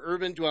cabins, or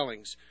urban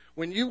dwellings.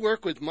 When you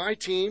work with my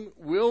team,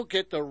 we'll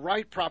get the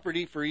right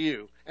property for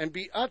you and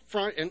be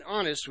upfront and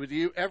honest with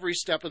you every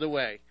step of the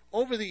way.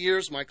 Over the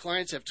years, my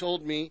clients have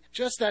told me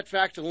just that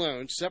fact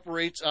alone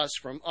separates us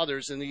from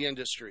others in the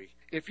industry.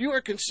 If you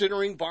are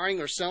considering buying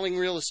or selling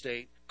real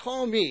estate,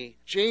 call me,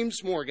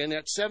 James Morgan,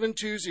 at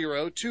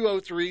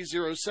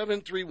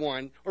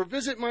 720-203-0731 or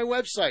visit my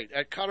website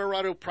at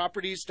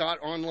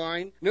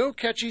coloradoproperties.online. No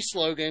catchy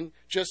slogan,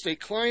 just a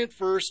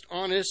client-first,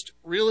 honest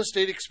real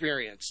estate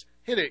experience.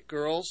 Hit it,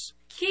 girls.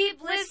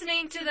 Keep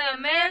listening to the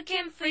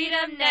American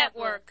Freedom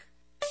Network.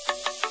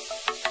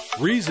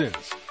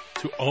 Reasons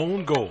to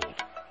own gold.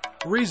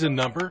 Reason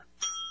number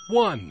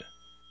 1.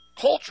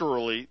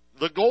 Culturally,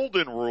 the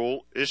golden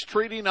rule is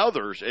treating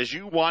others as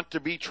you want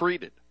to be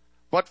treated.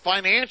 But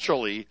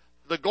financially,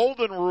 the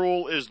golden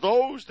rule is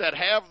those that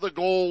have the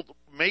gold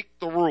make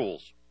the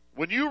rules.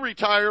 When you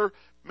retire,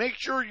 make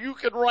sure you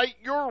can write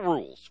your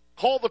rules.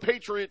 Call the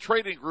Patriot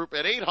Trading Group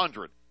at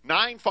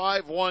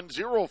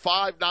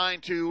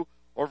 800-951-0592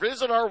 or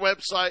visit our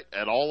website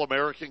at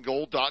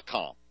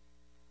allamericangold.com.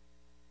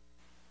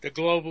 The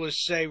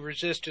globalists say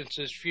resistance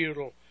is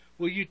futile.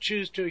 Will you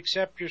choose to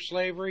accept your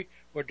slavery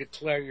or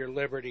declare your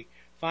liberty?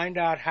 Find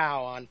out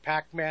how on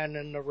Pac-Man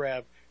and the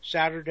Rev,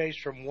 Saturdays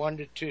from 1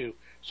 to 2.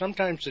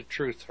 Sometimes the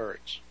truth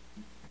hurts.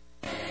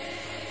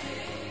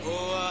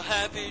 Oh, a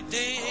happy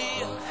day.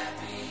 Oh,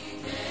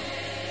 happy day.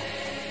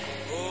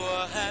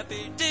 Oh, a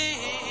happy day.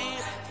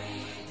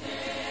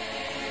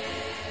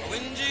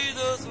 When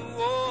Jesus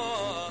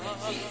was.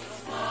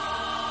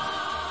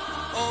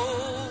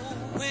 Oh,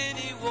 when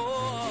he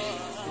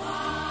was.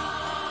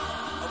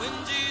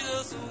 When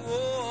Jesus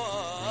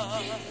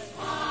was.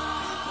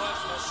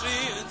 Wash my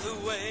sins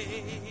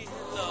away,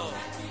 Lord.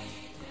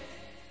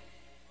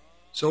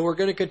 So we're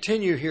going to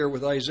continue here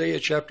with Isaiah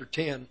chapter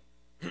 10.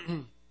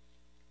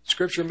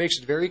 Scripture makes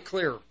it very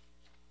clear.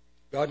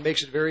 God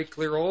makes it very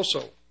clear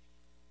also.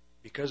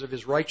 Because of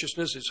his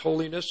righteousness, his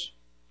holiness,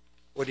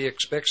 what he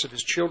expects of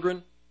his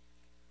children,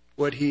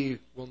 what he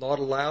will not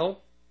allow.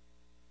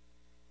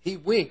 He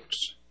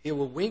winks. He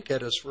will wink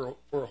at us for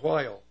a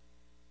while.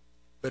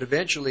 But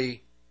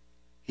eventually,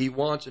 he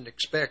wants and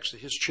expects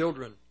that his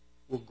children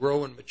will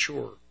grow and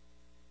mature.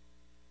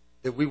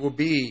 That we will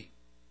be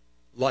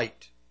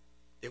light.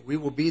 That we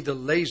will be the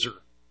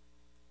laser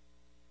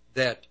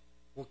that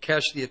will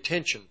catch the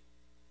attention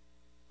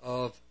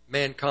of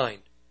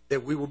mankind.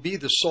 That we will be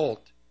the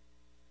salt,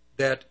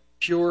 that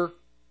pure,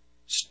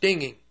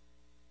 stinging,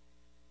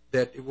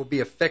 that it will be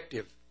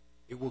effective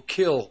It will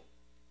kill.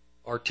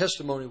 Our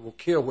testimony will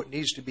kill what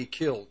needs to be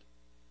killed.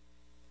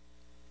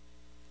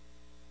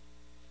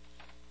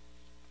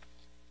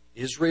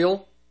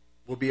 Israel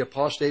will be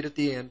apostate at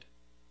the end,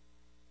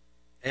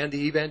 and the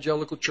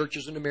evangelical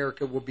churches in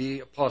America will be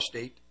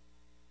apostate,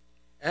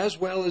 as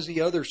well as the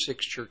other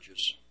 6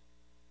 churches.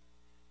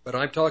 But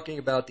I'm talking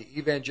about the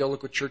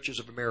evangelical churches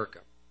of America.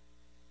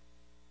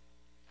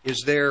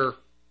 Is there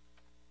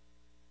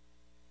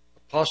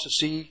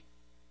apostasy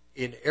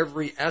in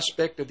every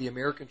aspect of the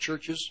American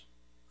churches?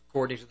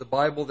 According to the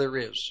Bible, there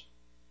is.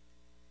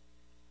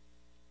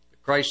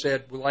 Christ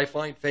said, "Will I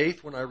find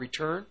faith when I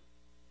return?"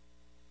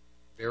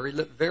 Very,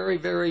 very,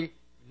 very,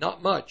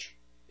 not much,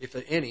 if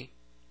any.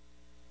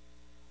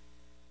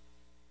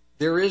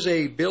 There is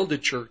a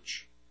builded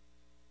church.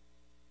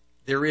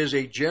 There is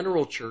a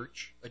general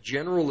church, a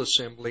general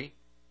assembly.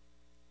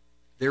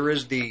 There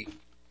is the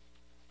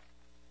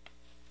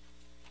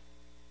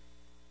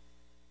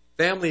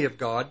family of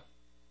God.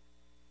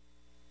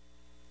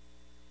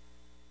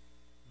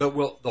 But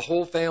will the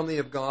whole family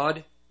of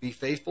God be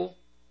faithful?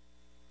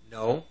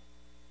 No.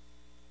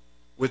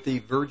 With the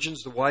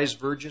virgins, the wise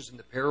virgins in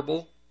the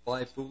parable,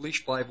 5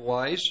 foolish, 5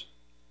 wise,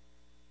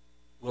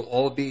 will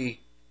all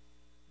be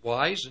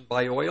wise and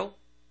buy oil?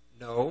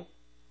 No.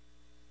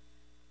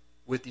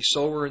 With the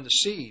sower and the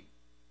seed,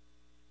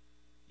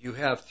 you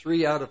have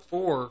 3 out of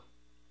 4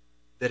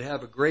 that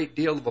have a great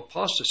deal of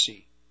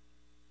apostasy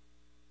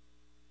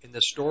in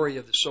the story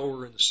of the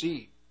sower and the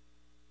seed.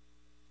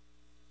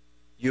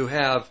 You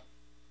have,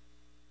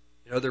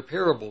 in other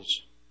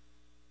parables,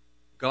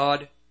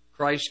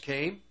 Christ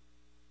came,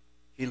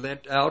 He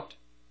let out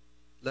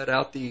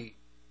the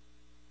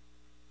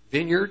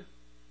vineyard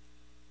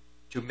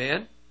to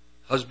men,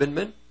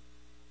 husbandmen,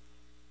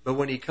 but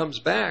when He comes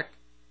back,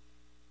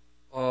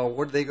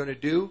 what are they going to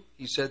do?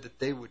 He said that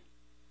the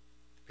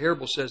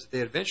parable says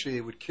that eventually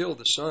they would kill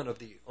the son of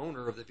the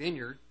owner of the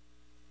vineyard.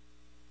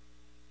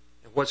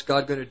 And what's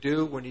God going to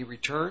do when He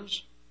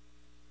returns?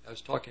 I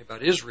was talking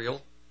about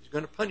Israel. He's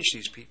going to punish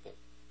these people.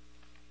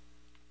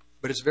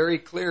 But it's very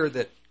clear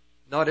that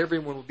not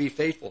everyone will be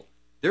faithful.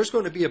 There's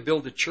going to be a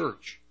builded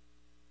church,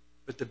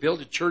 but the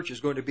builded church is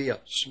going to be a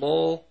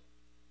small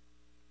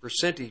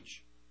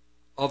percentage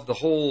of the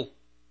whole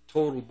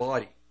total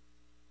body.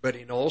 But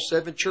in all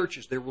 7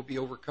 churches, there will be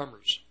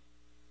overcomers.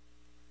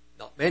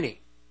 Not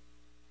many.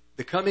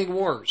 The coming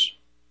wars,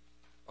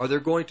 is there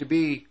going to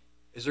be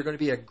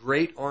a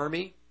great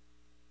army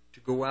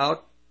to go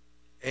out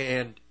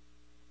and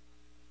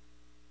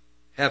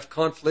have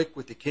conflict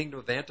with the kingdom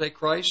of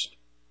Antichrist?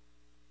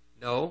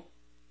 No.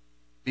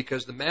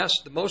 Because the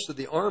most of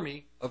the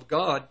army of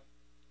God,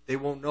 they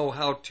won't know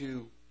how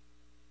to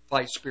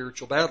fight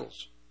spiritual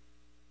battles.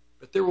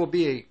 But there will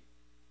be a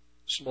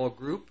small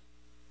group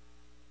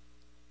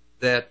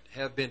that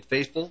have been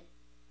faithful,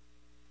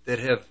 that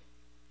have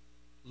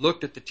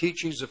looked at the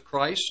teachings of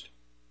Christ,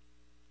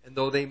 and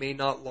though they may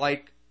not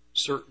like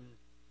certain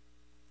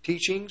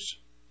teachings,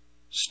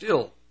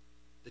 still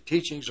the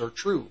teachings are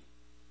true.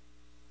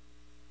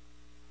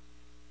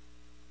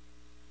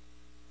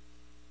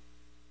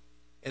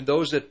 And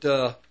those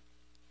that,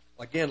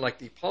 again, like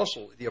the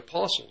apostles,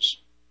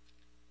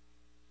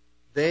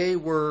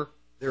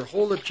 their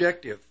whole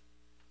objective,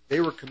 they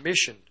were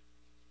commissioned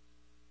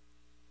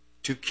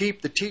to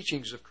keep the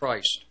teachings of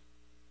Christ,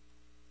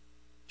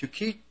 to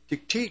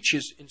teach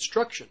His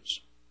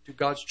instructions to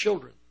God's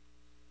children,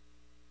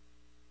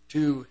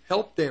 to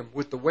help them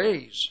with the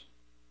ways.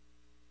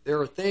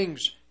 There are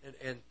things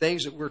and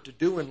things that we're to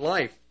do in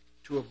life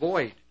to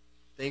avoid,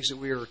 things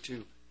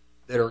that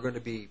that are going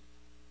to be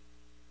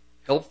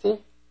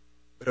helpful,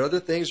 but other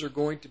things are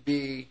going to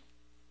be,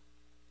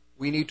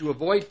 we need to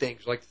avoid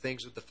things like the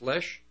things of the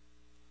flesh,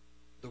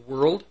 the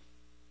world.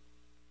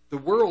 The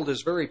world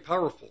is very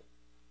powerful.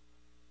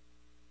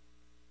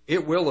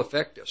 It will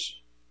affect us.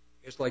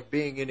 It's like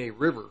being in a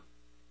river.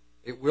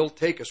 It will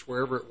take us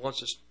wherever it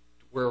wants us,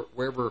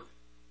 wherever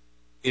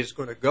it's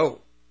going to go.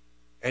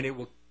 And it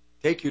will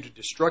take you to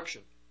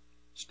destruction.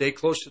 Stay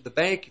close to the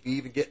bank if you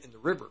even get in the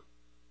river.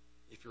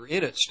 If you're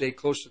in it, stay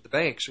close to the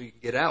bank so you can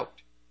get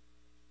out.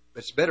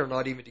 But it's better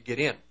not even to get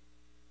in.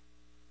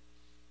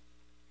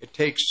 It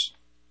takes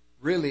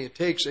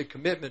a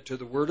commitment to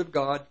the Word of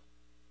God.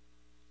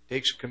 It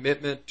takes a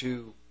commitment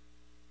to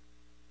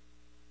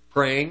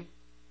praying.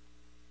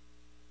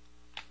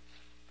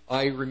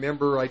 I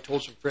remember I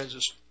told some friends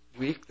this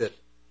week that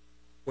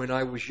when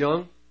I was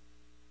young,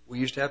 we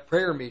used to have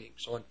prayer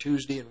meetings on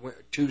Tuesday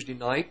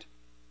night.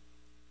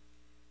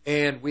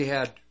 And we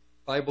had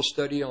Bible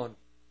study on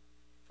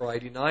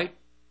Friday night,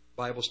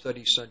 Bible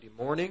study Sunday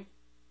morning.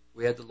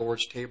 We had the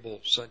Lord's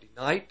table Sunday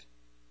night,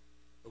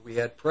 but we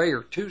had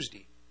prayer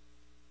Tuesday.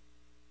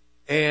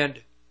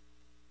 And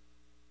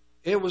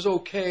it was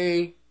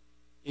okay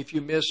if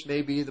you missed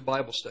maybe the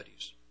Bible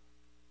studies.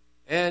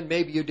 And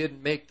maybe you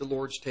didn't make the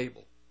Lord's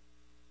table.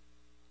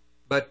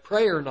 But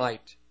prayer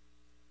night,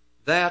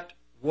 that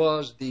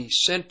was the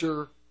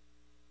center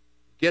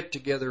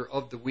get-together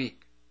of the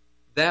week.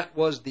 That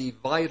was the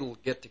vital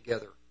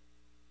get-together.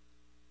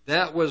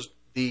 That was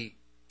the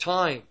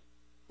time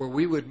where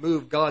we would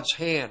move God's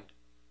hand.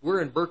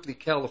 We're in Berkeley,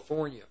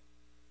 California,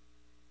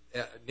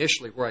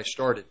 initially where I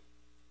started.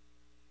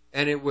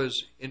 And it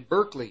was in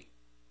Berkeley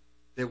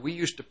that we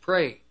used to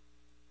pray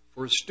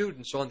for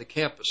students on the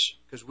campus,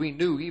 because we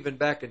knew even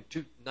back in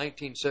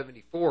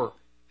 1974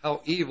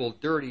 how evil,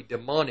 dirty,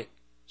 demonic,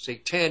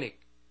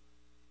 satanic,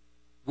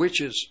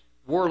 witches,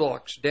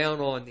 warlocks down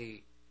on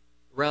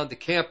around the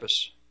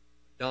campus,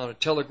 down on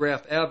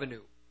Telegraph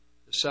Avenue,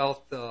 the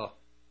south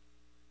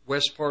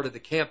west part of the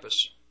campus,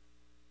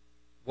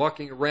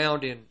 walking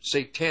around in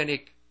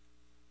satanic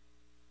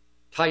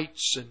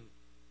tights, and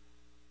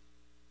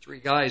 3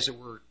 guys that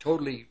were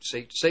totally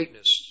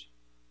Satanists.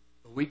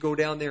 But we'd go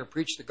down there and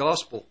preach the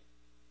gospel,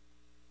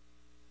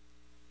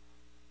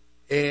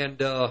 and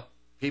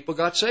people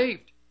got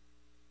saved,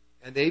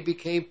 and they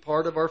became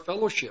part of our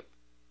fellowship.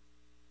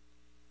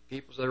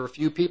 There were a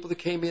few people that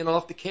came in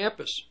off the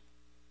campus,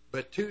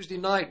 but Tuesday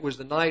night was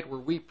the night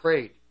where we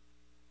prayed,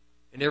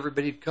 and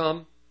everybody'd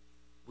come.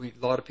 A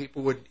lot of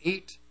people wouldn't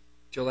eat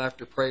till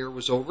after prayer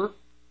was over.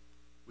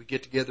 We'd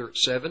get together at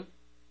 7,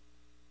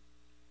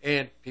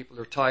 and people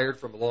are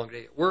tired from a long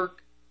day at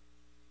work.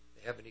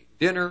 They haven't eaten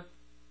dinner,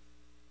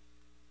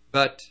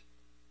 but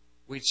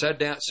we'd sit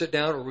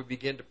down, or we'd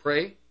begin to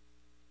pray,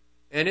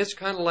 and it's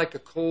kind of like a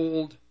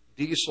cold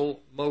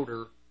diesel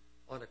motor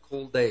on a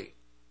cold day.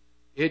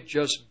 It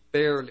just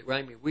barely,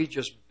 we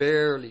just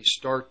barely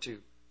start to.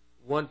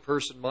 One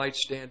person might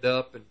stand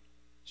up and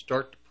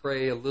start to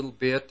pray a little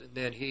bit, and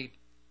then he'd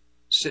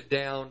sit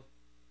down.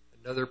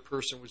 Another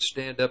person would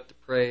stand up to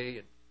pray,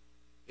 and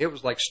it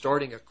was like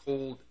starting a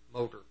cold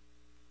motor.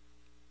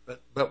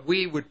 But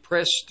we would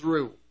press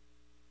through.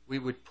 We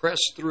would press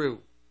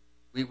through.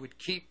 We would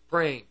keep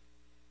praying.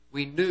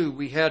 We knew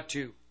we had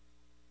to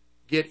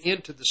get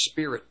into the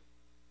Spirit.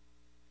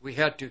 We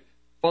had to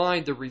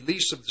find the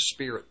release of the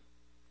Spirit,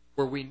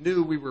 where we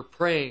knew we were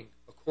praying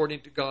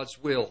according to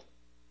God's will.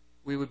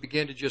 We would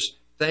begin to just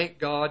thank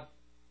God,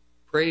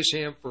 praise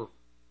Him for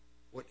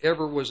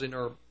whatever was in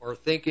our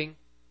thinking.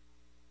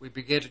 We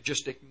began to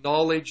just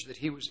acknowledge that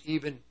He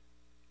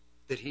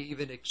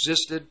even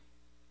existed.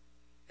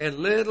 And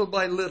little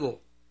by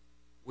little,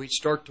 we'd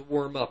start to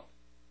warm up.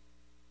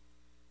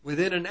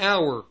 Within an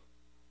hour,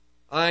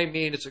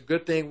 it's a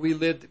good thing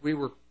we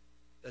were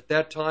at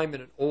that time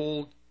in an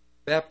old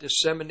Baptist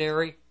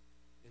seminary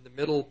in the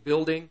middle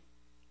building.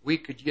 We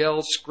could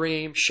yell,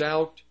 scream,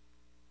 shout,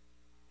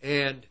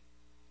 and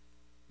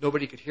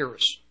nobody could hear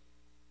us.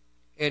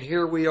 And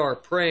here we are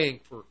praying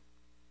for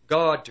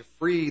God to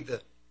free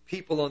the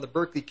people on the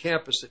Berkeley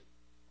campus that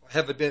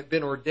have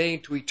been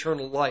ordained to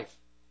eternal life.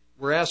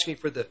 We're asking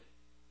for the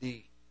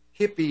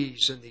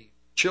hippies and the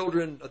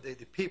children,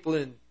 the people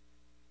in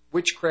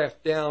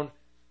witchcraft down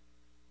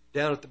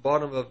at the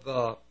bottom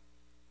of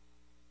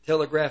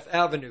Telegraph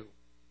Avenue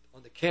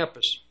on the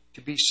campus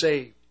to be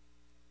saved.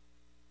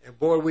 And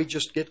boy, we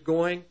just get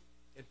going,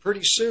 and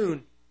pretty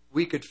soon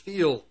we could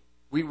feel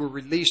we were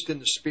released in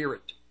the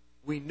Spirit.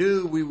 We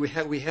knew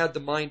we had the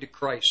mind of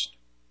Christ.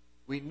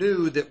 We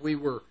knew that we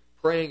were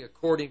praying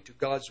according to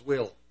God's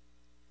will.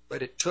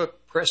 But it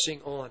took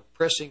pressing on,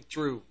 pressing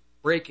through,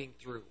 breaking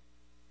through.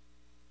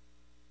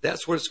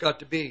 That's what it's got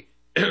to be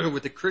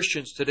with the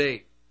Christians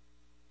today.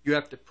 You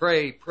have to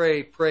pray,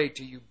 pray, pray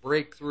till you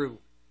break through,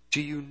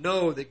 till you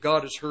know that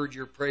God has heard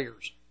your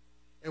prayers.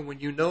 And when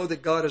you know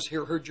that God has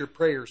heard your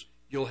prayers,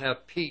 you'll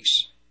have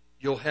peace.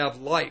 You'll have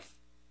life.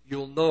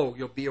 You'll know.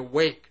 You'll be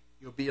awake.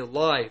 You'll be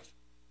alive.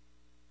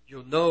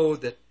 You'll know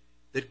that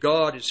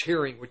God is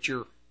hearing what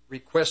your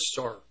requests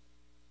are.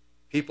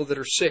 People that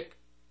are sick,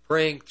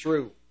 praying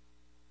through.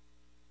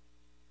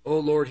 Oh,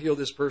 Lord, heal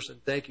this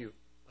person. Thank you.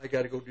 I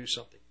got to go do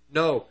something.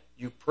 No,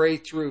 you pray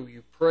through.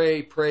 You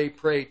pray, pray,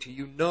 pray till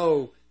you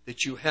know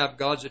that you have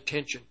God's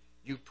attention.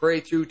 You pray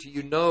through till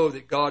you know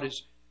that God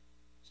is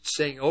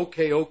saying,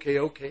 okay, okay,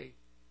 okay.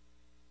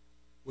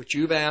 What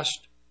you've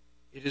asked,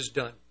 it is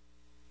done.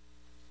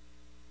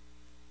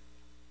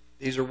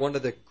 These are one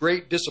of the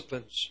great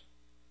disciplines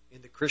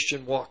in the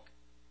Christian walk.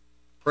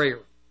 Prayer.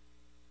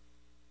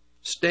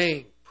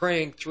 Staying,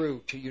 praying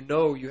through till you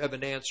know you have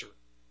an answer.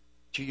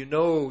 Till you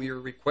know your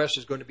request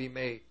is going to be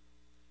made.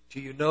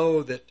 Till you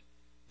know that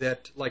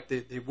like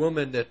the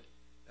woman that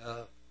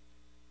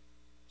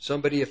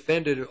somebody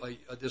offended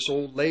this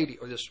old lady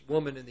or this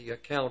woman in the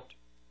account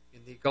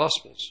in the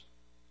Gospels.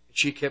 And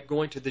she kept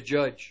going to the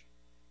judge,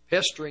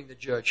 pestering the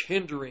judge,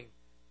 hindering.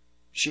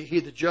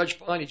 The judge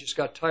finally just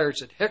got tired and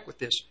said, heck with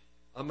this.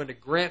 I'm going to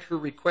grant her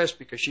request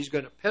because she's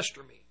going to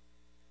pester me.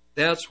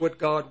 That's what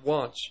God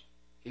wants.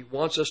 He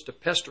wants us to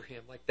pester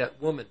Him like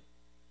that woman.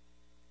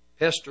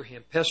 Pester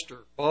Him,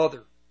 pester,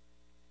 bother.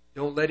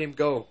 Don't let Him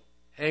go.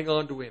 Hang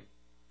on to Him.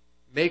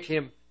 Make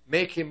Him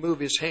move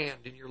His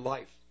hand in your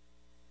life.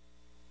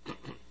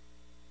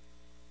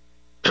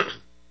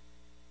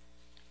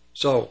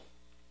 So,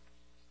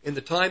 in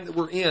the time that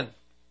we're in,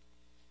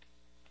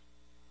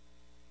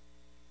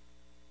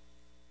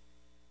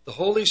 the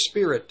Holy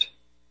Spirit,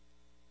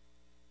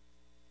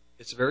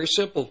 it's very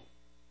simple.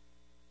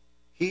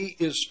 He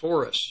is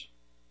for us.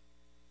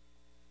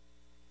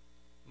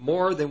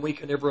 more than we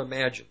can ever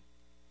imagine.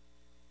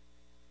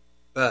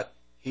 But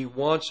He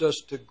wants us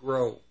to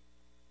grow.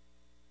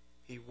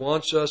 He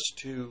wants us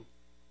to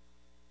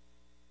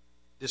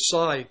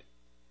decide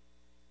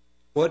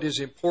what is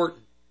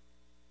important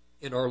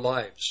in our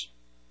lives.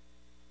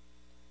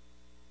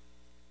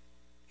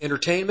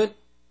 Entertainment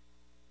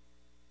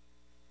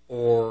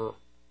or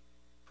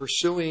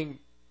pursuing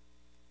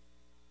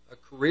a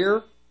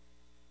career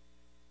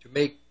to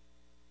make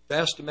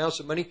vast amounts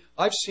of money.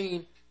 I've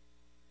seen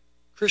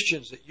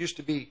Christians that used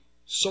to be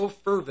so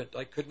fervent,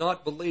 I could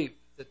not believe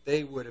that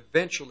they would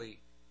eventually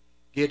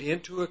get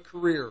into a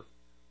career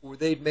where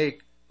they'd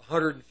make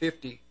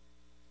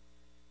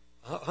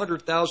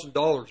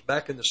 $100,000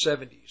 back in the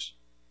 70s.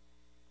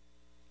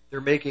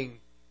 They're making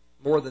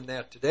more than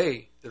that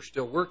today. They're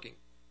still working.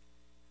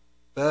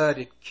 But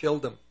it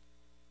killed them.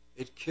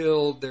 It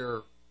killed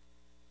their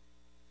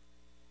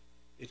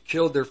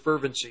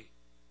fervency.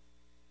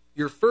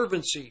 Your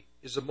fervency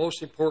is the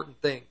most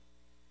important thing.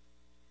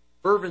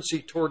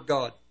 Fervency toward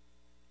God.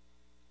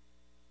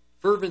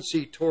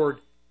 Fervency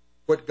toward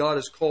what God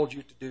has called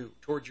you to do,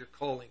 toward your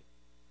calling.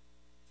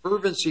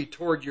 Fervency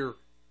toward your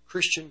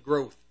Christian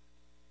growth.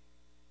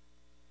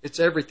 It's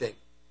everything.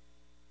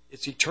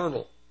 It's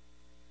eternal.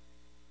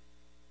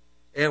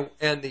 And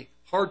the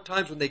hard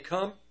times when they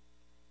come,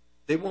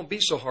 they won't be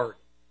so hard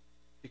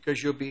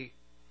because you'll be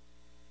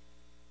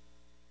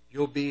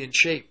in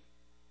shape.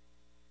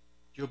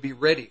 You'll be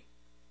ready.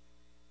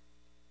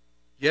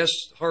 Yes,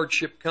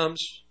 hardship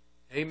comes.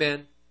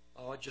 Amen.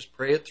 I'll just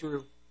pray it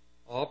through.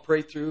 I'll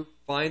pray through.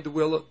 Find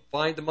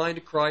the mind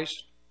of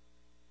Christ.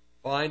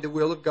 Find the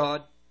will of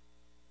God.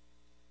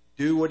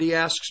 Do what He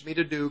asks me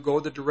to do. Go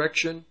the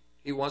direction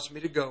He wants me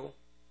to go.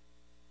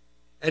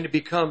 And it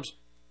becomes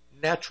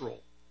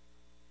natural.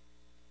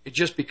 It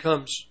just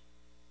becomes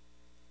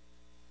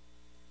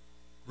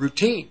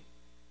routine.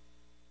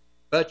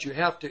 But you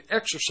have to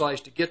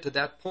exercise to get to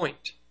that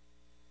point.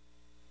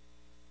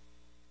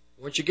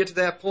 Once you get to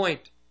that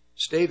point,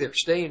 stay there.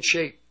 Stay in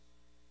shape.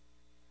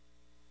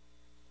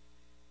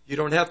 You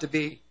don't have to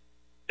be,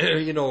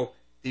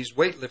 these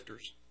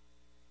weightlifters.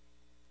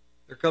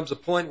 There comes a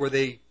point where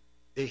they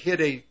hit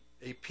a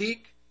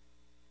peak.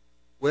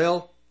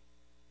 Well,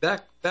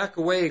 back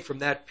away from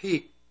that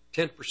peak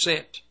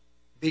 10%.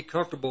 Be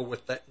comfortable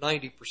with that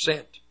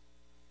 90%.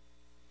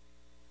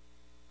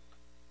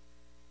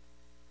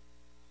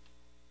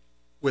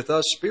 With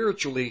us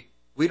spiritually,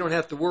 we don't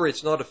have to worry.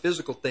 It's not a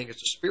physical thing.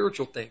 It's a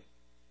spiritual thing.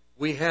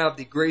 We have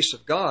the grace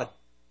of God,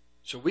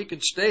 so we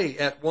can stay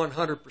at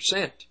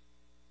 100%.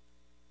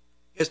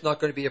 It's not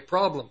going to be a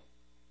problem.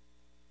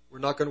 We're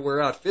not going to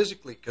wear out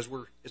physically because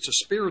it's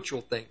a spiritual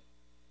thing.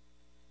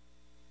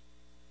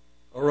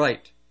 All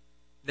right.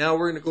 Now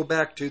we're going to go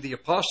back to the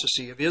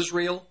apostasy of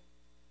Israel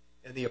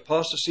and the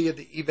apostasy of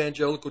the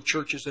evangelical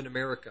churches in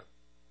America.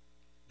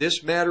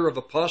 This matter of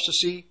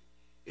apostasy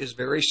is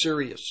very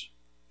serious.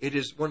 It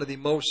is one of the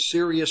most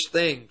serious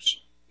things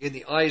in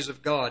the eyes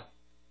of God.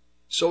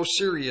 So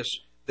serious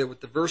that with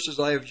the verses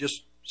I have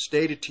just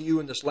stated to you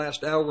in this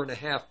last hour and a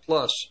half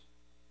plus,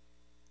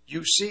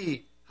 you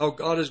see how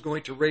God is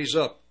going to raise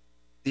up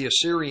the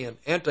Assyrian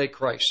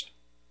Antichrist.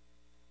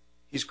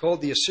 He's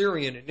called the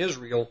Assyrian in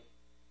Israel,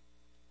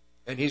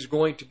 and he's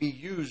going to be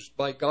used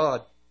by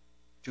God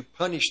to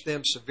punish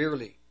them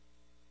severely.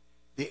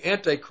 The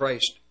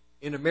Antichrist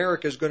in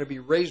America is going to be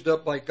raised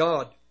up by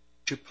God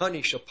to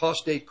punish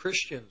apostate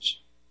Christians.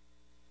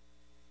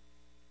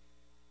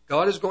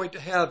 God is going to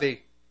have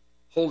a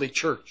holy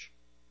church,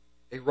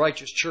 a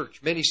righteous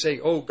church. Many say,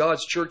 oh,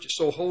 God's church is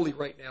so holy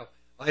right now.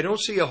 I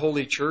don't see a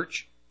holy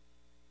church.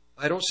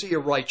 I don't see a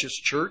righteous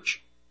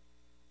church.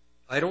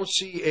 I don't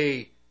see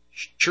a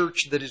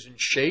church that is in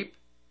shape.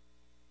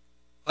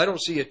 I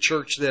don't see a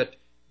church that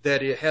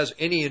it has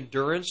any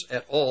endurance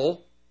at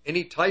all,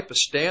 any type of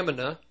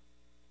stamina.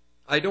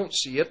 I don't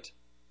see it.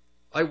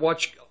 I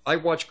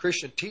watch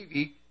Christian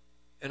TV,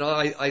 and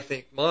I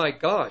think, my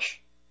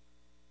gosh,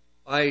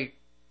 I'm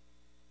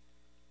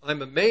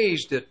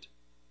amazed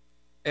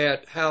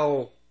at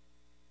how,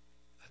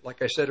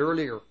 like I said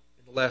earlier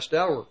in the last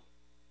hour,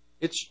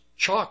 it's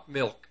chalk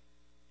milk.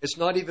 It's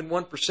not even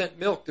 1%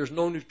 milk. There's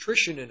no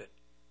nutrition in it.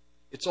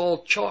 It's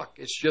all chalk.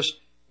 It's just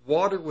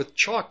water with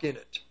chalk in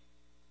it.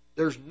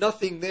 There's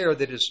nothing there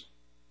that is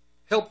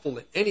helpful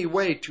in any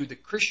way to the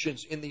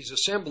Christians in these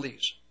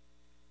assemblies.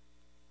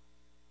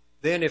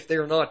 Then if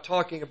they're not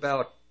talking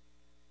about,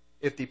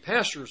 if the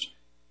pastors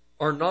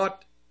are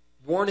not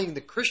warning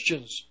the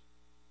Christians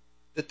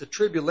that the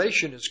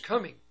tribulation is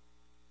coming,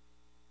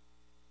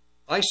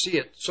 I see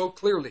it so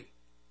clearly.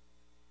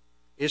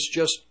 It's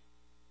just,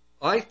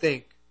 I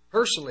think,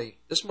 personally,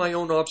 this is my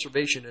own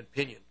observation and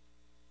opinion.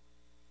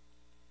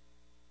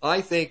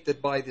 I think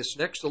that by this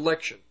next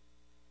election,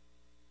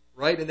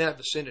 right in that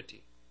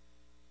vicinity,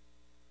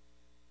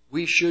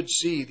 we should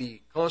see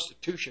the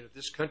Constitution of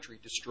this country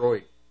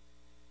destroyed.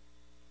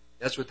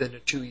 That's within the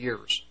 2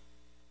 years.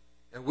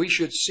 And we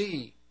should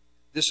see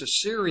this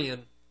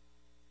Assyrian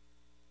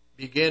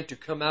begin to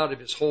come out of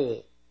his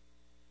hole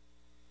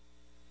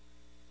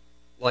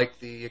like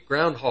the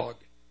groundhog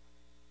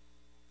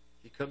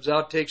He comes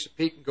out, takes a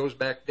peek, and goes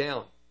back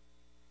down.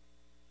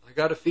 I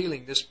got a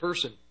feeling this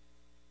person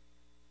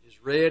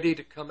is ready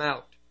to come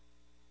out.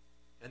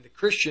 And the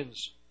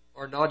Christians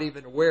are not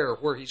even aware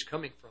of where he's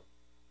coming from.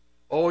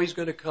 Oh, he's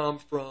going to come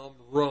from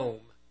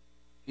Rome.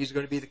 He's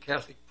going to be the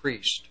Catholic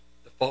priest,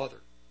 the father,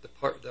 the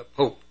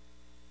Pope.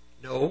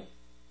 No.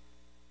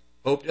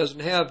 Pope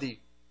doesn't have the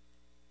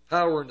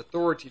power and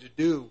authority to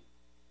do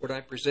what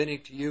I'm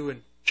presenting to you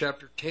in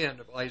chapter 10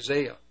 of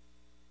Isaiah.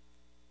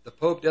 The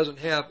Pope doesn't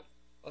have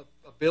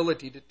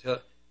ability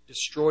to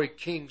destroy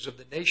kings of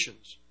the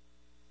nations.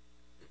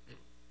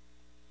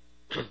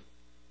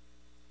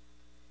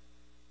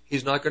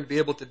 He's not going to be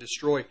able to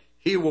destroy.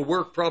 He will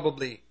work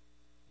probably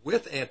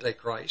with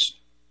Antichrist.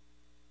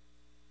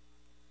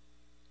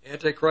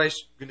 Antichrist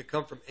is going to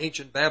come from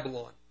ancient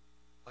Babylon,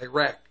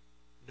 Iraq.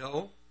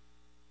 No,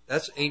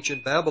 that's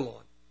ancient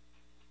Babylon.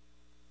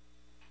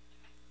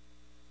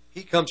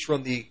 He comes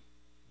from the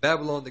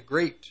Babylon the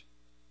Great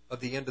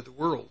of the end of the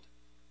world.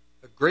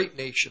 A great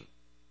nation,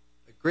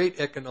 a great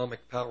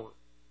economic power,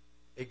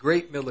 a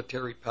great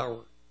military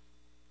power,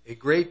 a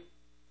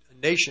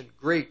nation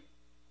great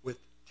with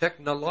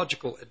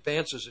technological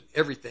advances in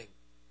everything.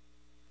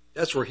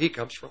 That's where he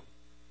comes from.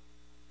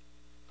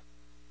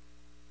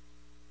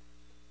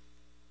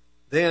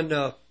 Then,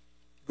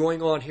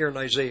 going on here in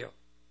Isaiah,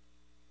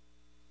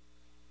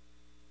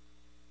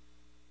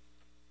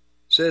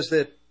 says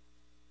that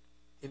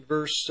in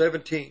verse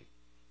 17,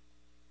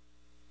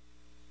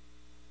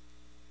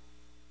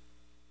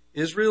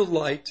 Israel's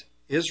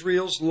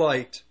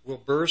light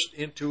will burst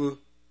into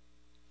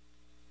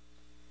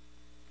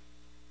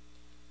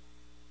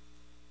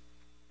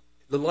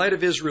the light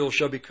of Israel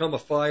shall become a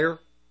fire,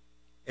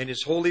 and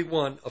his Holy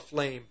One a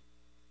flame,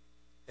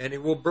 and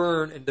it will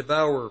burn and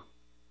devour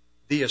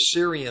the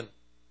Assyrian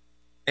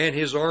and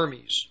his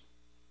armies,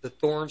 the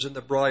thorns and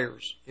the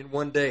briars, in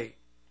one day.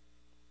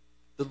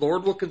 The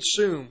Lord will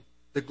consume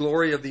the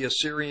glory of the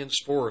Assyrian's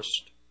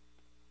forest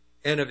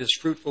and of his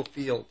fruitful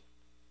field,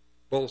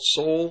 both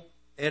soul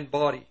and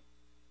body.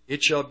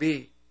 It shall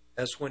be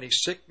as when a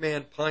sick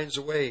man pines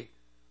away,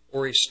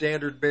 or a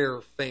standard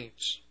bearer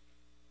faints.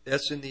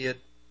 That's in the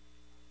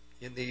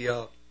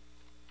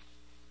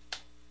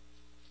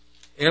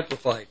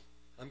Amplified.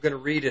 I'm going to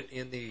read it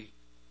in the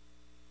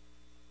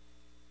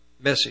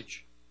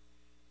Message.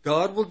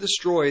 God will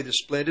destroy the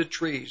splendid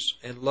trees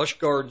and lush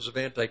gardens of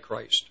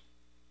Antichrist,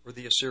 or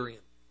the Assyrian.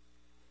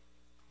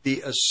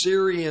 The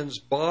Assyrian's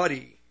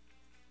body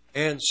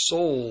and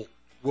soul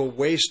will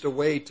waste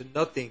away to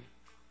nothing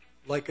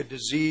like a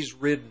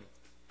disease-ridden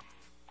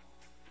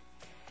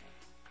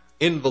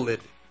invalid.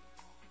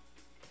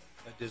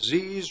 A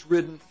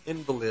disease-ridden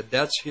invalid.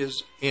 That's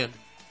his end.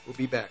 We'll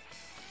be back.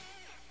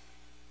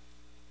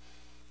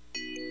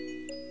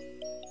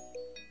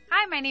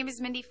 Hi, my name is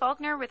Mindy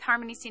Faulkner with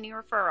Harmony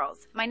Senior Referrals.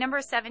 My number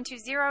is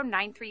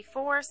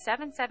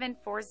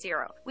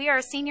 720-934-7740. We are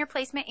a senior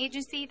placement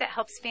agency that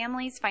helps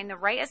families find the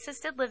right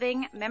assisted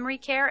living, memory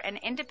care, and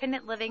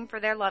independent living for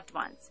their loved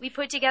ones. We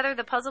put together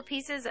the puzzle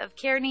pieces of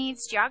care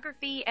needs,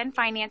 geography, and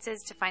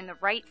finances to find the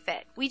right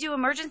fit. We do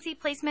emergency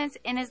placements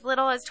in as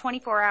little as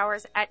 24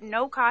 hours at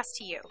no cost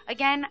to you.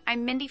 Again,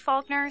 I'm Mindy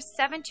Faulkner,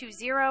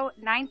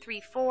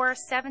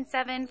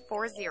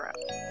 720-934-7740.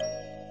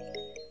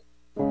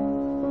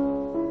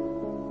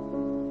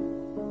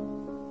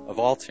 Of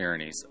all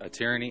tyrannies, a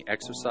tyranny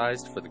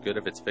exercised for the good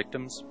of its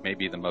victims may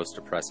be the most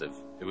oppressive.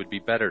 It would be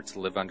better to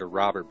live under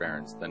robber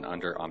barons than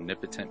under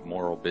omnipotent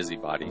moral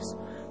busybodies.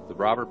 The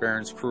robber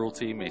baron's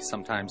cruelty may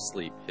sometimes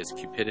sleep, his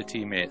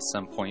cupidity may at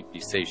some point be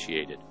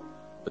satiated.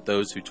 But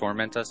those who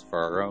torment us for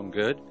our own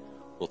good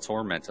will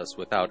torment us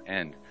without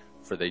end,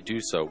 for they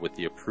do so with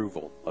the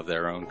approval of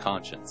their own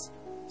conscience.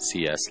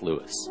 C.S.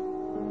 Lewis.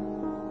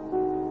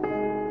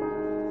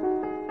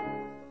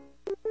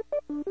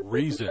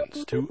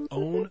 Reasons to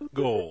Own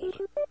Gold.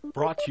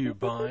 Brought to you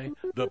by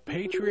the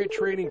Patriot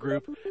Trading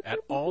Group at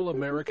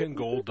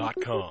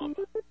allamericangold.com.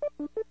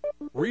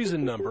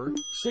 Reason number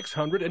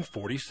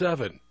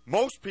 647.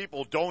 Most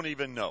people don't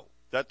even know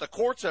that the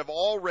courts have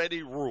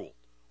already ruled.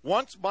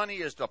 Once money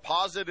is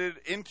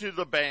deposited into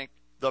the bank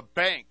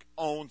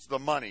owns the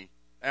money,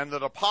 and the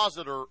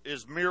depositor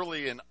is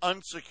merely an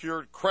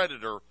unsecured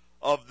creditor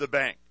of the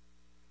bank.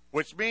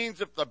 Which means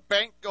if the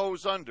bank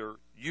goes under,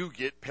 you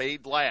get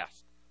paid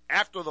last.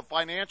 After the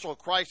financial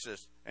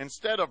crisis,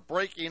 instead of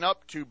breaking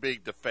up too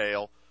big to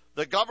fail,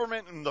 the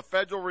government and the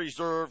Federal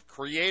Reserve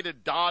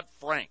created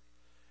Dodd-Frank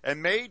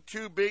and made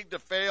too big to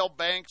fail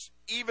banks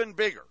even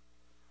bigger,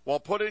 while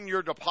putting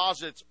your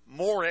deposits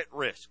more at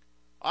risk.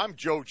 I'm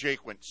Joe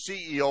Jaquint,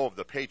 CEO of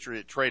the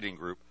Patriot Trading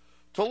Group.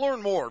 To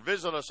learn more,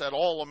 visit us at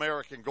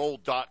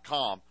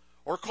allamericangold.com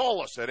or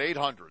call us at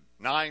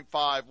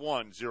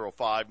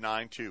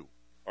 800-951-0592.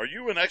 Are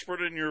you an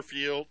expert in your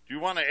field? Do you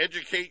want to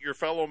educate your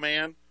fellow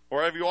man?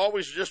 Or have you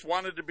always just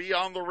wanted to be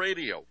on the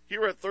radio?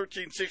 Here at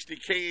 1360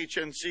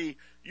 KHNC,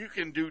 you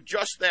can do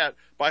just that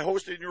by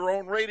hosting your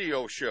own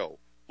radio show.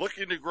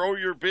 Looking to grow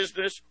your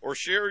business or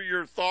share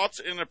your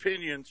thoughts and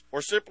opinions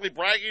or simply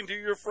bragging to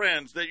your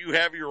friends that you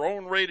have your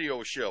own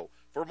radio show?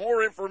 For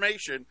more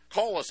information,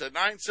 call us at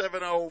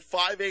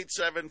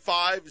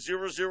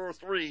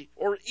 970-587-5003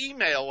 or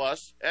email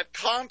us at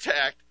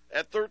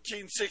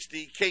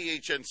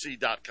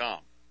contact@1360khnc.com.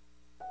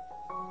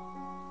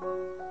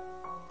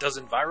 Does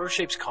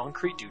EnviroShapes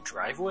Concrete do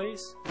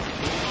driveways?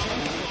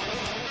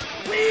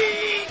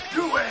 We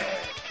do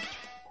it!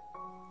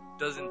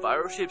 Does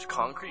EnviroShapes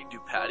Concrete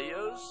do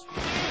patios?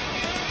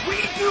 We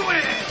do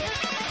it!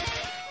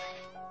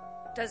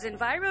 Does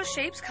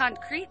EnviroShapes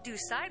Concrete do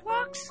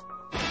sidewalks?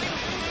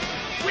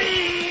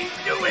 We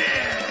do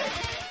it!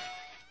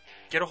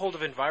 Get a hold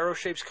of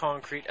EnviroShapes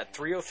Concrete at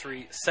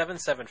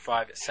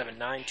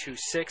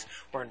 303-775-7926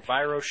 or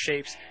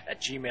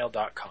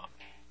EnviroShapes@gmail.com.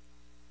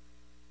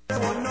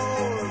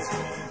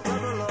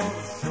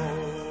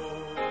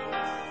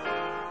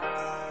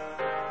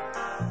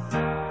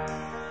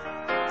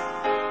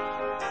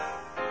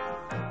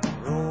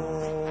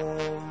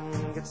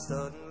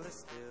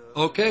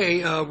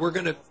 Okay, we're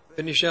going to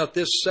finish out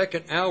this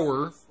second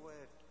hour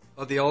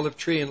of the Olive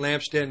Tree and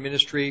Lampstand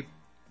Ministry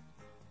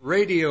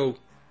radio.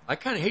 I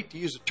kind of hate to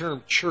use the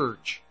term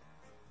church.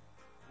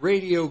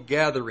 Radio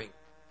gathering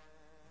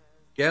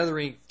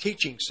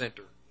teaching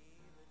center.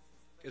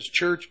 Because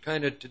church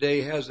kind of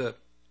today has a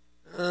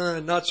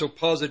not so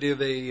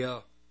positive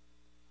a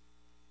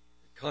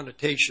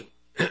connotation.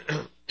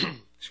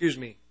 Excuse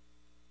me.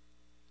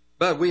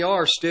 But we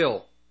are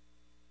still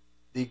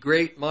the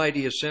great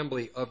mighty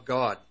assembly of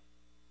God.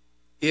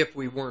 If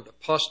we weren't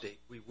apostate,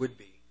 we would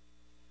be.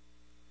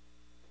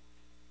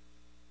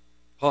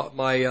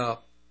 The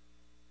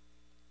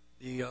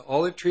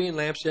Olive Tree and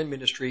Lampstand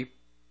Ministry,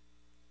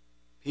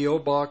 P.O.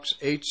 Box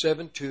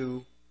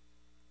 872,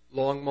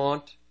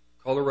 Longmont,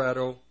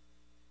 Colorado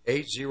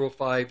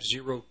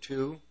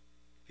 80502.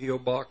 P.O.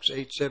 Box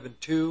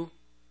 872,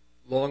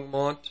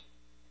 Longmont,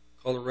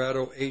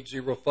 Colorado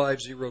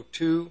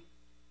 80502.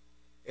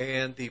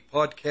 And the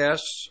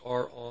podcasts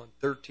are on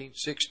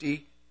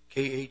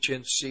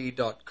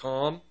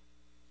 1360khnc.com.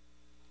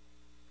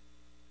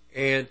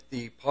 And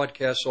the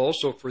podcasts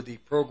also for the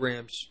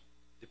programs,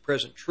 The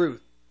Present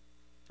Truth,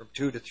 from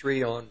 2 to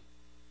 3 on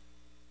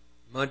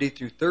Monday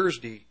through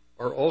Thursday,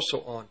 are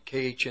also on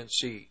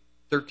KHNC,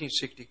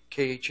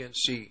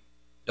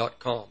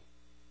 1360khnc.com.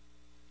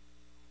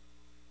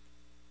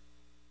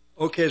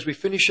 Okay, as we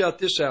finish out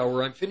this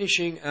hour, I'm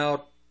finishing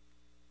out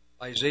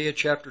Isaiah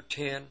chapter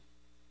 10,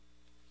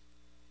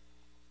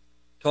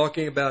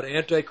 talking about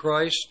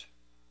Antichrist,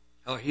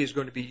 how he is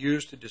going to be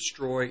used to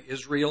destroy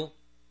Israel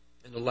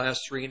in the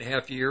last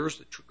 3.5 years,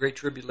 the Great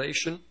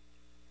Tribulation.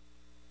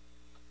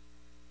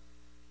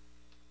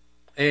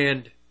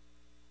 And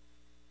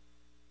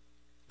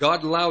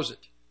God allows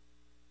it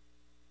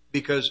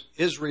because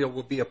Israel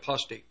will be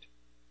apostate.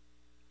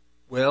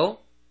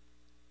 Well,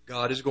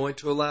 God is going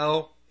to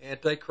allow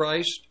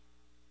Antichrist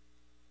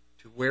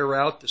to wear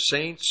out the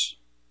saints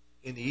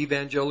in the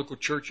evangelical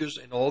churches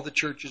and all the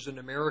churches in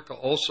America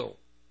also.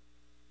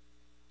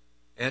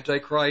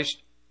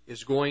 Antichrist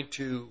is going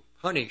to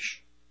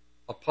punish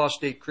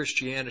apostate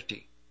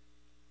Christianity.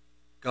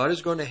 God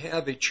is going to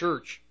have a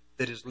church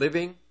that is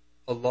living,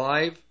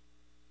 alive,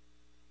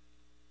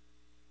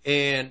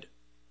 and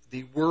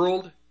the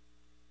world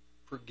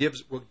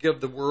will give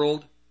the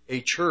world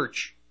a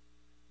church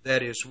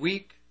that is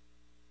weak,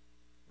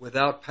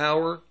 without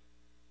power,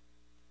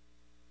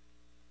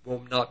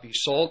 will not be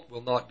salt,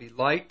 will not be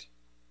light,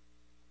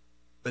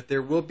 but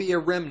there will be a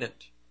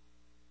remnant.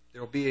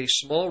 There will be a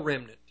small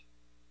remnant,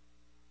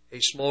 a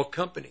small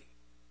company.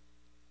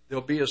 There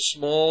will be a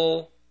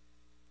small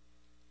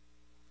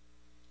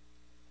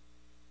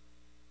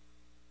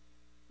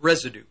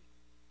residue.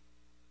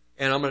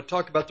 And I'm going to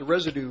talk about the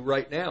residue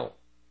right now.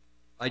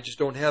 I just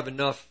don't have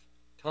enough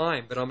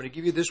time, but I'm going to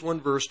give you this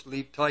one verse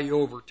to tie you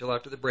over till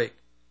after the break.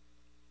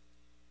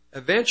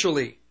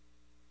 Eventually,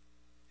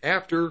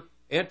 after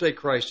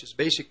Antichrist is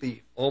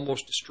basically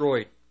almost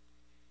destroyed,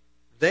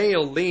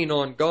 they'll lean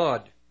on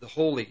God, the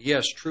holy,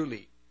 yes,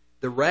 truly.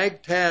 The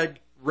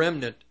ragtag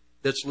remnant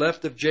that's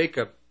left of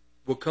Jacob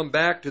will come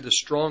back to the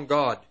strong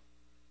God.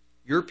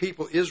 Your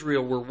people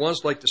Israel were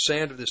once like the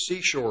sand of the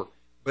seashore,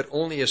 but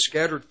only a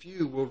scattered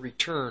few will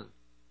return.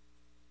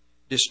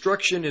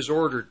 Destruction is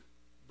ordered,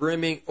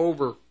 brimming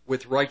over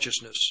with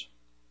righteousness.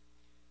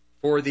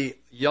 For the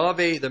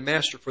Yahweh, the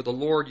Master, for the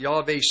Lord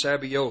Yahweh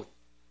Sabaoth,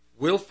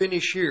 will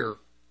finish here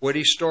what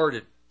he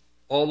started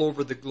all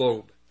over the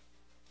globe.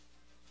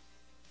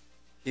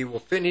 He will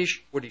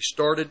finish what he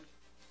started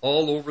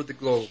all over the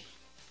globe.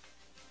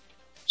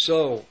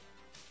 So,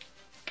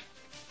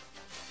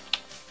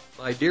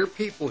 my dear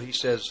people, he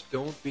says,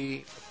 don't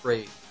be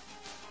afraid.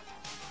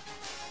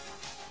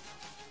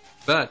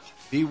 But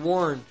be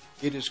warned,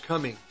 it is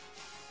coming.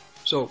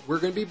 So we're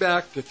going to be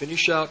back to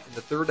finish out in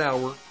the third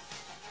hour.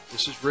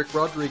 This is Rick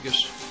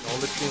Rodriguez,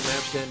 Olive Tree and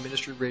Lampstand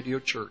Ministry Radio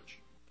Church.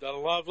 The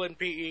Loveland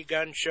PE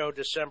Gun Show,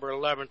 December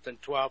 11th and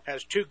 12th,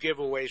 has 2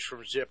 giveaways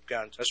from Zip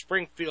Guns. A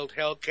Springfield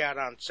Hellcat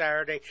on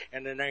Saturday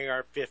and an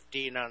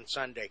AR-15 on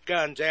Sunday.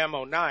 Guns,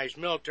 ammo, knives,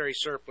 military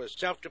surplus,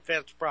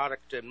 self-defense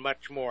products, and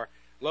much more.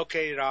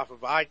 located off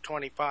of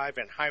I-25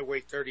 and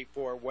Highway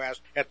 34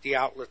 West at the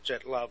outlets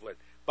at Loveland.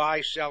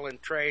 Buy, sell,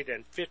 and trade,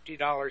 and $50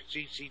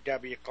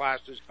 CCW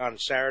classes on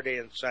Saturday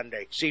and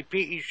Sunday. See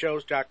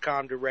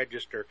PEShows.com to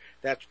register.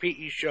 That's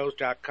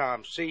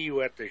PEShows.com. See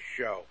you at the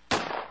show.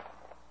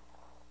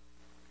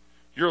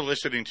 You're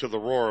listening to the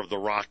Roar of the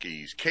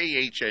Rockies,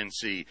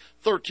 KHNC,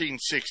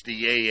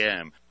 1360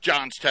 AM,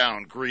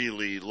 Johnstown,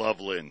 Greeley,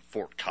 Loveland,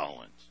 Fort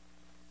Collins.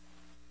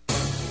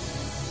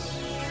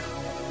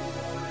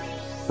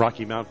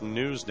 Rocky Mountain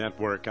News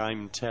Network,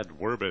 I'm Ted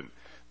Werbin.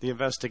 The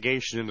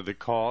investigation into the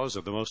cause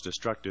of the most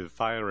destructive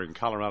fire in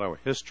Colorado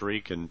history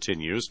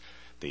continues.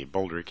 The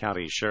Boulder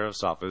County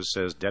Sheriff's Office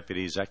says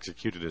deputies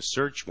executed a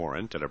search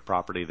warrant at a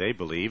property they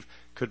believe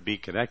could be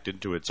connected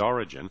to its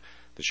origin.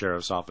 The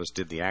Sheriff's Office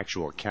did the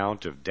actual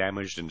count of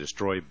damaged and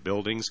destroyed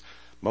buildings,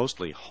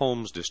 mostly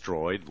homes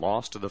destroyed,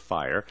 lost to the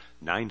fire,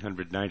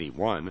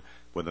 991,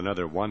 with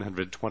another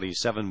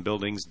 127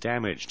 buildings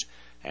damaged.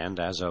 And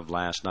as of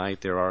last night,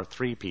 there are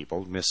 3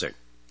 people missing.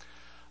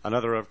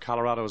 Another of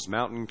Colorado's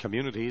mountain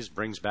communities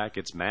brings back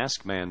its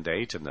mask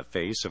mandate in the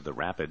face of the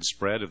rapid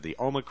spread of the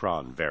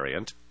Omicron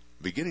variant.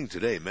 Beginning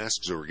today,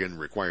 masks are again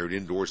required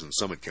indoors in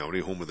Summit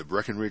County, home of the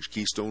Breckenridge,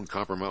 Keystone,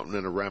 Copper Mountain,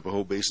 and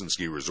Arapahoe Basin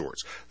ski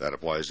resorts. That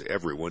applies to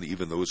everyone,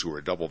 even those who are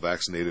double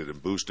vaccinated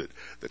and boosted.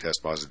 The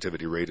test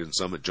positivity rate in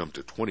Summit jumped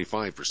to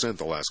 25%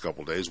 the last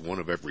couple days, 1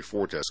 of every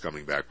 4 tests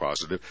coming back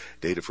positive.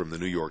 Data from the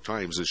New York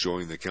Times is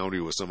showing the county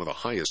with some of the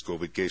highest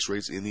COVID case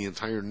rates in the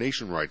entire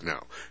nation right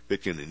now.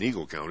 Pitkin and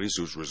Eagle counties,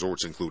 whose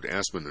resorts include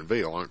Aspen and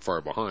Vail, aren't far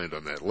behind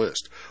on that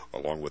list.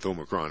 Along with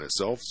Omicron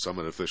itself,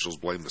 Summit officials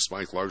blame the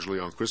spike largely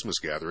on Christmas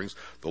gatherings.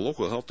 The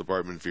local health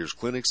department fears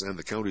clinics and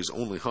the county's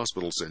only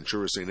hospital,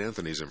 Centura St.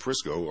 Anthony's in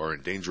Frisco, are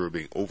in danger of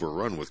being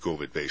overrun with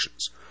COVID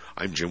patients.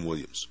 I'm Jim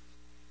Williams.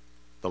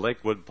 The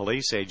Lakewood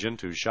police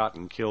agent who shot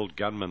and killed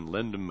gunman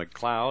Lyndon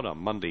McLeod on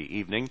Monday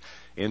evening,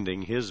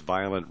 ending his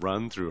violent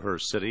run through her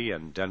city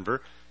and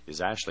Denver,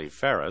 is Ashley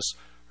Ferris.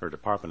 Her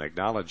department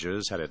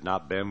acknowledges had it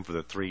not been for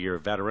the 3-year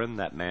veteran,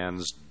 that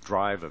man's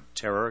drive of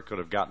terror could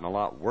have gotten a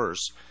lot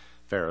worse.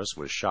 Ferris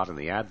was shot in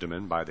the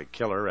abdomen by the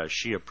killer as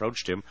she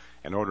approached him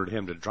and ordered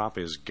him to drop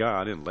his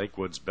gun in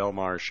Lakewood's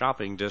Belmar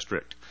shopping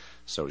district.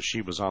 So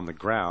she was on the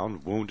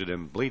ground, wounded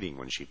and bleeding,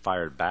 when she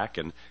fired back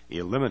and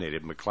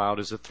eliminated McLeod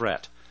as a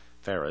threat.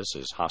 Ferris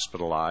is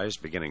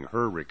hospitalized, beginning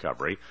her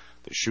recovery.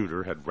 The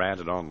shooter had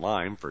ranted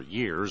online for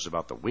years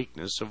about the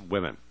weakness of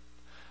women.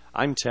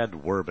 I'm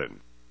Ted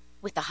Werbin.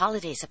 With the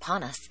holidays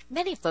upon us,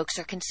 many folks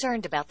are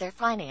concerned about their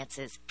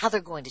finances, how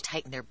they're going to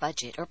tighten their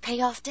budget or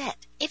pay off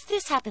debt. If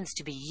this happens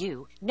to be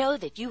you, know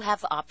that you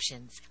have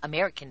options.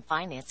 American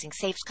Financing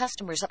saves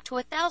customers up to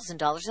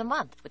 $1,000 a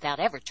month without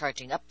ever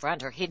charging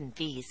upfront or hidden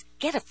fees.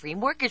 Get a free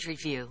mortgage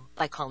review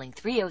by calling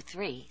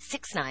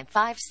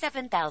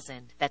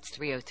 303-695-7000. That's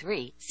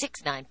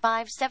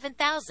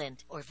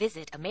 303-695-7000. Or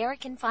visit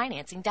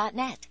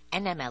AmericanFinancing.net.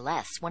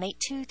 NMLS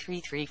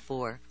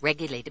 182334.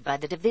 Regulated by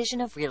the Division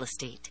of Real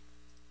Estate.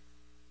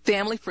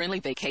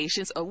 Family-friendly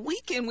vacations, a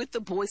weekend with the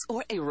boys,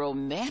 or a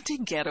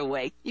romantic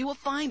getaway. You will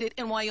find it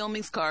in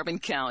Wyoming's Carbon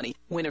County.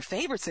 Winter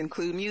favorites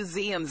include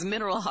museums,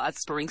 mineral hot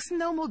springs,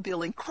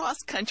 snowmobiling,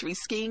 cross-country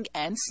skiing,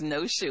 and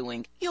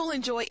snowshoeing. You'll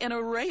enjoy an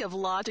array of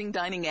lodging,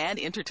 dining, and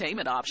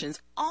entertainment options.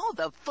 All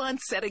the fun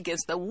set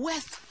against the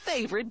West's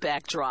favorite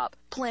backdrop.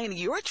 Plan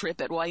your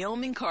trip at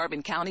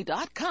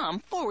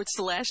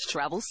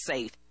WyomingCarbonCounty.com/travel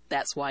safe.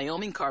 That's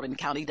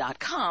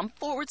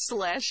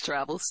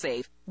WyomingCarbonCounty.com/travel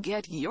safe.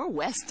 Get your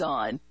West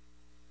on.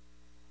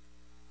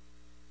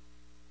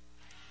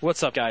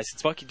 What's up, guys?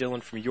 It's Bucky Dillon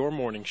from Your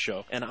Morning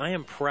Show, and I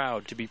am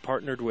proud to be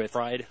partnered with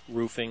Pride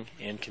Roofing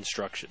and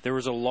Construction. There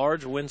was a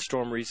large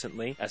windstorm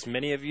recently. As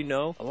many of you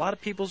know, a lot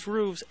of people's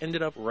roofs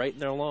ended up right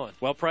in their lawn.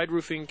 Well, Pride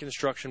Roofing and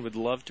Construction would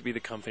love to be the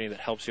company that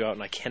helps you out,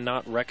 and I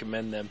cannot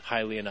recommend them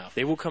highly enough.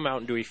 They will come out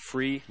and do a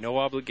free,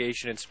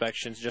 no-obligation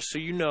inspection just so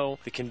you know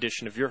the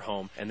condition of your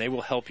home, and they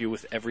will help you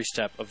with every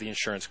step of the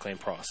insurance claim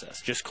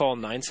process. Just call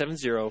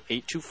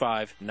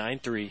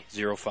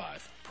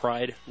 970-825-9305.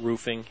 Pride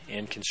Roofing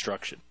and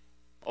Construction.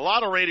 A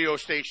lot of radio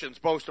stations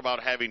boast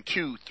about having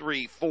 2,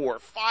 3, 4,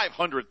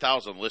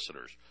 500,000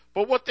 listeners.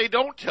 But what they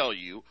don't tell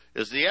you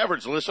is the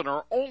average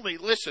listener only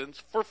listens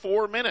for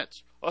 4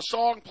 minutes. A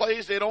song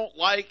plays they don't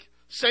like,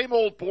 same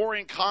old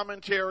boring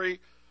commentary,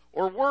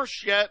 or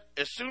worse yet,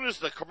 as soon as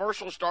the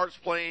commercial starts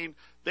playing,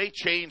 they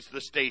change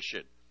the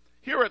station.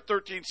 Here at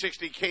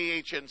 1360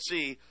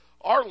 KHNC,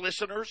 our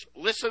listeners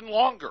listen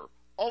longer,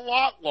 a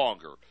lot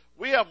longer.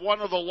 We have one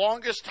of the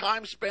longest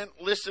time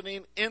spent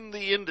listening in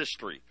the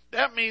industry.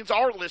 That means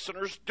our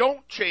listeners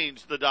don't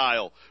change the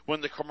dial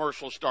when the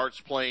commercial starts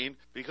playing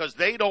because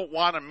they don't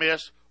want to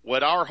miss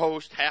what our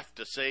hosts have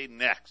to say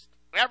next.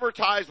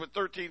 Advertise with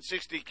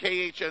 1360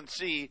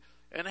 KHNC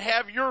and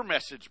have your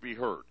message be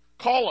heard.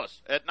 Call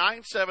us at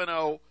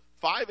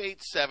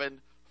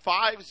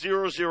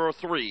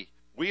 970-587-5003.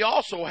 We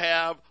also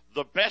have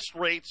the best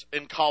rates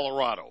in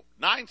Colorado.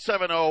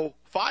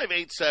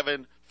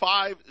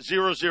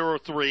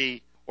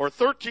 970-587-5003 or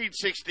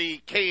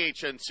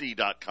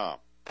 1360KHNC.com.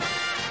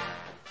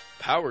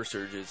 Power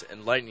surges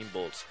and lightning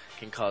bolts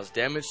can cause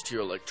damage to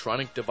your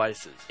electronic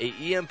devices. A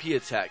EMP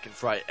attack can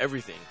fry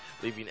everything,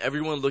 leaving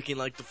everyone looking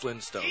like the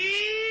Flintstones.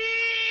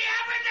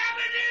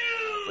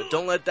 But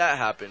don't let that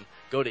happen.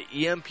 Go to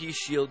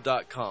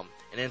EMPShield.com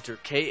and enter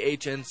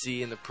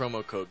KHNC in the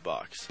promo code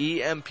box.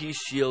 EMP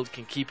Shield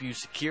can keep you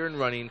secure and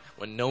running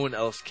when no one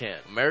else can.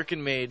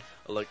 American-made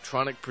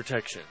electronic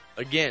protection.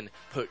 Again,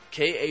 put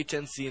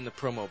KHNC in the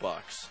promo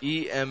box.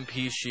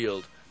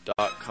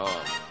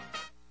 EMPShield.com.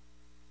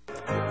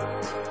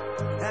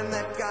 And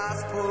that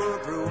gospel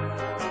group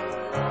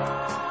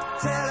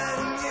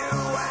telling you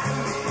and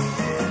me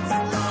it's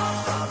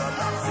love for the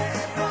love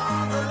save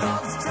all the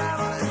love's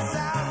traveling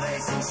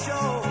salvation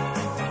show.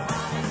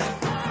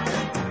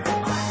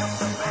 Pack up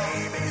the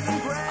babies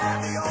and grab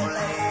the old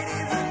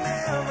ladies and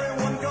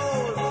everyone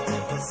goes,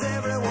 'cause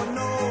everyone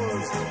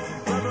knows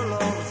Brother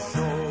Love's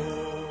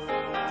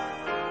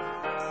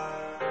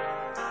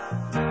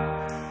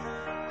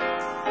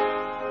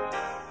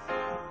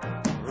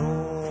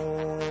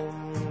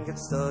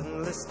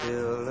suddenly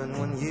still, and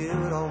when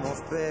you'd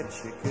almost bet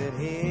you could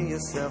hear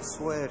yourself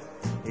sweat,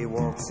 he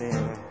walks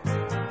in.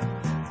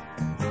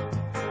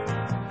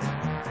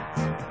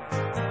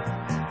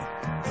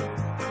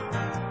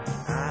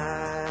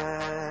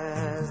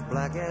 Eyes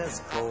black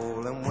as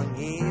coal, and when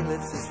he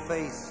lifts his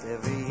face,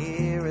 every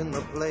ear in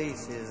the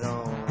place is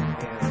on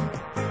him.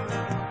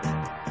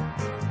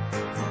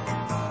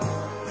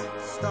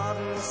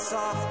 Starting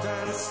soft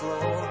and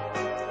slow,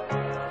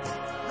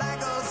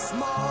 like a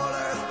small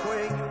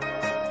earthquake.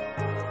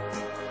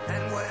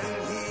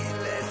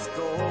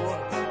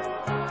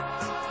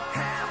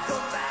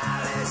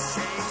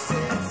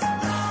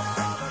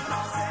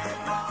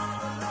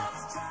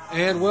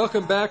 And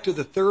welcome back to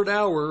the third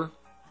hour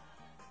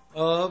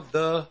of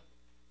the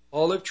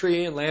Olive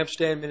Tree and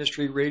Lampstand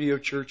Ministry Radio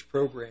Church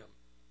program.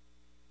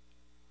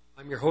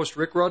 I'm your host,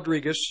 Rick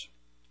Rodriguez,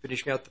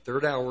 finishing out the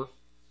third hour.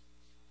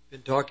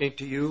 Been talking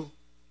to you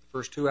the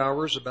first 2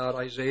 hours about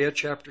Isaiah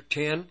chapter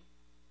 10.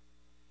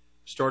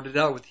 Started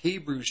out with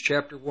Hebrews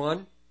chapter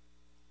 1.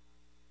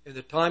 In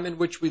the time in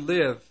which we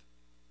live,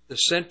 the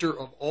center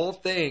of all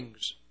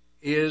things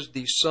is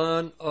the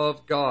Son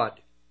of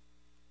God,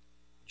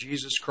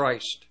 Jesus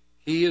Christ.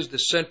 He is the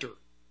center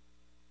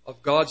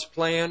of God's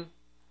plan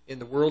in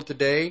the world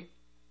today.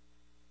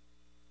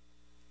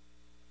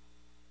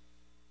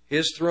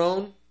 His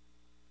throne,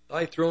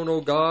 thy throne,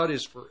 O God,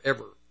 is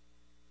forever.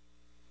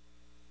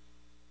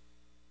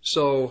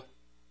 So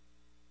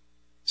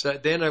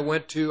then I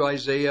went to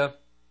Isaiah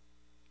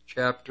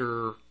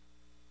chapter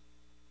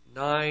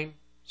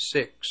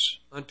 9:6.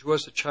 Unto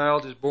us a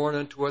child is born,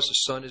 unto us a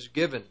son is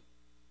given.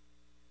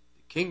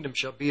 The kingdom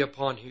shall be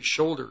upon his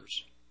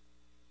shoulders.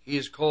 He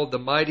is called the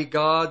Mighty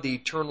God, the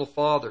Eternal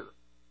Father,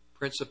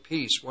 Prince of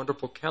Peace,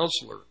 Wonderful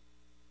Counselor.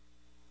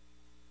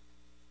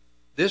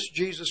 This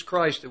Jesus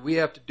Christ that we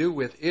have to do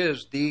with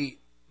is the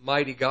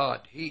Mighty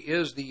God. He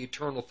is the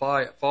Eternal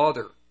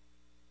Father.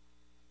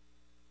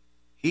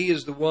 He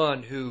is the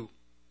one who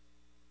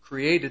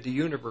created the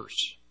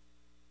universe,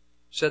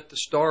 set the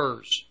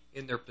stars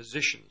in their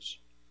positions.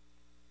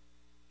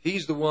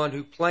 He's the one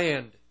who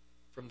planned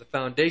from the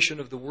foundation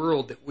of the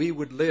world that we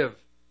would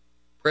live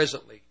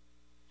presently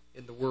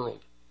in the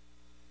world.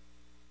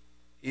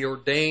 He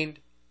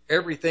ordained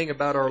everything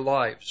about our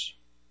lives.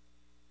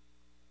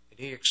 And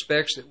He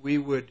expects that we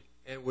would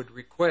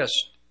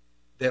request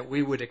that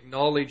we would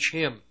acknowledge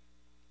Him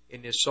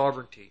in His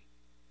sovereignty,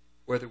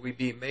 whether we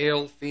be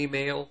male,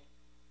 female,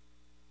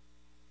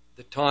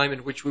 the time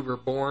in which we were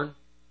born,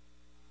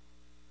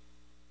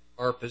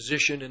 our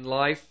position in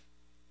life,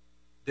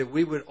 that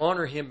we would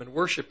honor Him and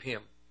worship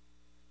Him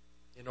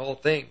in all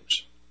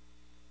things.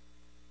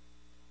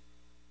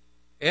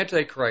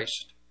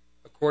 Antichrist,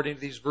 according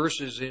to these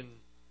verses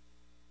in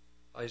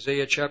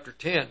Isaiah chapter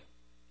 10,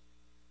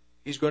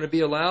 he's going to be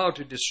allowed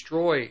to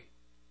destroy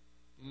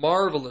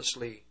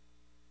marvelously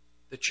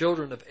the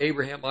children of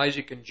Abraham,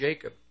 Isaac, and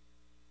Jacob.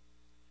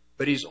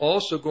 But he's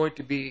also going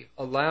to be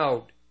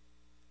allowed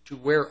to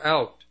wear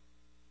out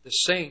the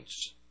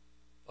saints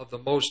of the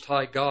Most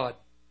High God.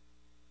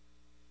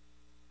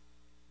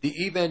 The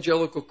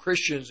evangelical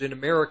Christians in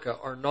America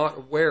are not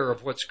aware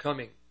of what's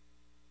coming,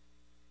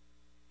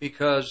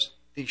 because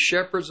the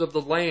shepherds of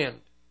the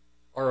land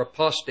are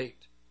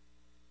apostate.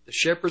 The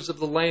shepherds of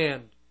the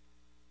land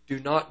do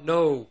not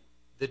know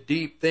the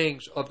deep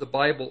things of the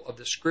Bible, of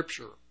the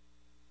Scripture.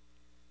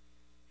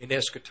 In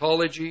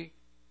eschatology,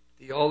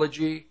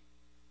 theology,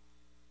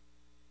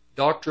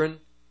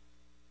 doctrine,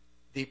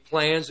 the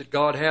plans that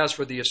God has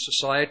for the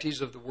societies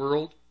of the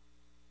world.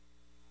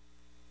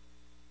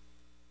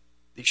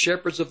 The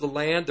shepherds of the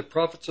land, the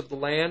prophets of the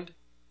land,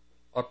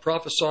 are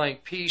prophesying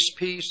peace,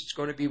 peace, it's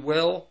going to be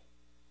well.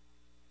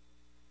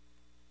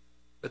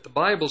 But the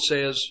Bible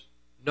says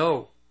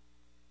no.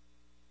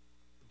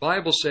 The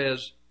Bible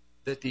says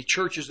that the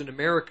churches in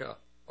America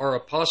are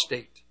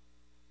apostate.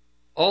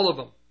 All of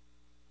them.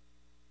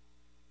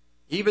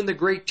 Even the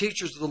great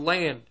teachers of the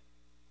land,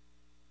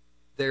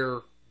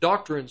 their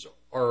doctrines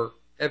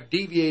have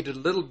deviated a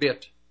little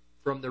bit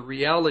from the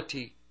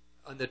reality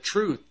and the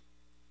truth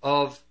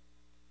of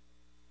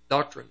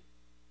doctrine.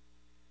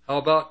 How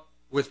about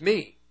with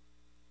me?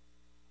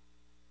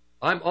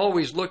 I'm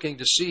always looking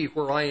to see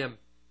where I am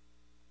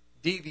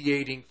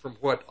deviating from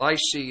what I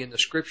see in the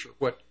Scripture,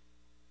 what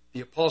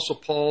the Apostle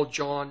Paul,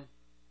 John,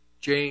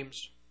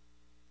 James,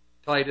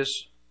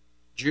 Titus,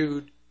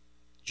 Jude,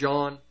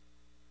 John,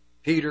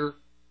 Peter,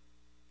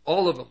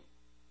 all of them.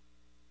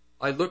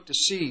 I look to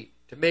see,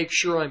 to make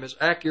sure I'm as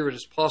accurate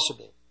as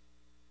possible.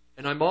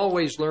 And I'm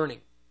always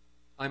learning.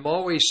 I'm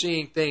always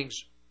seeing things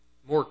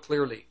more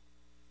clearly.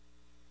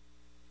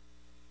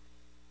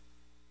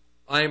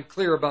 I am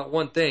clear about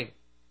one thing.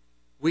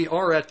 We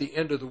are at the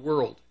end of the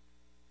world.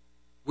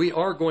 We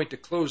are going to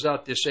close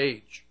out this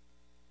age.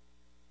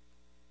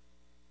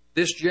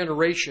 This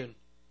generation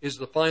is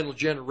the final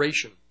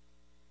generation.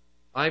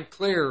 I'm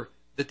clear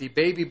that the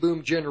baby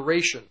boom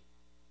generation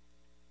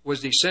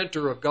was the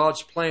center of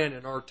God's plan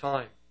in our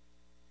time.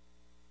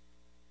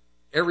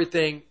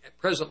 Everything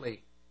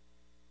presently,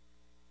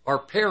 our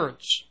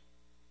parents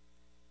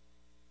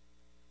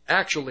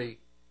actually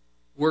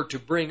were to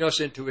bring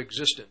us into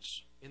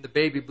existence in the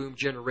baby boom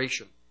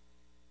generation.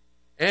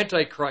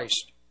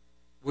 Antichrist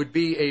would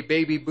be a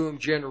baby boom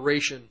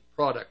generation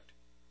product.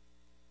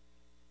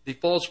 The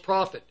false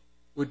prophet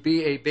would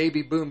be a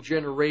baby boom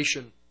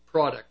generation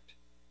product.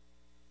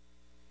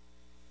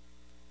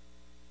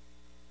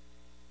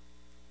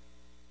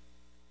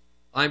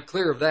 I'm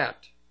clear of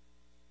that.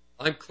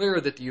 I'm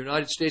clear that the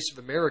United States of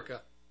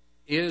America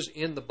is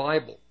in the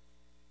Bible.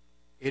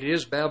 It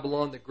is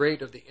Babylon the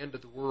Great of the end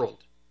of the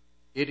world.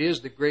 It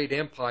is the great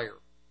empire.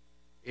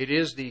 It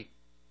is the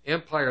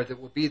empire that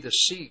will be the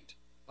seat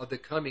of the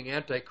coming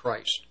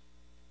Antichrist.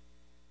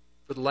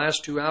 For the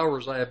last 2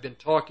 hours I have been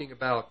talking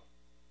about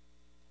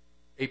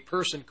a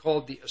person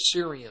called the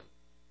Assyrian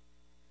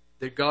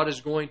that God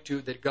is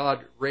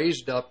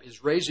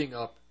raising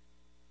up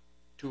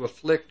to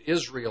afflict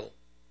Israel,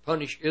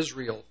 punish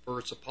Israel for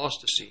its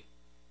apostasy,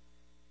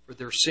 for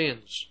their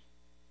sins,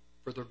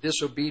 for their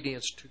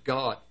disobedience to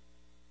God.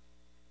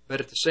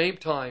 But at the same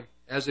time,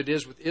 as it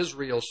is with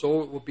Israel,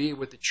 so it will be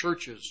with the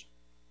churches,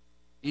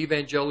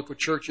 evangelical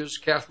churches,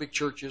 Catholic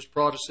churches,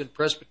 Protestant,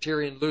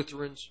 Presbyterian,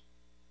 Lutherans,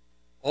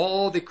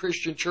 all the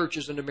Christian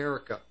churches in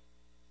America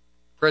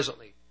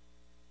presently,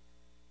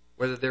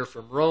 whether they're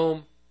from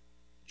Rome,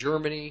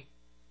 Germany,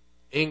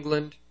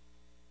 England,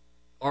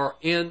 are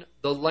in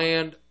the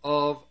land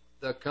of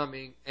the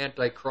coming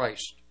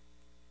Antichrist.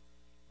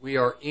 We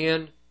are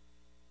in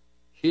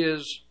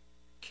his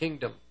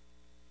kingdom.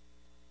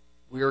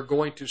 We are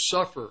going to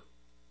suffer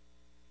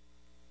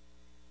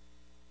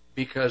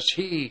because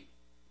he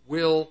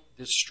will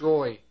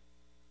destroy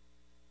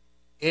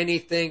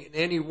anything and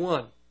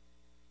anyone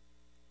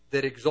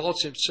that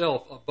exalts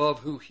himself above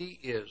who he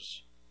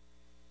is.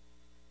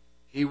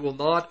 He will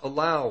not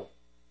allow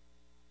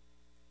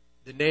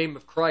the name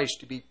of Christ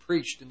to be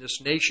preached in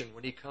this nation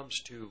when he comes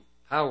to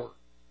power.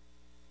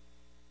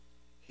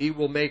 He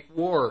will make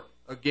war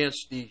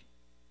against the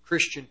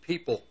Christian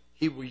people.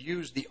 He will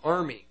use the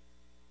army,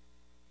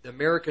 the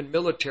American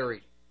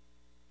military,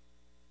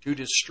 to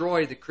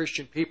destroy the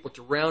Christian people,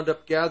 to round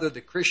up, gather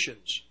the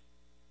Christians,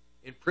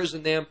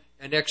 imprison them,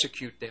 and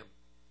execute them.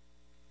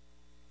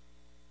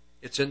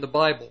 It's in the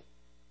Bible.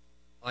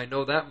 I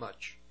know that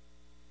much.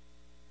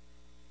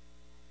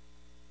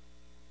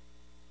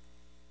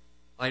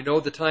 I know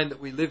the time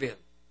that we live in.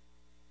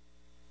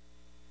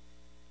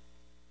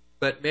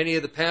 But many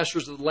of the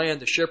pastors of the land,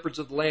 the shepherds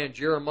of the land,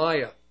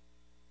 Jeremiah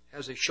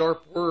has a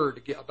sharp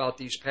word about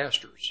these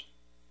pastors.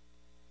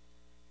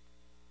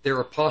 They're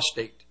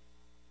apostate.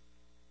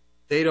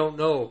 They don't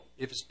know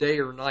if it's day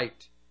or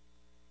night.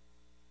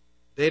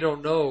 They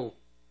don't know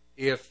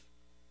the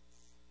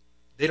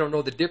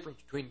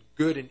difference between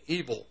good and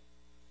evil.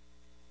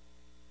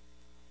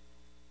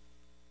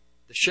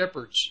 The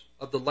shepherds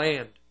of the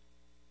land,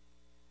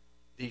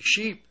 the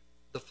sheep,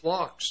 the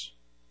flocks,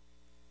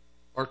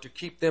 are to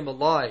keep them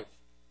alive.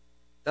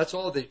 That's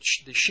all the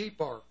sheep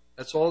are.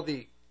 That's all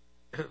the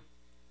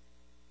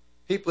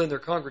people in their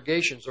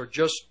congregations are,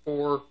 just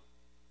for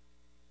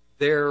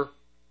their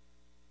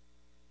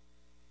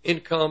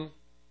income,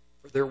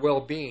 for their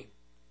well-being.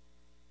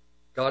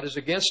 God is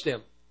against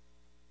them.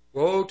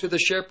 Woe to the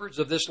shepherds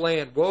of this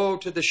land. Woe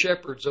to the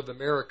shepherds of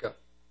America.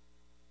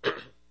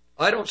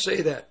 I don't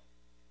say that.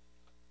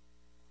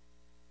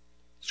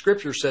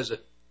 Scripture says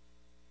it.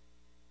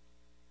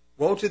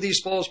 Woe to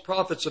these false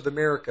prophets of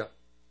America.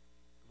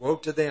 Woe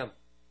to them.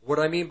 What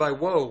I mean by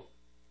woe,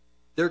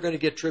 they're going to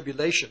get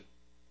tribulation.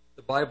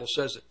 The Bible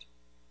says it.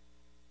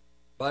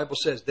 The Bible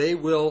says they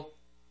will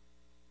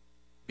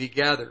be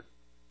gathered.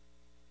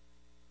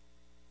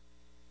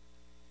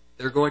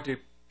 They're going to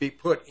be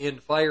put in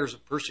fires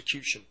of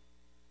persecution.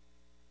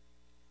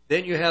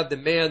 Then you have the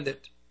men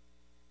that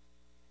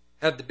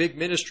have the big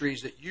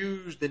ministries that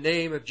use the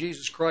name of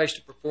Jesus Christ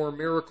to perform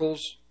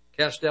miracles,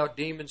 cast out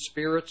demon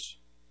spirits.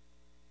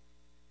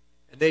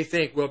 And they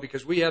think, well,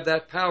 because we have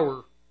that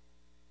power,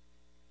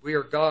 we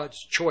are God's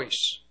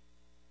choice,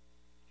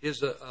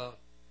 His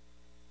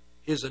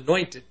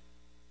anointed.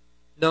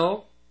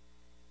 No.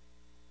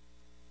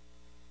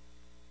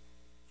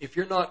 if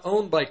you're not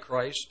owned by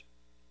Christ,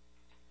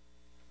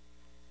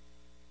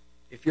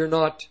 if you're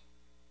not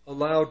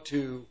allowed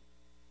to,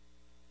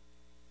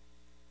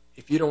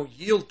 if you don't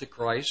yield to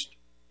Christ,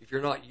 if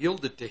you're not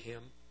yielded to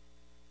Him,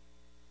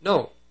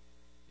 no,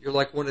 you're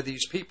like one of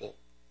these people.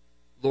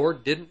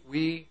 Lord, didn't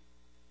we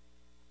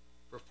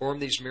perform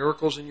these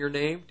miracles in your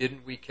name?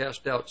 Didn't we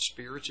cast out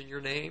spirits in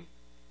your name?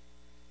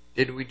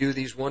 Didn't we do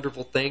these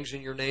wonderful things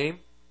in your name?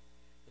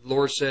 The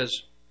Lord says,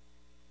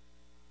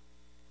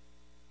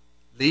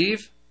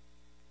 leave,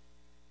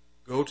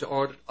 go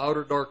to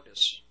outer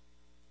darkness.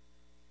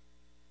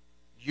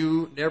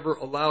 You never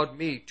allowed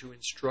me to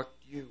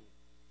instruct you.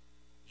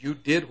 You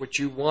did what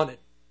you wanted.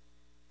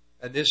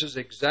 And this is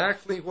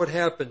exactly what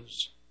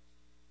happens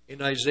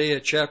in Isaiah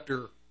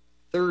chapter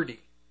 30.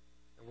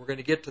 And we're going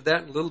to get to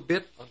that in a little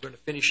bit. I'm going to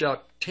finish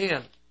out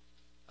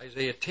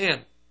Isaiah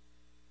 10.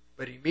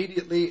 But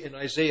immediately in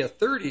Isaiah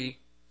 30,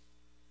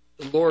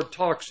 the Lord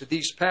talks to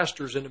these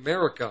pastors in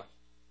America.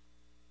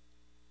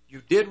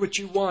 You did what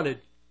you wanted,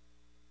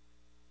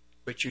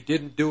 but you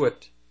didn't do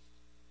it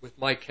with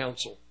my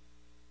counsel.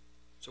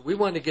 So we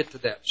want to get to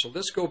that. So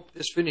let's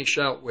finish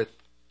out with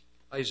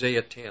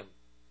Isaiah 10.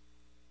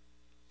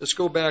 Let's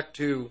go back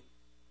to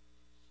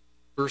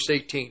verse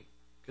 18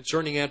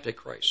 concerning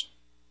Antichrist.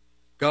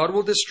 God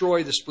will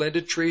destroy the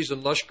splendid trees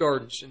and lush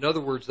gardens, in other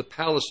words, the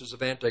palaces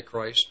of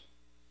Antichrist,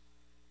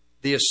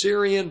 the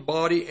Assyrian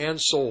body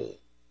and soul.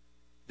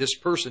 This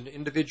person,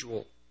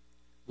 individual,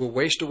 will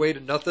waste away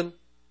to nothing,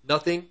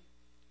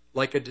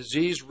 like a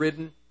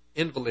disease-ridden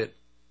invalid.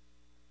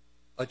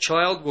 A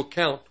child will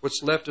count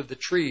what's left of the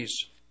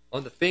trees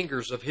on the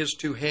fingers of his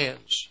two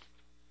hands.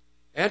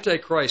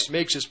 Antichrist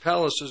makes his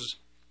palaces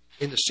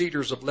in the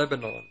cedars of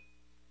Lebanon.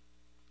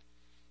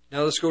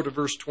 Now let's go to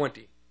verse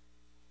 20.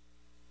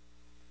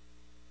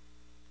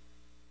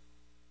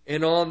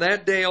 And on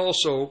that day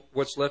also,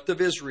 what's left of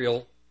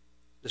Israel,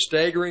 the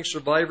staggering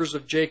survivors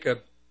of Jacob,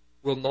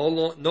 will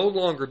no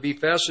longer be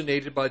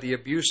fascinated by the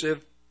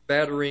abusive,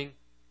 battering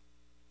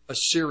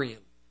Assyrian.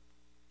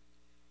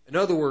 In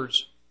other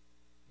words,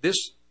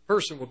 this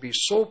person will be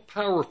so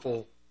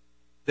powerful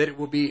that it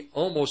will be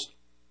almost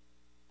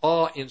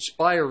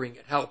awe-inspiring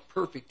at how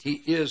perfect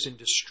he is in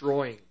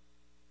destroying.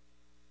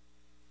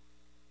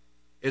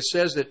 It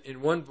says that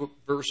in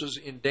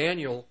in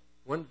Daniel,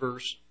 one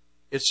verse,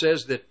 it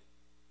says that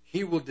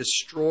he will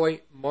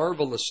destroy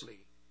marvelously.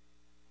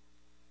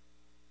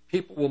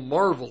 People will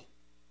marvel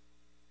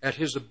at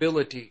his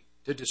ability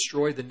to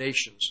destroy the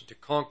nations, to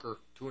conquer,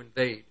 to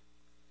invade.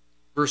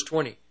 Verse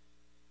 20,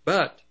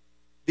 but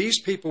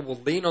these people will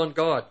lean on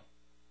God,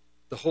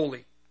 the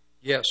holy,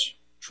 yes,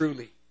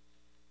 truly.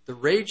 The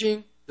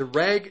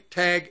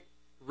ragtag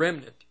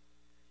remnant,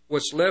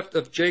 what's left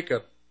of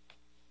Jacob,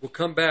 will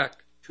come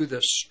back to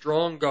the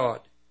strong God.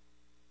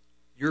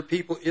 Your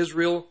people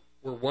Israel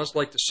were once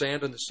like the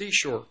sand on the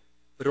seashore,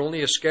 but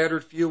only a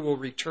scattered few will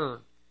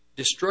return.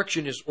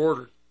 Destruction is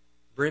ordered,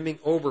 brimming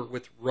over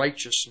with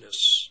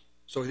righteousness.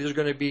 So there's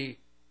going to be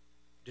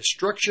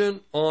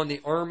destruction on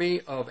the army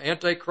of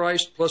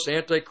Antichrist plus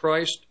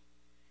Antichrist,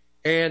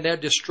 and that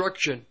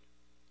destruction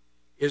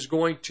is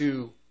going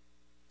to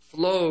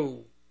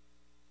flow.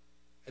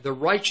 The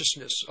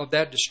righteousness of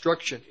that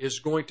destruction is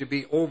going to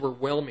be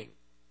overwhelming.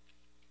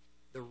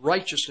 The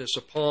righteousness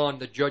upon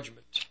the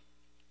judgment.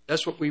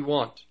 That's what we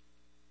want.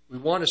 We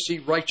want to see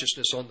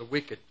righteousness on the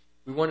wicked.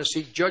 We want to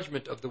see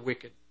judgment of the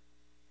wicked.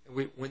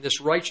 And when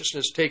this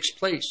righteousness takes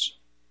place,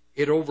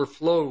 it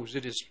overflows.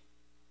 It is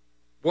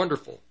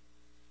wonderful.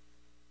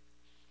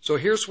 So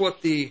here's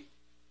what the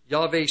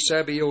Yahweh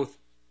Sabaoth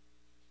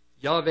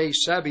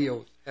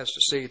has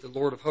to say, the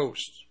Lord of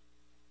hosts.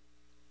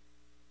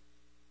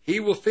 He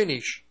will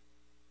finish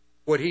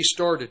what he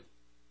started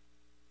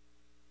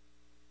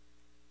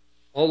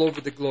all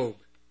over the globe.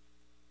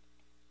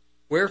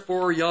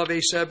 Wherefore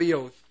Yahweh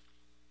Sabaoth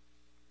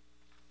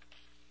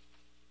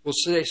will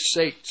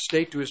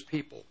state to his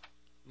people,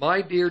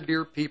 my dear,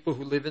 dear people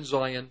who live in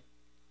Zion,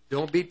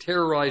 don't be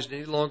terrorized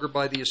any longer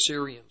by the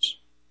Assyrians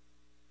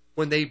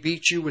when they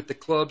beat you with the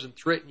clubs and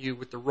threaten you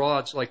with the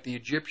rods like the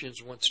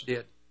Egyptians once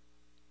did.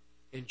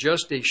 In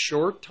just a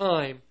short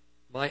time,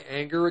 my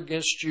anger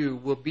against you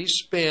will be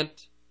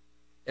spent,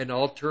 and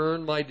I'll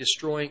turn my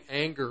destroying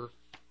anger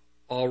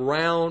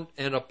around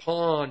and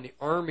upon the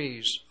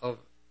armies of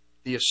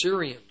the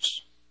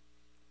Assyrians.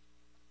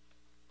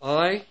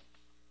 I,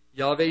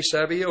 Yahweh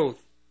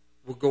Sabaoth,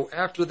 will go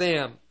after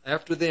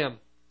them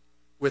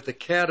with a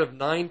cat of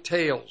 9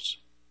 tails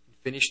and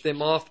finish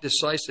them off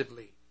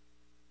decisively,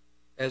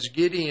 as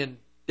Gideon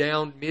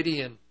downed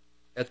Midian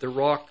at the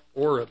rock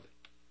Oreb,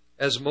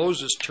 as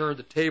Moses turned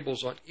the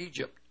tables on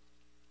Egypt.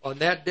 On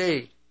that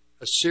day,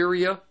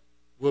 Assyria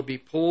will be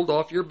pulled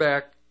off your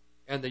back,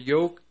 and the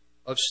yoke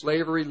of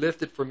slavery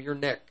lifted from your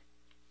neck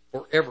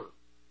forever.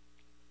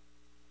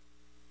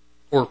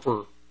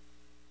 Or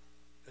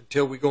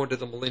until we go into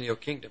the millennial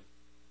kingdom.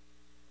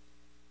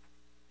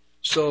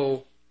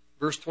 So,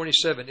 verse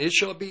 27, it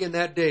shall be in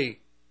that day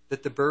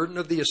that the burden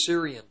of the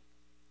Assyrian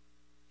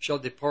shall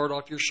depart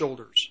off your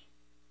shoulders.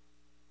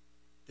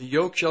 The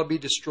yoke shall be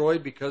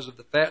destroyed because of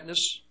the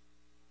fatness,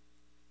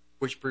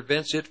 which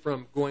prevents it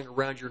from going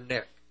around your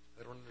neck.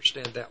 I don't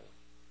understand that one.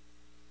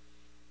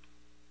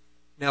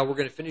 Now we're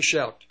going to finish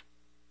out.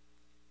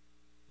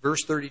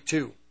 Verse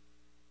 32.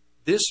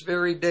 This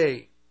very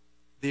day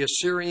the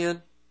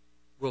Assyrian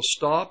will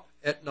stop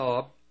at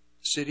Nob,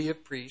 city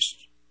of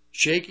priests,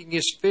 shaking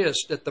his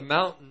fist at the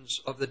mountains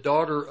of the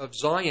daughter of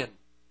Zion.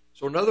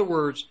 So in other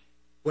words,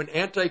 when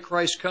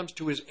Antichrist comes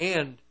to his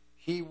end,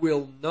 he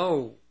will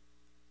know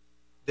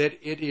that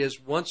it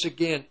is once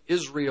again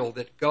Israel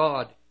that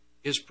God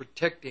is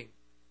protecting,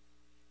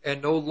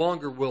 and no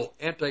longer will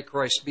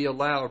Antichrist be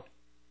allowed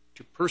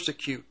to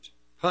persecute,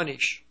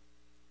 punish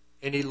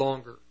any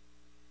longer.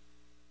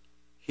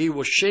 He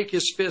will shake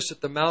his fist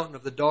at the mountain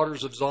of the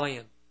daughters of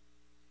Zion,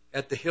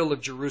 at the hill of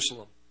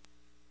Jerusalem.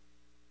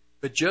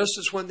 But just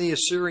as when the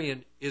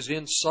Assyrian is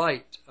in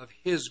sight of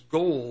his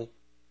goal,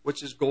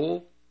 what's his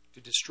goal?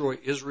 To destroy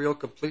Israel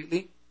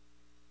completely.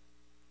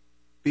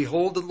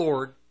 Behold, the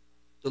Lord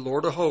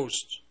of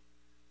hosts,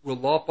 will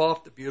lop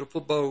off the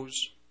beautiful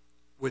bows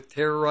with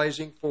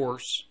terrorizing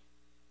force.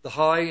 The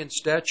high in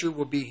stature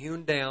will be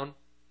hewn down,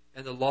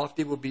 and the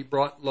lofty will be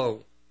brought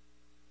low.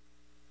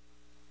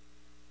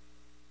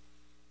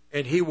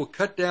 And he will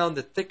cut down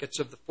the thickets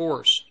of the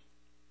forest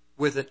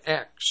with an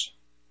axe,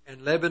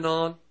 and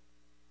Lebanon,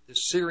 the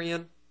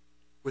Syrian,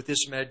 with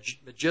this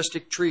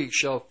majestic tree,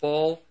 shall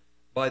fall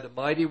by the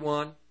mighty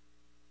one,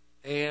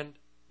 and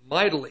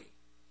mightily.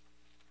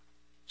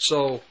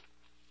 So,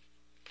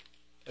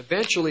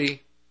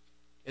 eventually,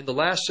 in the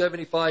last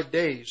 75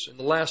 days, in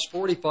the last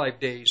 45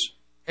 days,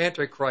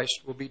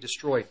 Antichrist will be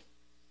destroyed.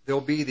 There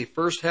will be the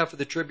first half of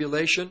the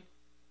tribulation,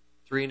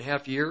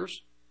 3.5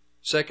 years.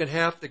 Second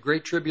half, the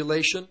Great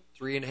Tribulation,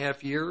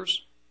 3.5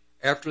 years.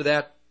 After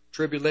that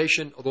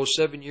tribulation, those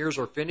 7 years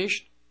are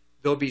finished,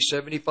 there'll be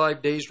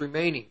 75 days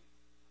remaining.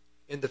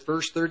 In the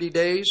first 30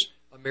 days,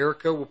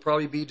 America will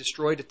probably be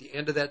destroyed at the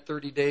end of that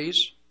 30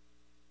 days.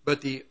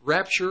 But the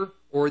rapture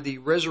or the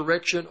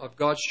resurrection of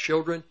God's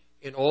children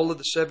in all of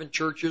the 7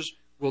 churches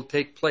will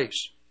take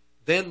place.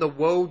 Then the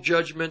woe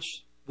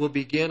judgments will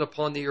begin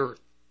upon the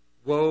earth.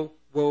 Woe,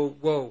 woe,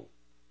 woe.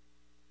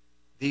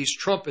 These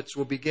trumpets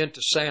will begin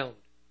to sound.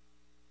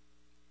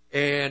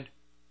 And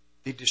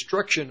the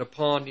destruction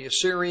upon the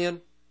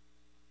Assyrian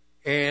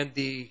and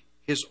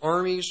his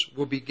armies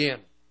will begin.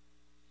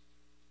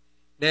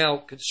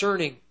 Now,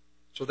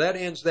 so that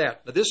ends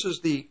that. Now, this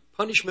is the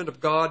punishment of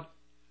God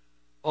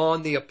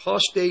on the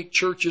apostate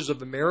churches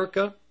of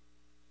America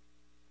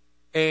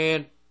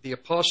and the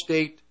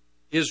apostate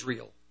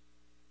Israel.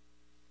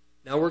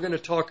 Now we're going to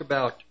talk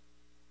about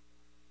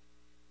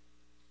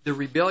the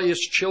rebellious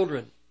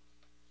children.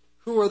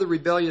 Who are the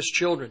rebellious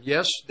children?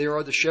 Yes, there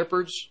are the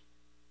shepherds,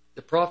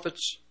 the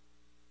prophets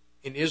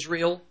in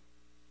Israel,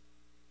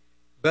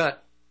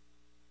 but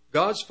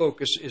God's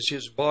focus is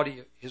his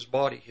body,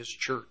 his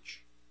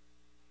church.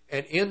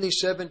 And in the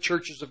 7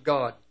 churches of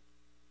God,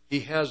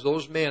 he has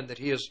those men that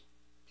he has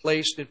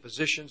placed in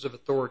positions of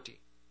authority.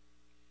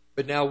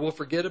 But now we'll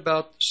forget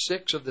about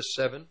 6 of the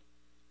 7.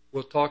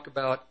 We'll talk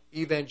about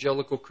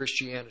evangelical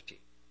Christianity.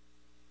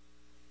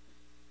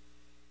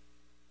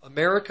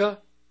 America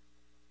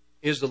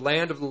is the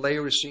land of the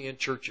Laodicean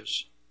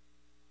churches.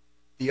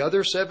 The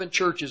other 7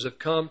 churches have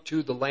come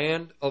to the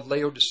land of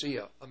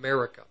Laodicea,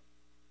 America.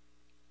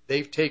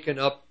 They've taken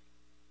up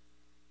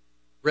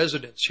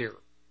residence here.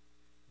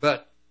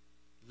 But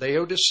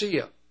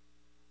Laodicea,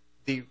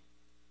 the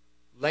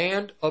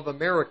land of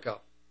America,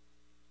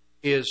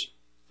 is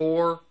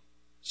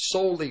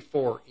solely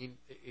for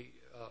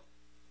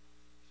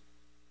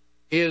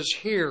is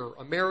here.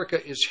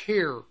 America is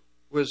here,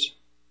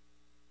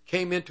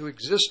 came into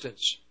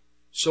existence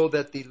so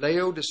that the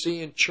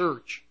Laodicean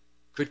church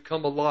could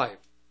come alive.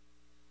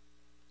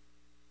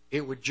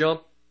 It would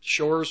jump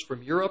shores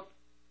from Europe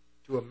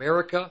to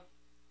America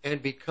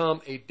and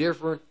become a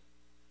different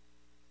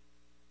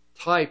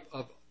type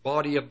of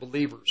body of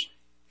believers.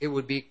 It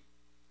would be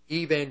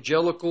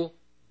evangelical,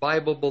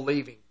 Bible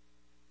believing.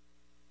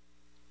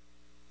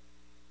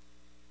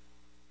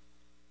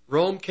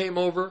 Rome came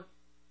over,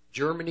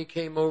 Germany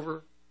came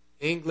over,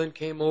 England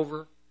came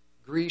over,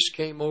 Greece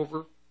came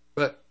over,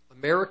 but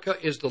America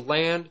is the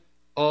land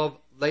of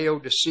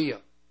Laodicea.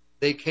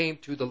 They came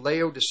to the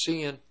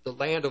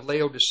land of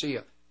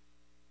Laodicea.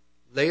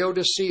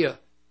 Laodicea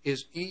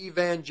is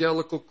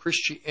evangelical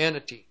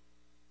Christianity.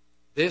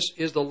 This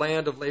is the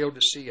land of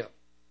Laodicea.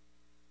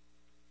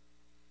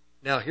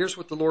 Now, here's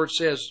what the Lord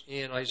says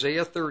in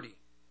Isaiah 30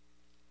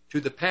 to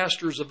the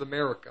pastors of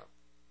America.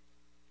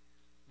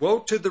 Woe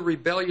to the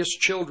rebellious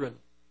children,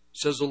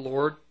 says the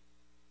Lord,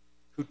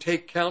 who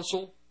take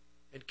counsel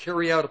and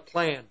carry out a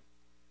plan,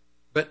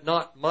 but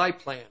not my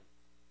plan,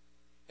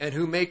 and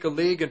who make a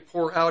league and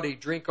pour out a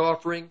drink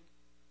offering,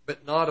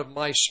 but not of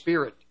my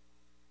spirit,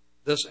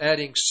 thus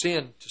adding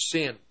sin to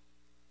sin.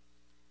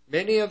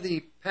 Many of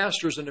the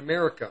pastors in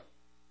America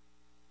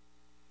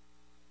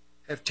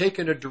have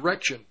taken a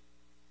direction,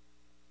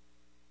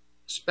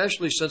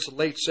 especially since the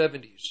late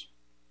 70s,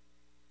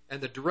 and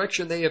the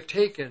direction they have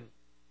taken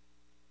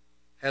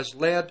has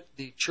led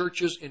the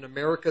churches in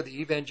America,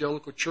 the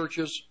evangelical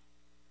churches,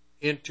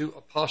 into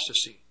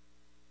apostasy.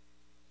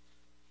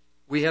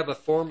 We have a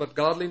form of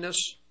godliness.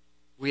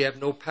 We have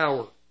no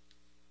power.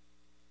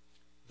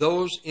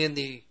 Those in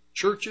the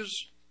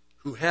churches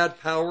who had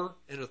power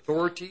and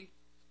authority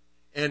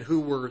and who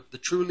were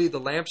truly the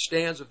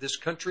lampstands of this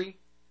country,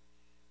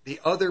 the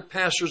other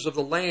pastors of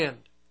the land,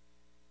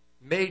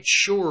 made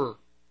sure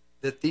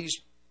that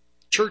these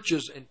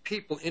churches and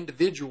people,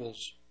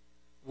 individuals,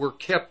 were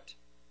kept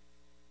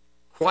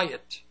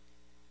quiet,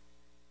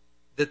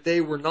 that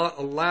they were not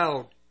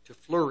allowed to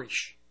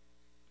flourish.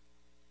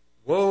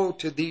 Woe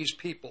to these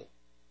people.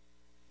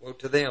 Woe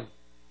to them.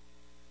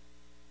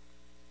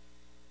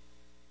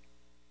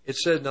 It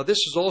says, now this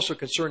is also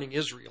concerning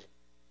Israel.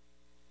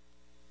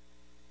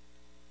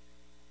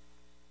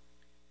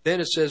 Then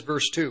it says,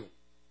 verse 2,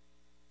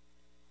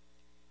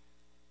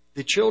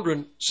 the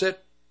children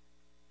set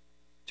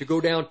to go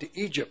down to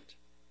Egypt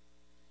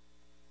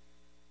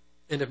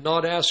and have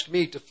not asked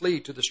me to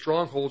flee to the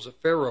strongholds of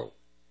Pharaoh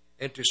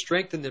and to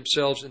strengthen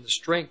themselves in the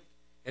strength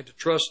and to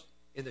trust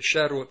in the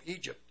shadow of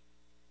Egypt.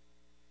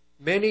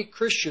 Many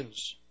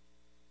Christians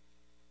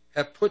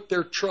have put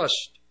their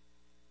trust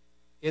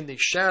in the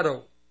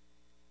shadow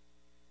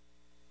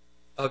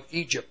of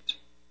Egypt,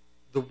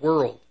 the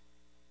world.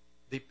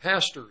 The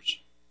pastors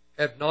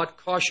have not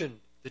cautioned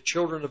the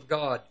children of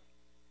God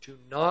to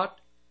not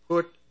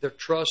put their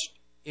trust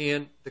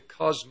in the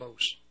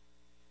cosmos,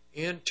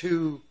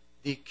 into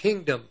the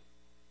kingdom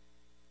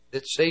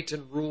that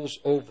Satan rules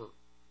over,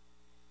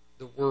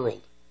 the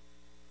world.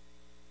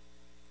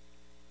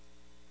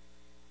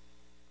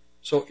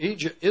 So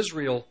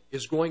Israel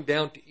is going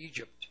down to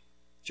Egypt,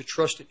 to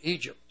trust in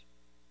Egypt.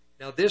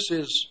 Now this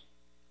is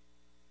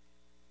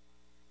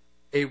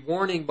a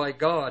warning by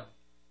God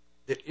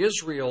that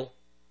Israel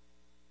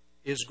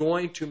is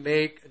going to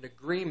make an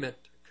agreement,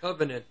 a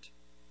covenant,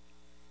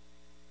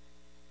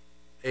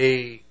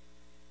 a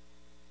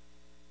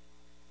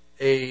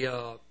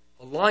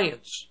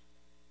alliance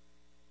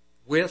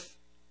with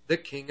the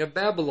king of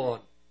Babylon.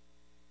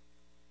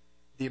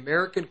 The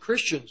American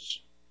Christians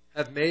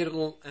have made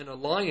an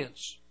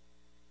alliance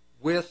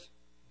with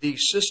the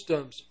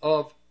systems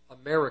of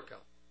America.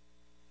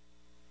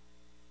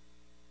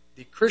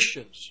 The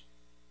Christians,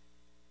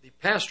 the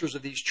pastors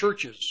of these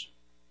churches,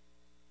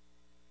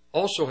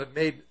 also have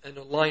made an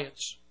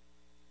alliance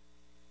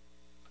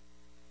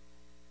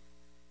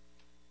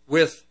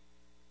with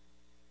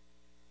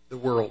the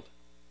world.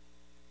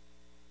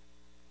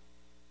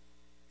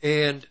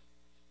 And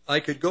I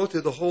could go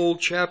through the whole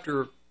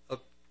chapter of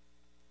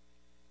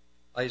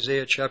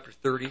Isaiah chapter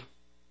 30,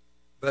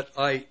 but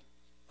I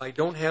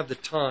don't have the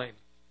time,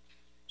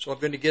 so I'm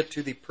going to get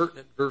to the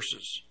pertinent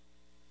verses.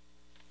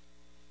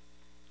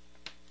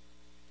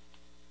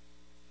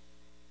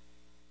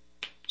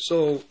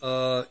 So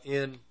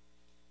in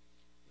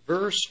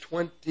verse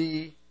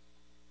 28,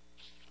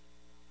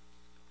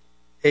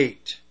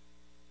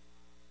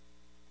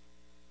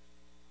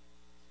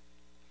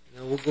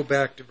 now we'll go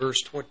back to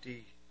verse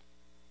 25.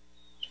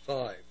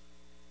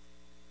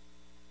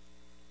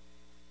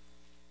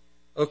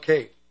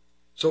 Okay,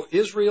 so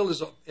Israel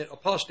is an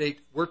apostate.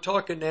 We're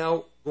talking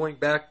now, going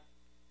back,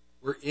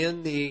 we're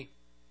in the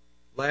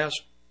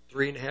last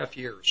 3.5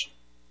 years.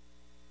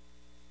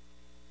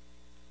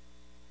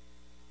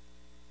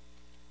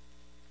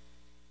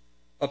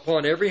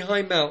 Upon every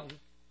high mountain,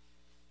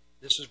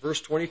 this is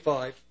verse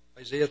 25,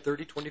 Isaiah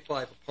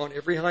 30:25. Upon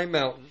every high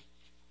mountain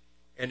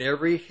and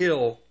every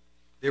hill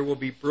there will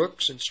be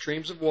brooks and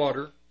streams of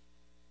water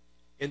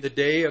in the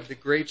day of the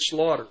great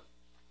slaughter,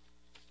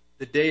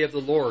 the day of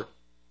the Lord,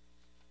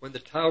 when the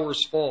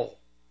towers fall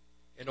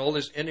and all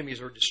his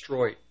enemies are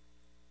destroyed.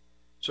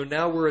 So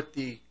now we're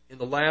in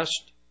the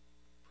last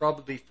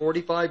probably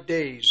 45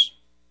 days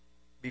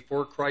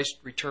before Christ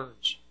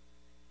returns.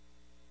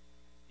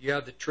 You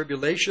have the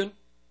tribulation,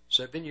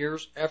 7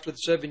 years. After the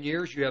 7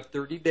 years, you have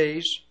 30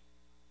 days.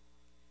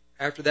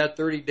 After that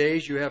 30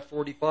 days, you have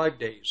 45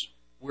 days.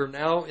 We're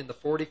now in the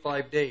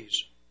 45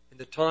 days, in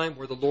the time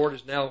where the Lord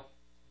is now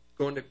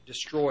going to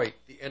destroy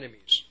the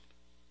enemies.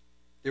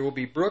 There will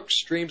be brooks,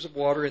 streams of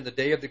water in the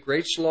day of the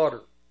great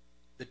slaughter,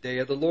 the day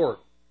of the Lord.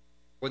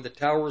 When the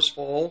towers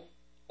fall,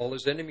 all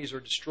his enemies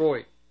are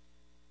destroyed.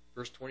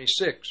 Verse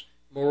 26,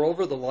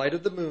 moreover, the light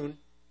of the moon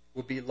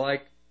will be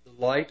like the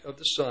light of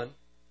the sun,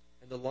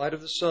 and the light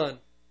of the sun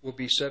will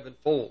be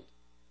sevenfold,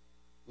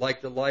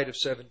 like the light of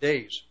 7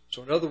 days.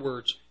 So in other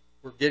words,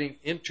 we're getting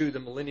into the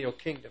millennial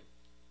kingdom.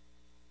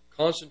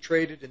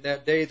 Concentrated in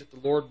that day that the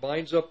Lord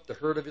binds up the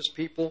hurt of his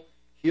people,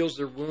 heals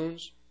their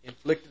wounds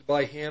inflicted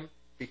by him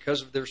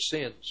because of their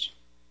sins.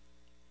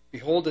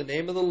 Behold, the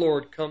name of the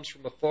Lord comes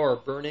from afar,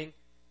 burning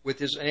with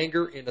his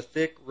anger in a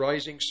thick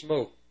rising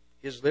smoke.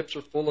 His lips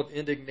are full of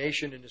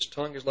indignation, and his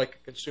tongue is like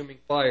a consuming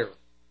fire.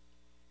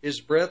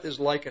 His breath is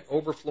like an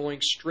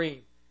overflowing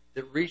stream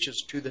that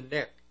reaches to the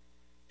neck,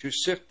 to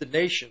sift the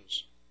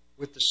nations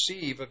with the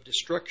sieve of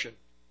destruction,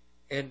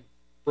 and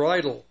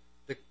bridle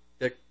that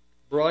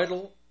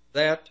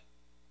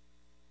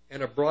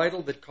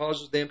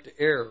causes them to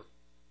err,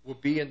 will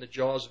be in the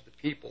jaws of the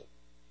people.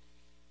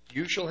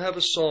 You shall have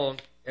a song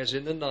as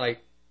in the night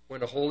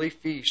when a holy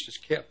feast is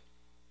kept,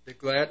 the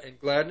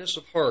gladness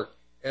of heart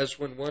as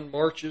when one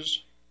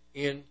marches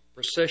in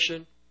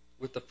procession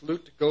with the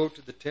flute to go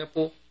to the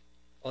temple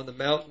on the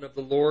mountain of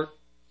the Lord,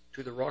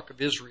 to the rock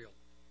of Israel.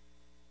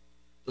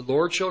 The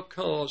Lord shall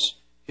cause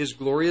his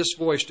glorious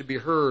voice to be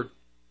heard,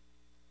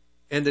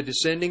 and the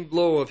descending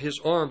blow of his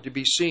arm to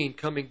be seen,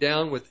 coming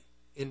down with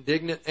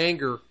indignant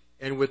anger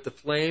and with the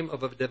flame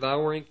of a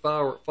devouring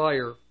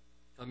fire,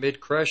 amid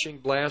crashing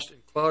blast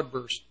and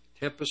cloudburst,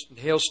 tempest and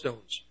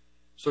hailstones.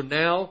 So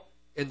now,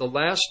 at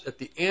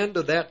the end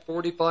of that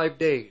 45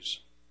 days,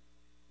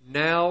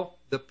 now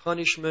the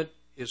punishment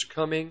is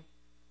coming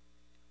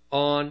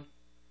on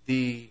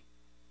the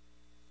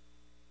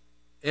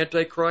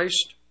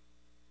Antichrist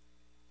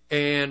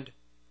and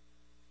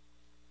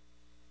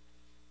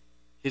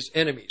his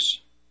enemies.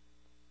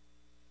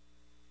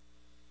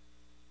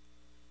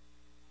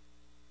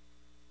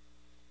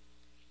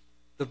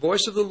 The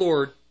voice of the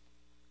Lord,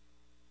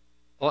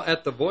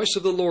 at the voice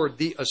of the Lord,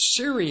 the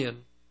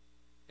Assyrian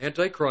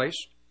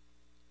Antichrist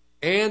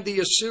and the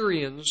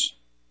Assyrians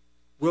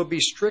will be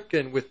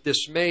stricken with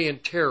dismay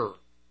and terror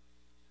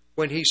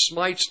when he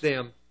smites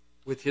them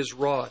with his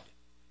rod.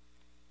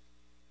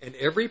 And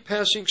every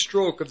passing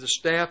stroke of the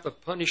staff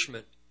of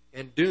punishment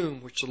and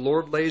doom which the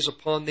Lord lays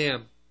upon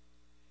them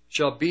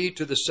shall be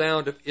to the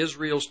sound of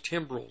Israel's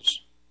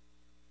timbrels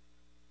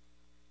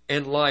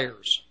and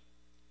lyres,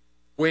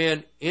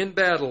 when in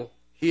battle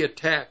he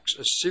attacks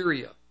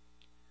Assyria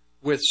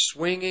with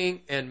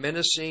swinging and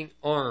menacing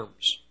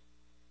arms.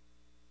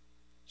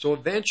 So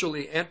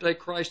eventually,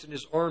 Antichrist and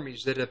his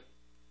armies that have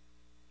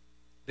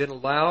been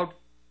allowed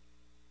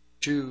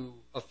to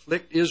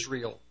afflict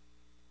Israel,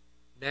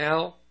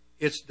 now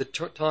it's the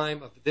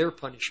time of their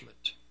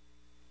punishment.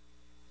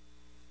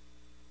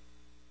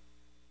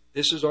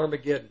 This is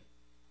Armageddon.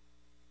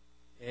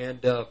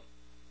 And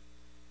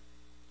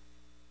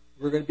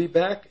we're going to be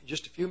back in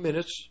just a few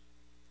minutes,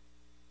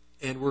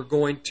 and we're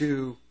going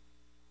to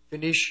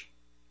finish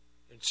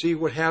and see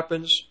what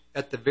happens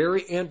at the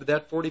very end of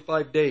that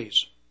 45 days.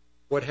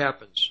 What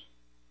happens?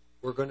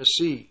 We're going to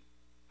see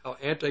how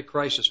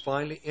Antichrist is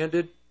finally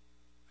ended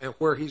and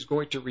where he's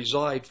going to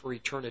reside for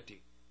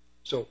eternity.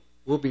 So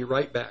we'll be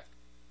right back.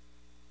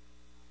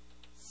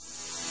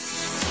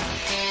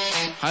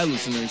 Hi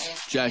listeners,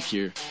 Jack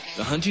here.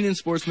 The Hunting and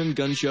Sportsman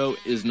Gun Show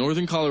is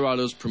Northern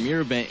Colorado's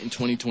premier event in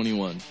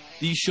 2021.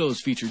 These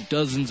shows feature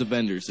dozens of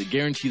vendors that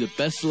guarantee the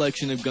best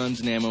selection of guns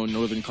and ammo in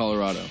Northern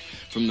Colorado,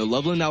 from the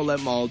Loveland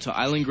Outlet Mall to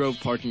Island Grove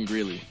Park in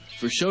Greeley.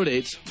 For show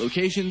dates,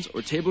 locations,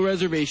 or table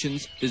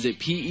reservations, visit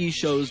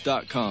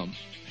peshows.com.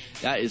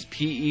 That is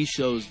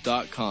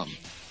peshows.com.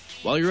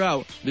 While you're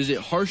out, visit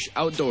Harsh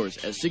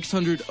Outdoors at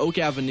 600 Oak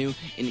Avenue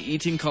in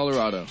Eaton,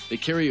 Colorado. They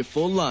carry a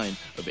full line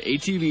of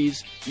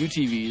ATVs,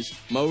 UTVs,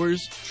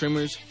 mowers,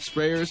 trimmers,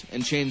 sprayers,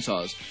 and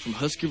chainsaws from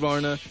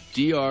Husqvarna,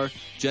 DR,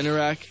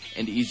 Generac,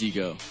 and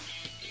E-Z-Go.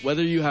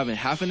 Whether you have a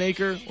half an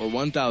acre or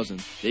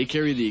 1,000, they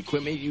carry the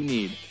equipment you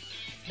need.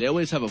 They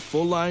always have a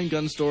full-line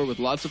gun store with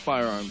lots of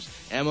firearms,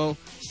 ammo,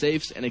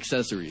 safes, and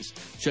accessories.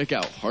 Check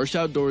out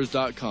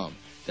harshoutdoors.com.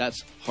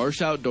 That's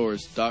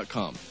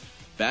harshoutdoors.com.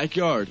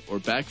 Backyard or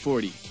back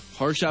 40,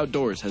 Harsh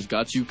Outdoors has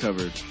got you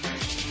covered.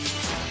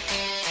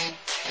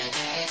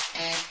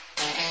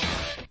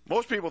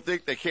 Most people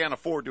think they can't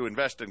afford to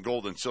invest in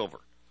gold and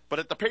silver. But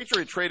at the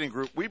Patriot Trading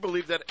Group, we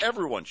believe that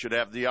everyone should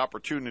have the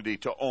opportunity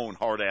to own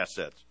hard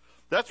assets.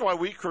 That's why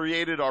we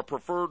created our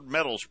Preferred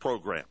Metals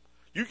program.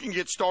 You can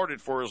get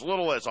started for as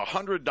little as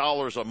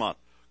 $100 a month.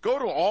 Go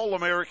to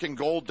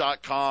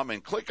allamericangold.com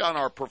and click on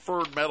our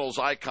Preferred Metals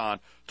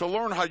icon to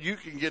learn how you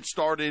can get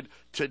started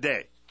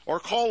today. Or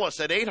call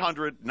us at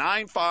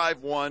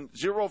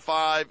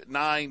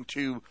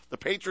 800-951-0592, the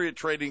Patriot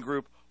Trading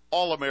Group,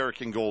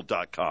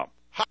 allamericangold.com.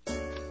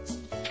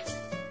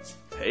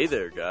 Hey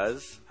there,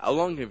 guys. How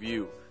long have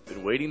you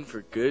been waiting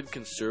for good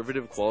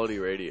conservative quality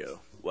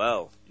radio?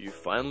 Well, you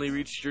finally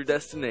reached your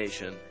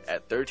destination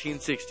at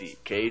 1360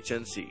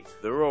 KHNC,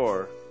 the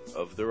roar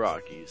of the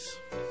Rockies.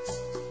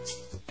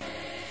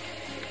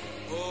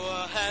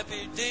 Oh, a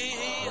happy day.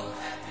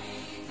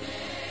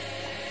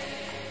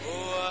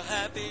 Oh, a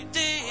happy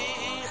day.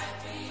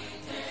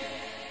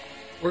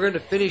 We're going to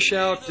finish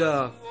out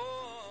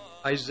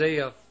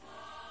Isaiah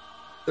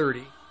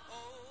 30.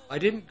 I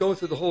didn't go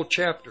through the whole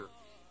chapter.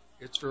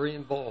 It's very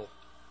involved.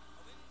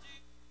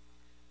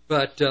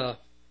 But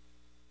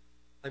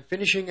I'm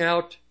finishing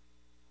out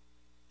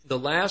the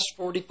last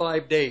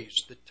 45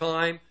 days, the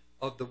time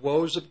of the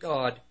woes of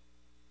God,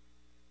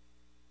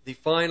 the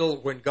final,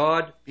 when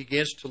God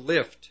begins to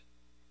lift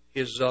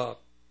his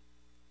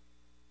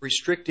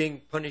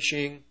restricting,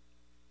 punishing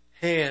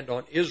hand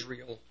on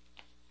Israel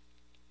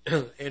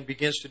and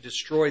begins to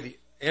destroy the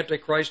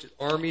Antichrist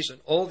armies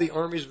and all the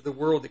armies of the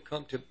world that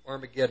come to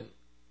Armageddon.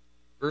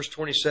 Verse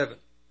 27.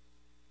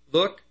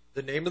 Look,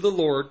 the name of the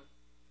Lord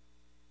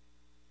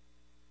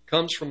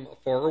comes from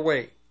far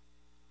away.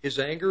 His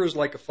anger is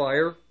like a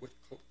fire with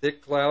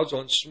thick clouds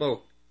on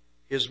smoke.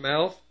 His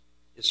mouth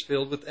is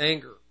filled with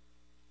anger.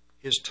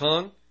 His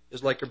tongue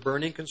is like a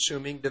burning,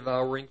 consuming,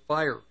 devouring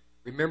fire.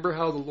 Remember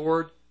how the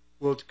Lord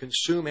will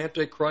consume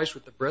Antichrist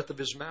with the breath of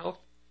his mouth?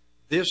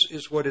 This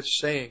is what it's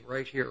saying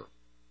right here.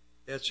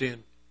 That's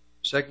in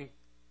 2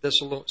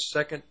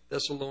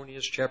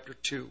 Thessalonians chapter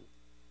 2.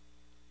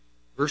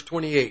 Verse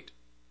 28.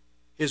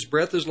 His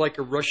breath is like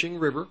a rushing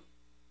river,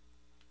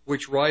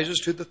 which rises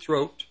to the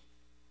throat.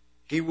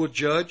 He will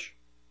judge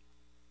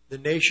the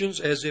nations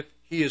as if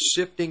he is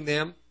sifting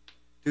them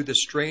through the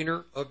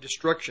strainer of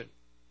destruction.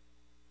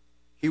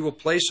 He will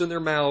place in their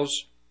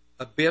mouths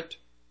a bit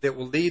that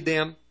will lead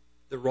them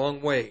the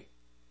wrong way.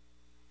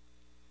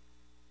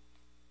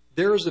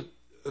 There is a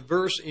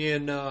verse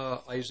in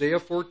Isaiah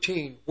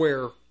 14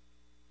 where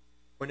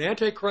when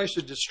Antichrist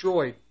is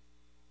destroyed,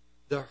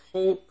 the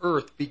whole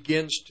earth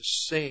begins to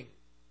sing.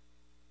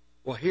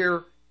 Well,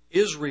 here,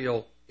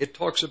 Israel, it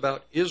talks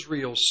about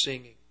Israel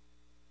singing.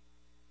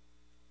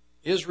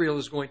 Israel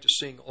is going to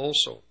sing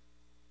also.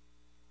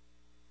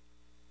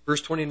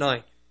 Verse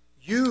 29,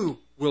 you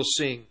will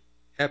sing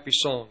happy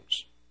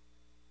songs.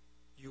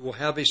 You will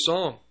have a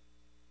song.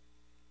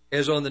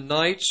 As on the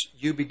nights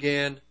you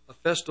began a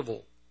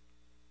festival.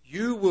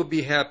 You will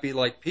be happy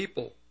like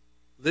people,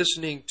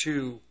 listening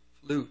to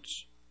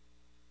flutes,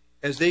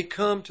 as they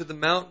come to the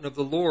mountain of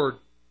the Lord,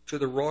 to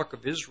the rock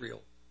of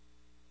Israel.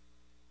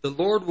 The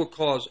Lord will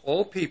cause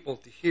all people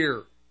to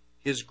hear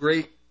his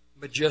great,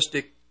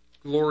 majestic,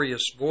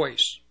 glorious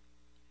voice,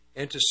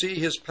 and to see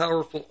his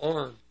powerful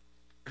arm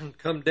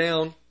come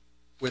down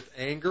with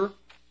anger,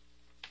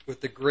 with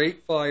the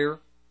great fire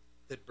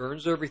that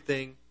burns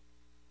everything,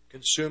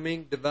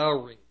 consuming,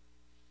 devouring,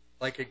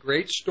 like a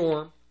great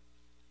storm,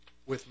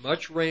 with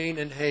much rain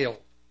and hail.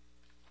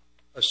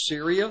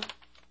 Assyria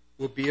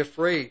will be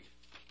afraid.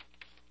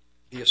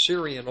 The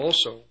Assyrian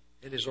also,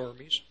 and his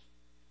armies,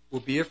 will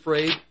be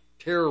afraid,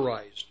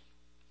 terrorized,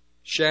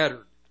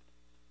 shattered,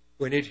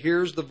 when it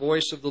hears the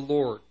voice of the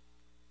Lord,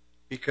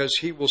 because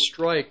he will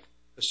strike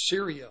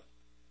Assyria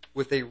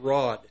with a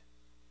rod.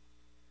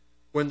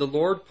 When the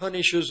Lord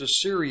punishes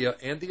Assyria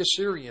and the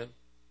Assyrian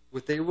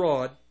with a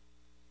rod,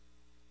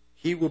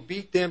 he will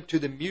beat them to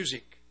the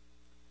music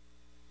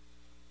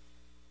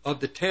of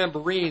the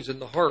tambourines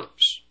and the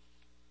harps.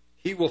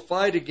 He will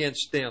fight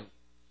against them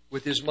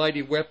with his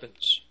mighty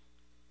weapons.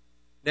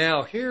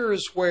 Now, here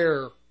is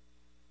where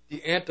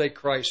the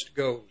Antichrist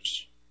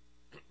goes,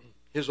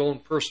 his own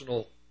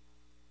personal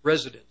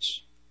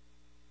residence.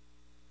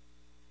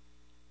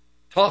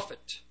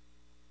 Tophet,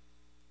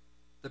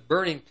 the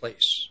burning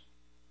place,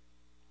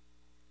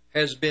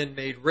 has been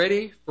made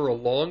ready for a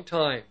long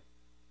time.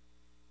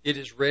 It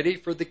is ready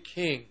for the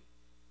king.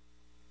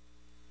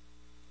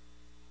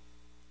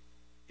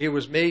 It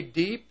was made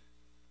deep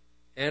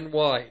and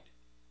wide,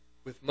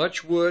 with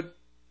much wood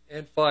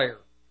and fire.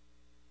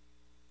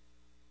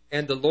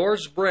 And the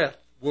Lord's breath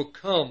will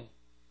come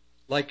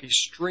like a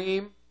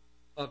stream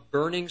of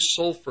burning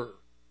sulfur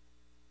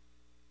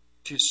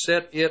to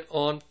set it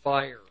on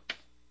fire.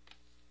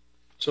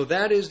 So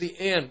that is the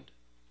end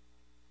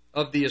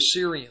of the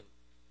Assyrian.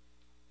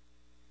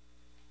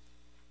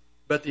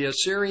 But the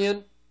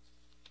Assyrian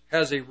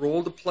has a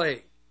role to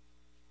play,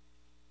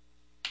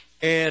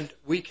 and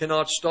we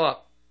cannot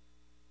stop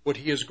what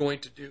he is going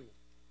to do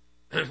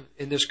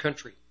in this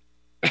country.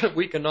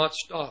 We cannot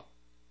stop.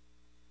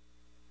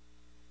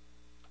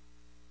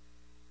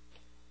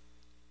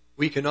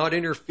 We cannot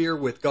interfere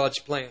with God's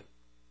plan.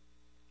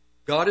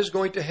 God is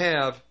going to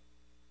have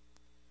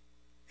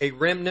a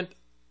remnant,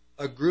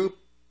 a group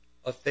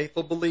of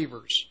faithful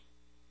believers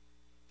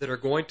that are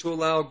going to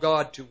allow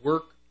God to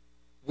work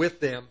with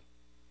them,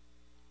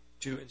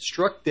 to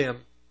instruct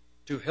them,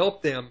 to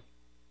help them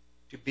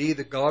to be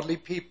the godly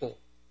people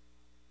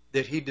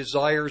that he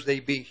desires they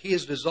be.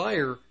 His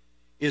desire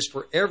is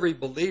for every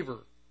believer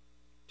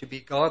to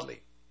be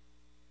godly,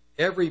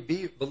 every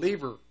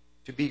believer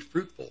to be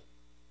fruitful,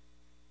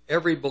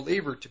 every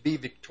believer to be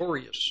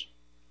victorious.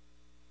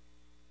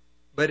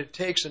 But it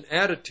takes an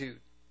attitude.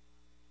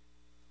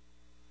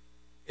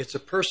 It's a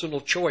personal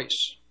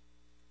choice.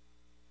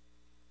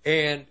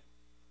 And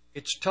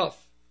it's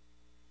tough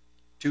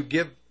to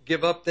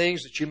give up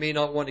things that you may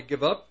not want to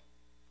give up,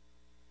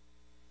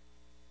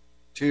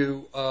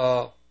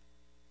 to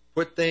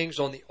put things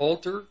on the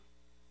altar.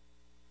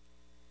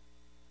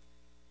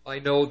 I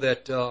know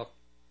that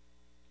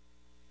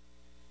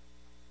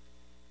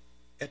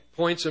at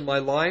points in my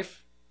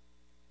life,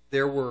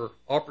 there were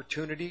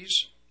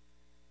opportunities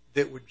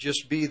that would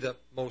just be the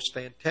most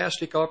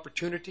fantastic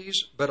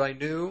opportunities, but I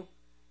knew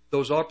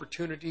those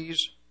opportunities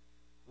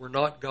were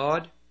not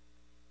God,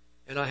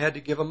 and I had to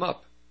give them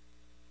up.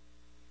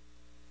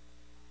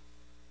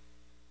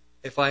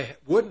 If I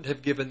wouldn't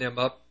have given them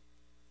up,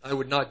 I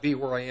would not be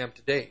where I am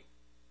today.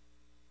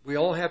 We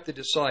all have to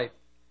decide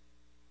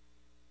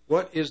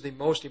what is the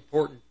most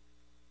important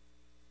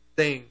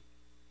thing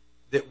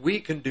that we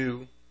can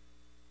do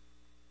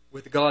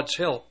with God's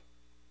help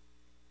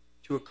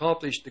to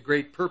accomplish the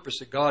great purpose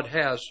that God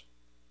has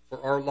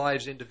for our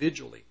lives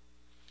individually.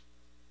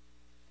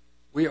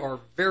 We are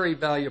very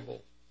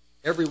valuable,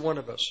 every one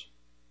of us,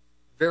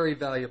 very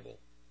valuable.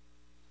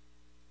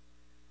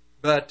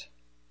 But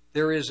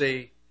there is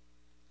a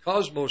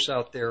cosmos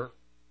out there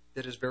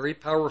that is very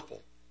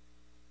powerful.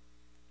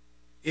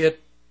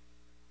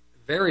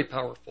 Very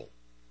powerful.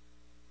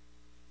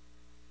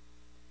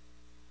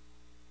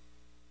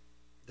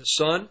 The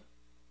sun,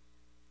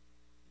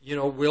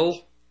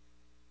 will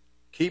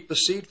keep the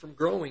seed from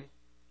growing.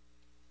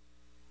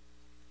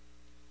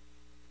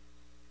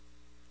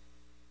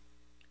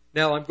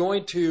 Now I'm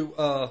going to,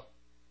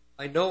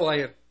 I know I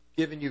have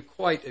given you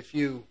quite a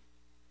few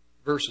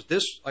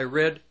verses. I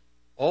read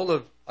all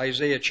of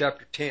Isaiah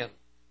chapter 10.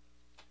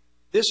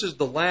 This is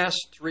the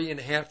last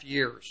 3.5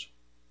 years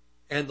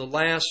and the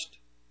last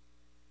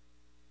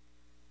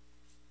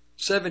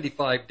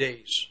 75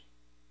 days.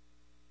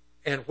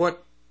 And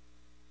what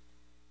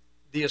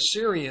the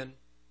Assyrian,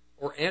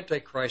 or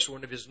Antichrist,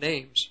 one of his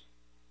names,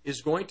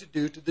 is going to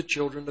do to the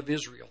children of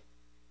Israel.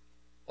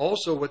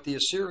 Also, what the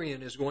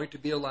Assyrian is going to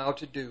be allowed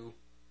to do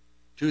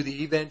to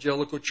the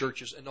evangelical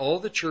churches and all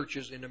the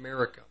churches in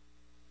America.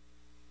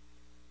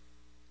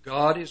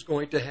 God is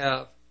going to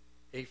have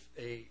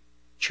a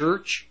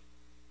church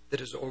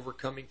that is an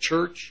overcoming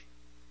church.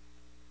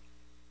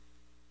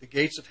 The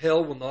gates of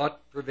hell will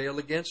not prevail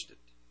against it.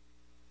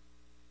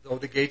 Though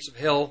the gates of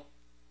hell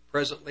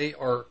presently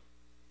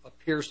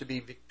appears to be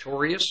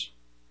victorious,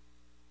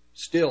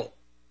 still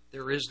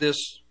there is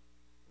this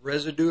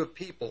residue of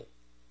people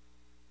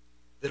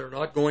that are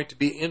not going to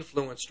be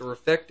influenced or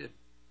affected,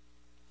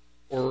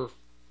 or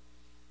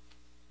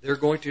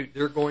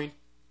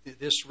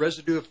this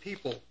residue of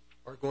people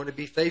are going to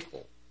be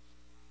faithful.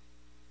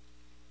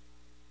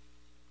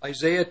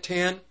 Isaiah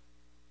 10,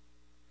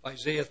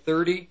 Isaiah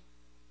 30,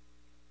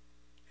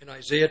 and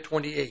Isaiah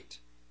 28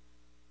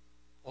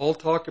 all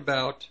talk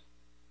about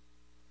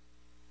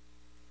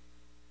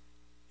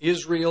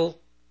Israel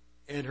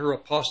and her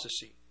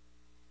apostasy.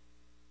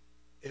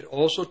 It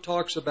also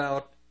talks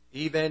about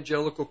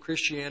evangelical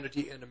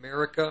Christianity in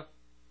America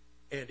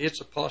and its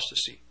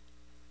apostasy.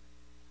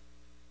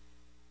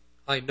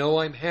 I know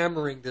I'm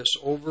hammering this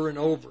over and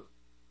over.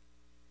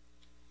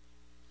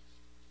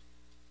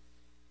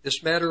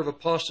 This matter of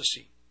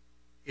apostasy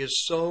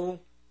is so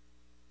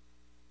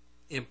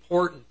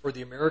important for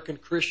the American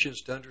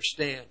Christians to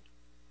understand.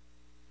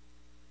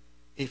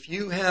 If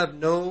you have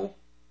no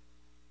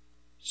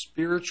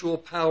spiritual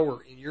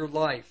power in your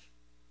life,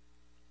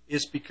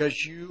 it's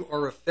because you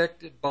are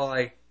affected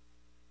by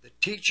the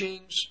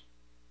teachings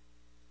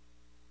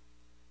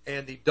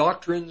and the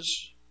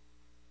doctrines,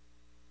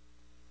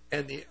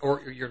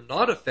 or you're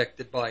not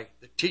affected by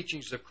the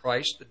teachings of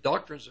Christ, the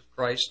doctrines of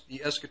Christ,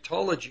 the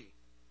eschatology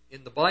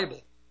in the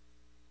Bible,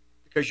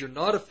 because you're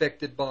not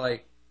affected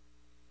by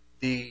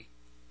the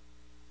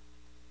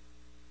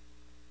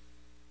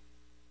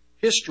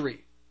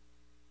history,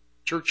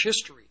 church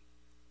history.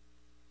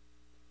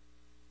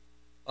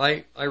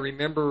 I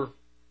remember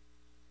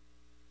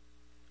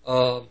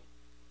I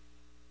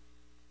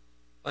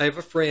have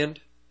a friend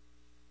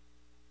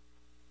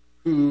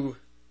who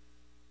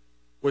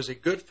was a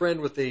good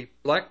friend with a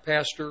black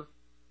pastor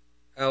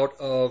out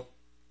of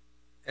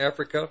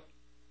Africa,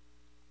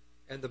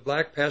 and the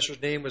black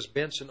pastor's name was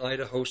Benson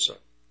Idahosa.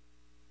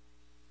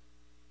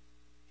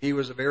 He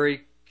was a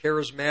very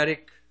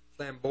charismatic,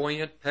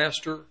 flamboyant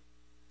pastor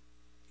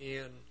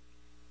in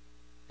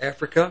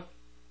Africa.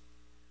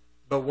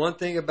 But one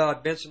thing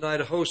about Benson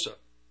Idahosa,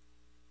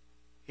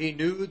 he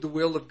knew the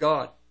will of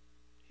God.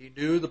 He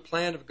knew the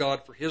plan of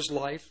God for his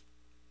life.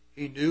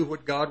 He knew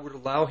what God would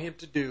allow him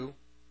to do.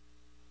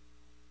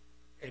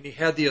 And he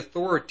had the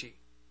authority.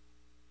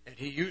 And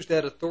he used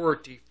that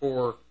authority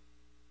for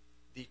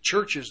the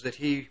churches that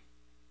he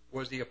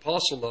was the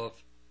apostle of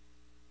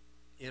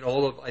in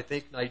all of, I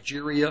think,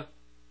 Nigeria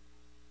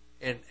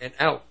and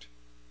out.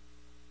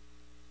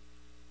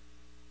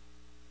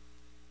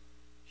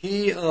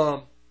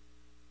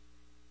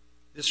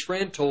 This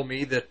friend told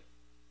me that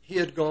he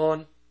had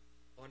gone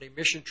on a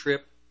mission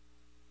trip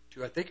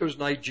to, I think it was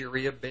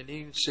Nigeria,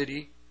 Benin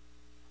City.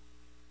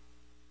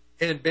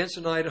 And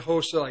Benson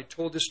Idahosa, I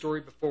told this story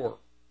before,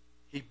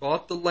 he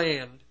bought the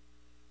land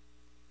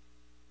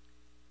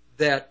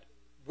that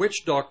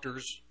witch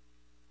doctors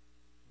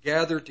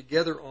gathered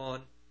together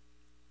on,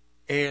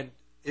 and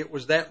it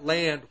was that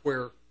land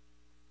where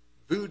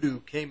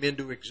voodoo came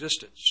into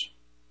existence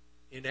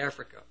in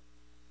Africa.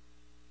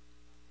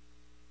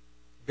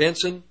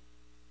 Benson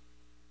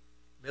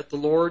met the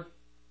Lord,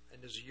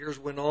 and as the years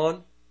went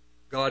on,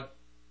 God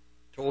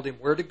told him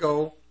where to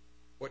go,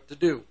 what to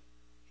do.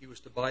 He was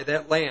to buy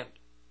that land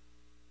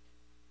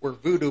where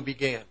voodoo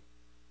began,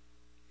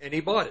 and he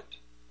bought it.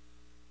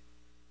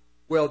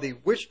 Well, the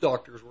witch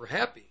doctors were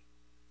happy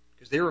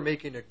because they were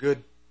making a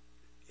good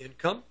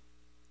income,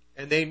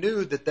 and they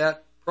knew that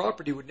that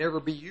property would never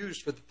be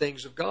used for the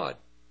things of God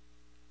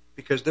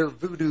because they're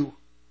voodoo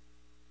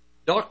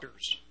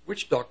doctors,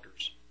 witch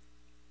doctors.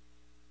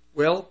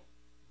 Well,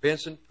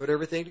 Benson put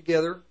everything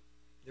together.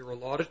 There were a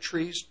lot of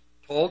trees,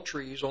 tall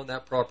trees on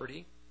that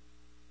property.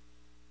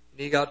 And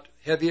he got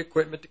heavy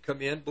equipment to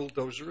come in,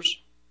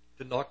 bulldozers,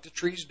 to knock the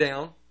trees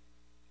down,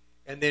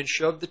 and then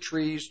shove the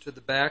trees to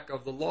the back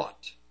of the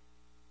lot.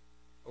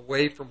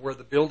 away from where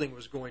the building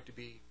was going to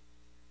be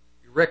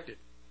erected.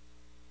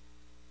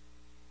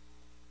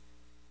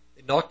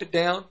 They knocked it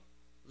down,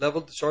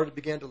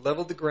 began to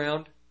level the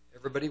ground.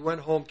 Everybody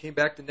went home, came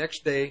back the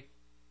next day.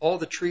 All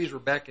the trees were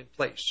back in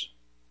place,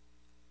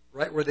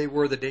 right where they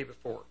were the day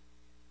before.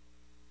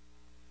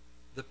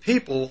 The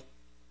people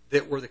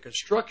that were the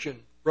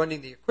construction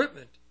running the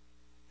equipment,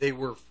 they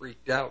were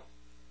freaked out.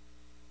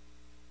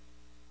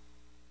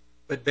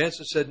 But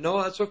Benson said,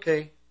 no, that's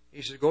okay.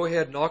 He said, go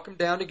ahead, knock them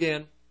down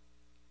again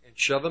and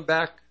shove them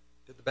back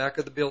to the back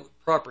of the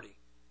property.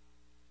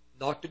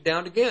 Knocked it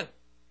down again.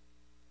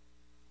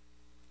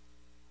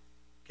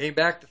 Came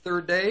back the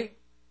third day,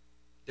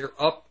 they're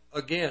up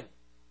again.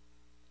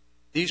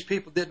 These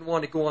people didn't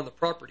want to go on the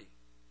property.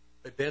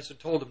 But Benson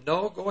told them,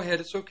 no, go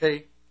ahead, it's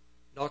okay.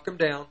 Knock them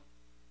down.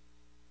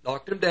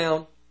 Knocked them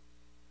down.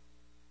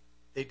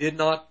 They did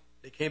not.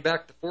 They came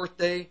back the fourth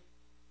day.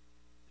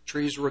 The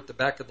trees were at the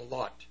back of the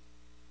lot.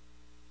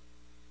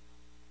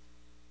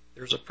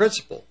 There's a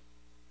principle.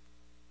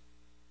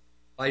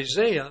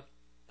 Isaac.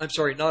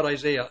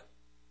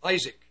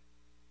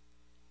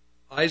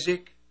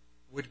 Isaac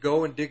would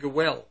go and dig a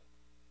well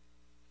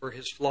for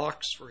his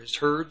flocks, for his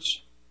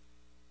herds,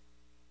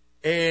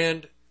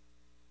 and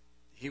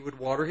he would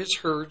water his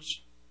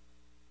herds,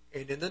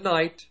 and in the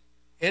night,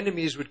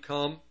 enemies would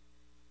come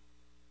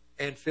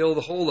and fill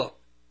the hole up.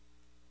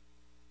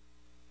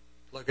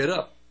 Plug it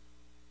up.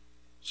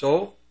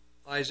 So,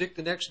 Isaac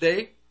the next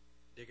day,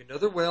 dig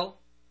another well,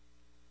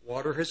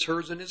 water his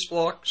herds and his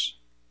flocks.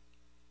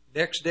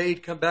 Next day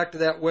he'd come back to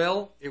that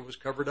well, it was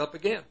covered up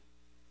again.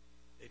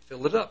 They'd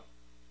fill it up.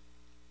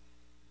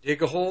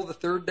 Dig a hole the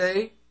third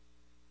day,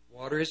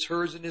 water his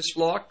herds and his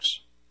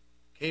flocks.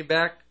 Came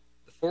back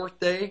the fourth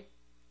day,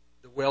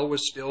 the well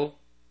was still,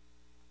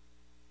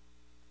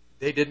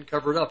 they didn't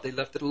cover it up, they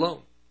left it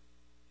alone.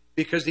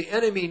 Because the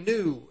enemy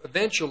knew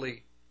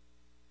eventually,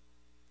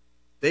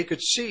 they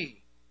could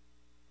see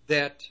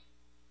that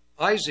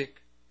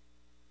Isaac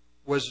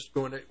was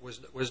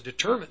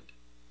determined.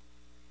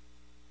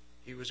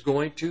 He was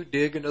going to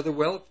dig another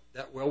well.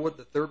 That well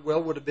the third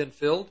well would have been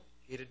filled.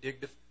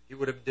 He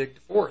would have digged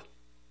a fourth,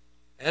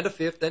 and a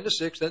fifth, and a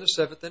sixth, and a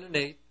seventh, and an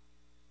eighth.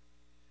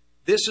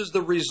 This is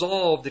the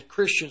resolve that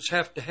Christians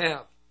have to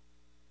have.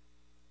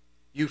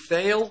 You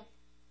fail,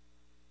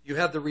 you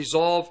have the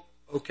resolve,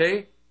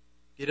 okay,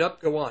 get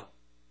up, go on.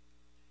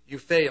 You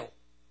fail,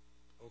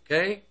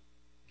 okay,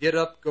 get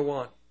up, go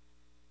on.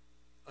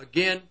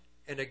 Again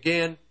and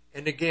again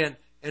and again,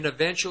 and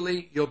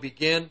eventually you'll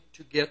begin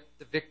to get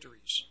the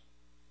victories.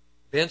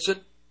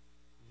 Benson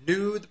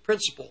knew the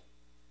principle.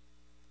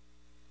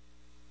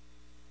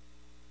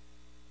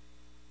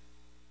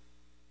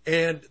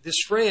 And this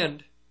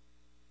friend,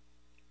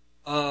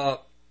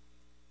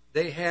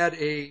 he had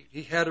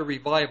a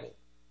revival,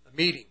 a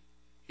meeting.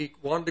 He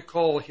wanted to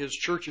call his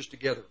churches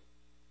together.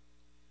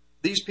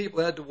 These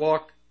people had to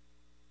walk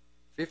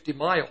 50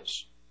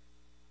 miles.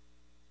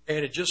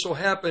 And it just so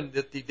happened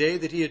that the day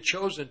that he had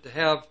chosen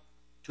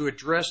to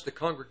address the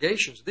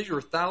congregations, these were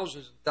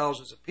thousands and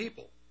thousands of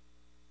people,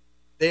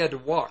 they had to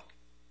walk.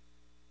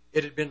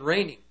 It had been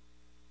raining.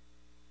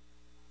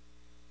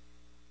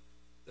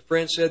 The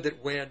friend said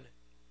that when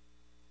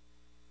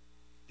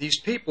these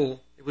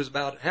people, it was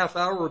about a half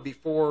hour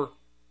before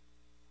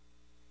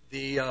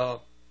the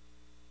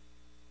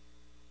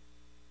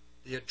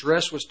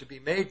address was to be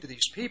made to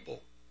these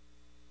people.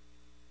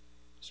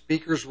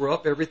 Speakers were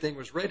up, everything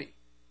was ready.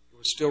 It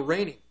was still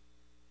raining.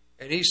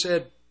 And he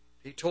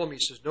told me, he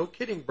says, no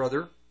kidding,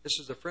 brother. This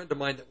is a friend of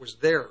mine that was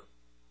there.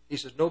 He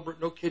says, no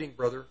kidding,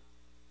 brother.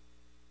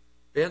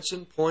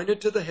 Benson pointed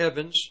to the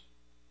heavens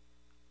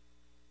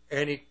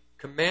and he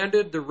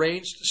commanded the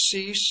rains to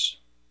cease.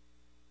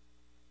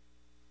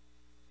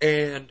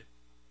 And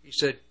he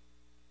said,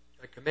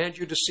 I command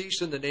you to cease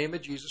in the name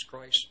of Jesus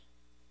Christ.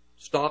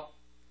 Stop.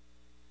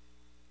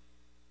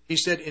 He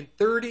said in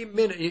 30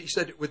 minutes, he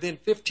said within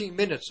 15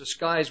 minutes, the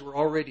skies were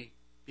already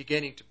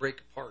beginning to break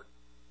apart.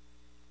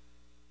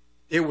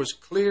 It was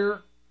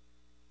clear.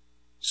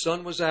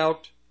 Sun was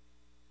out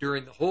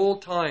during the whole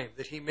time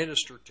that he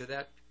ministered to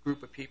that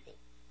group of people.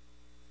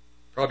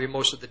 Probably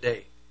most of the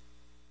day.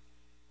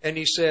 And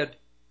he said,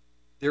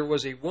 there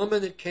was a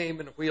woman that came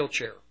in a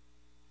wheelchair.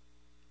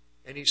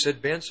 And he said,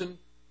 Benson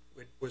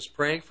was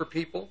praying for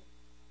people,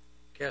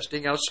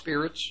 casting out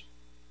spirits.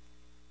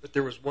 But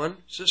there was one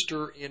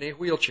sister in a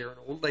wheelchair, an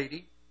old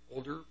lady,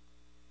 older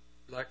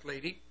black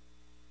lady.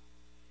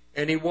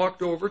 And he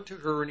walked over to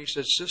her and he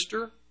said,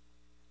 Sister,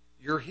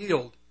 you're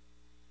healed.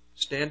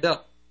 Stand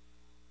up.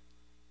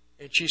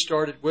 And she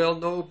started, well,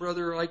 no,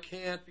 brother, I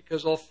can't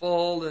because I'll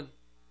fall. And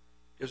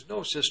he goes,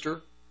 no,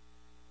 sister,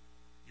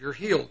 you're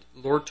healed.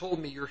 The Lord told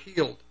me you're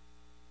healed.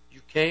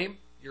 You came,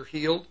 you're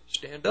healed,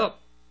 stand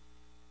up.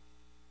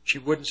 She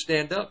wouldn't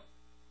stand up.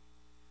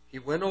 He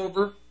went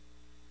over,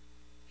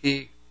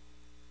 he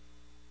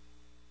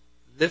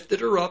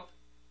lifted her up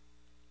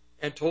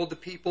and told the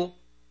people,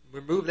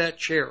 remove that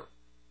chair.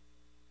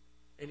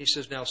 And he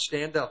says, now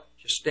stand up,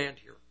 just stand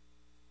here.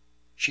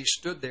 She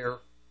stood there.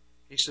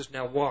 He says,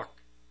 now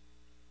walk.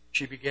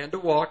 She began to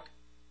walk.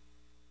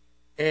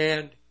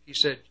 And he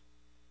said,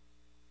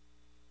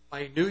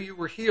 I knew you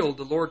were healed.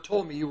 The Lord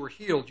told me you were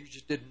healed. You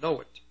just didn't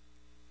know it.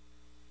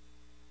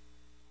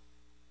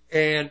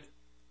 And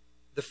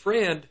the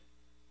friend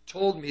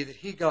told me that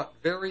he got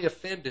very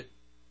offended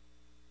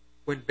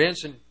when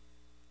Benson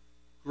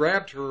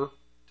grabbed her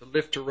to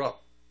lift her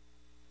up.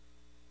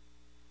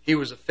 He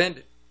was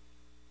offended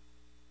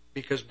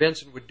because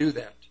Benson would do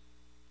that.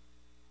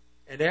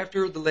 And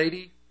after the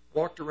lady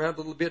walked around a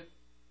little bit,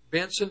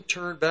 Benson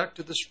turned back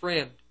to this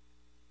friend,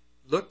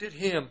 looked at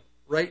him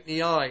right in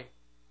the eye,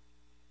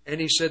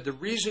 and he said, the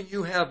reason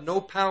you have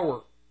no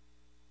power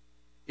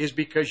is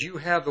because you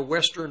have a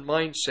Western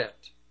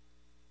mindset.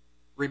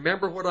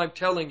 Remember what I'm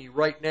telling you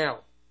right now.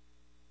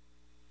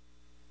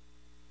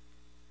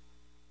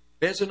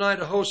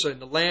 Benson-Idaho, in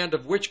the land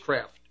of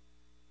witchcraft,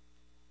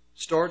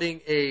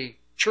 starting a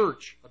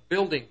church, a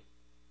building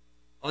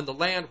on the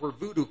land where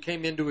voodoo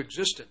came into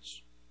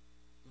existence,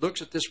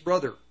 looks at this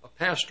brother, a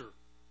pastor,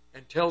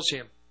 and tells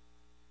him,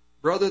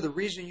 brother, the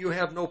reason you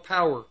have no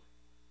power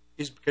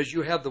is because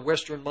you have the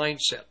Western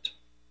mindset.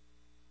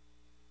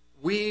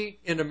 We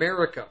in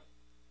America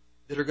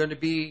that are going to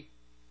be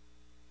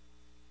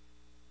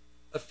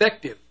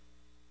effective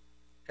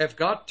have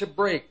got to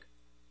break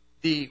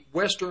the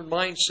Western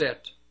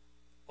mindset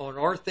on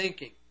our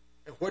thinking.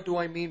 And what do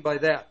I mean by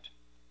that?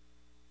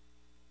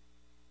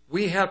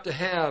 We have to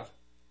have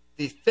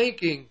the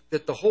thinking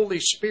that the Holy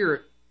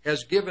Spirit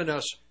has given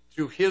us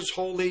through His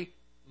holy,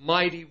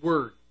 mighty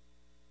Word.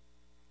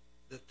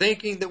 The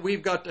thinking that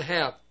we've got to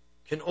have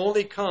can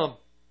only come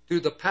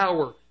through the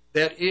power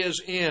that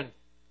is in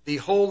the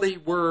holy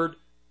Word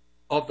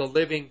of the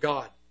living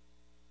God.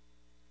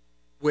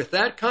 With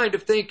that kind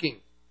of thinking,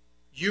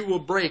 you will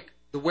break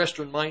the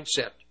Western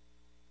mindset.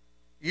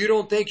 You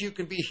don't think you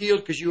can be healed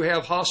because you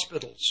have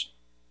hospitals.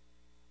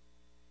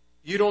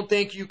 You don't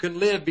think you can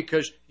live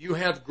because you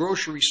have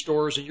grocery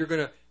stores and you're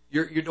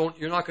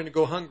not going to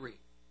go hungry.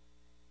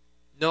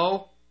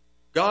 No,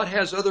 God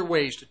has other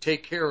ways to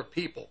take care of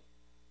people.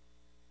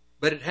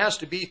 But it has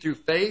to be through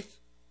faith,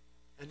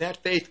 and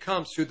that faith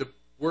comes through the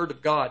Word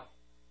of God.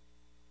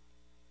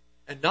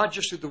 And not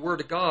just through the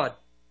Word of God,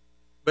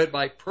 but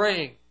by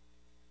praying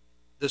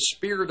the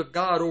Spirit of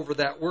God over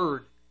that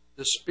Word,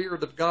 the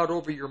Spirit of God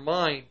over your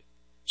mind,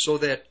 so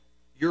that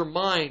your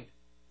mind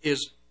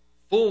is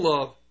full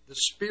of the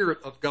Spirit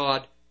of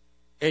God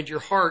and your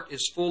heart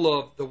is full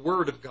of the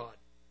Word of God.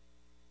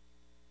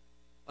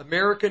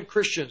 American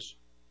Christians,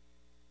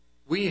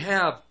 we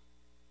have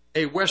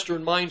a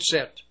Western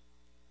mindset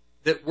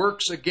that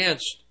works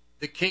against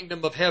the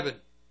kingdom of heaven.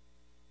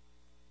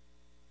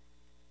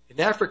 In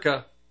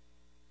Africa,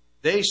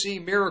 they see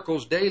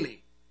miracles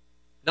daily,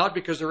 not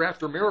because they're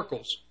after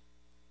miracles,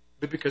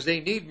 but because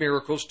they need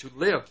miracles to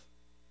live.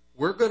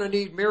 We're going to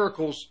need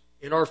miracles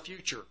in our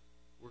future.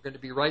 We're going to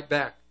be right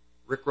back.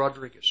 Rick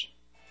Rodriguez.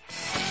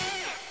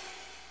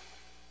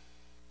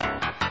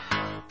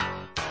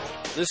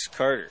 This is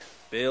Carter,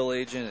 bail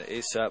agent at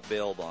ASAP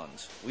Bail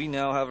Bonds. We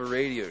now have a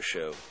radio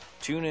show.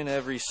 Tune in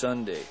every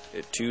Sunday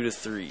at 2 to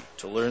 3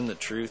 to learn the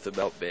truth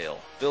about bail.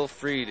 Feel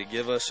free to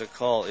give us a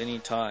call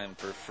anytime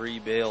for free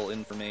bail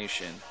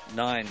information.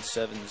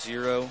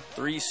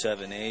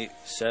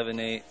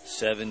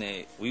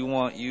 970-378-7878. We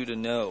want you to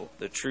know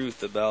the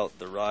truth about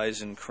the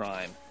rise in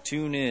crime.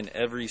 Tune in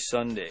every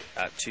Sunday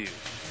at 2.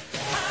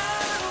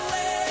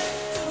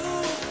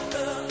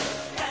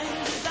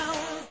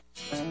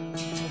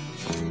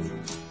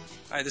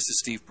 Hi, this is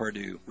Steve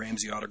Pardue,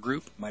 Ramsey Auto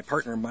Group. My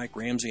partner Mike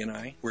Ramsey and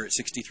I, we're at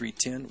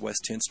 6310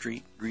 West 10th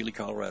Street, Greeley,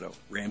 Colorado.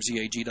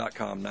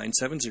 RamseyAG.com,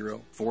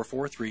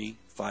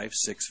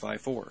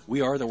 970-443-5654. We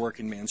are the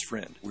working man's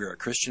friend. We are a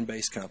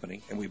Christian-based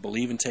company, and we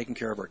believe in taking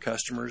care of our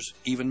customers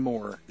even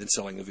more than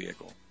selling the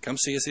vehicle. Come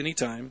see us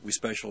anytime. We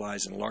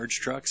specialize in large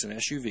trucks and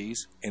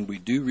SUVs, and we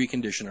do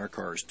recondition our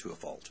cars to a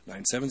fault.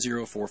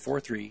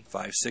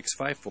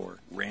 970-443-5654.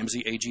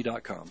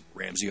 RamseyAG.com,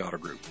 Ramsey Auto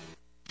Group.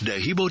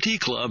 Dehibo Tea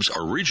Club's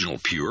original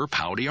pure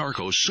Pau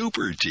d'Arco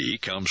Super Tea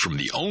comes from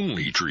the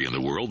only tree in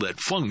the world that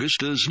fungus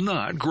does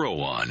not grow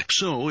on.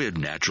 So it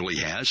naturally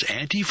has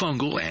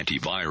antifungal,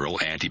 antiviral,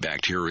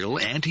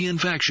 antibacterial,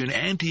 anti-infection,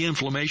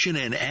 anti-inflammation,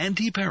 and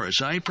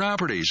anti-parasite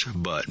properties.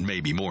 But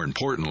maybe more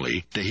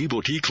importantly,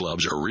 Dehibo Tea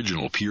Club's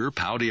original pure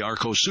Pau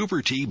d'Arco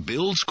Super Tea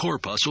builds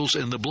corpuscles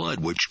in the blood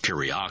which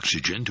carry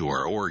oxygen to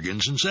our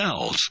organs and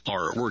cells.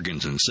 Our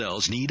organs and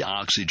cells need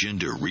oxygen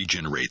to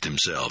regenerate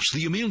themselves.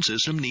 The immune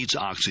system needs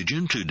oxygen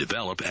to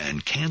develop,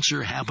 and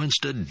cancer happens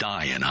to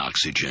die in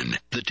oxygen.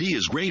 The tea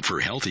is great for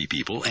healthy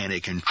people, and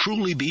it can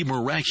truly be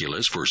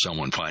miraculous for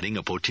someone fighting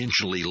a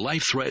potentially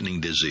life-threatening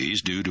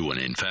disease due to an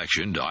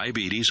infection,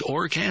 diabetes,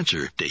 or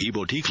cancer.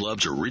 Dehibo Tea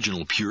Club's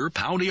original pure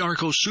Pau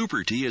d'Arco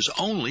Super Tea is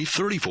only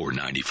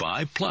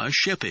 $34.95 plus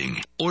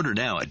shipping. Order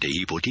now at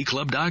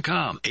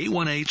DehiboTeaClub.com,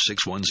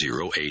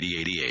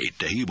 818-610-8088.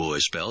 Dehibo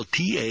is spelled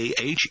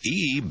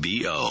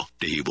T-A-H-E-B-O.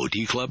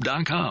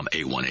 DehiboTeaClub.com,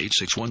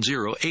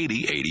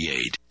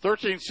 818-610-8088.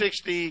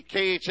 1360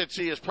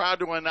 KHNC is proud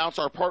to announce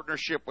our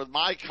partnership with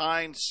My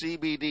Kind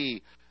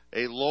CBD.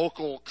 a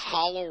local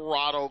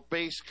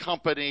Colorado-based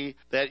company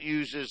that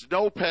uses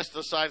no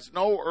pesticides,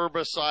 no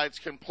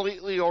herbicides,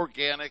 completely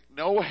organic,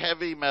 no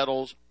heavy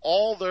metals.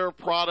 All their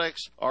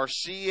products are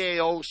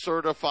CAO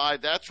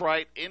certified. That's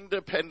right,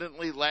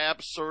 independently lab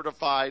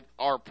certified.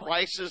 Our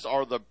prices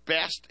are the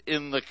best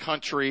in the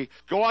country.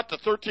 Go out to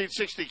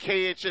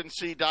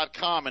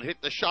 1360khnc.com and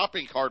hit the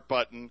shopping cart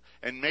button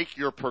and make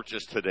your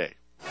purchase today.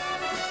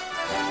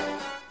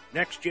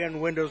 Next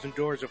Gen Windows and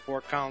Doors of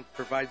Fort Collins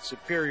provides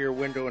superior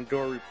window and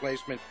door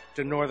replacement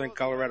to northern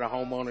Colorado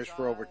homeowners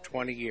for over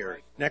 20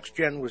 years. Next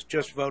Gen was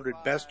just voted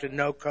best in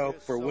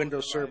NOCO for window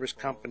service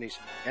companies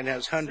and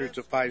has hundreds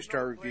of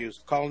 5-star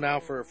reviews. Call now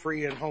for a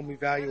free in-home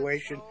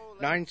evaluation,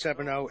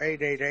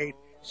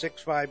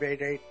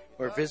 970-888-6588,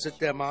 or visit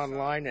them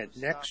online at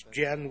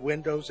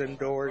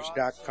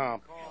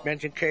nextgenwindowsanddoors.com.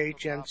 Mention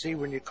KHNC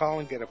when you call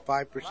and get a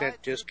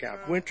 5%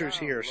 discount. Winter's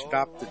here.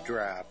 Stop the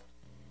draft.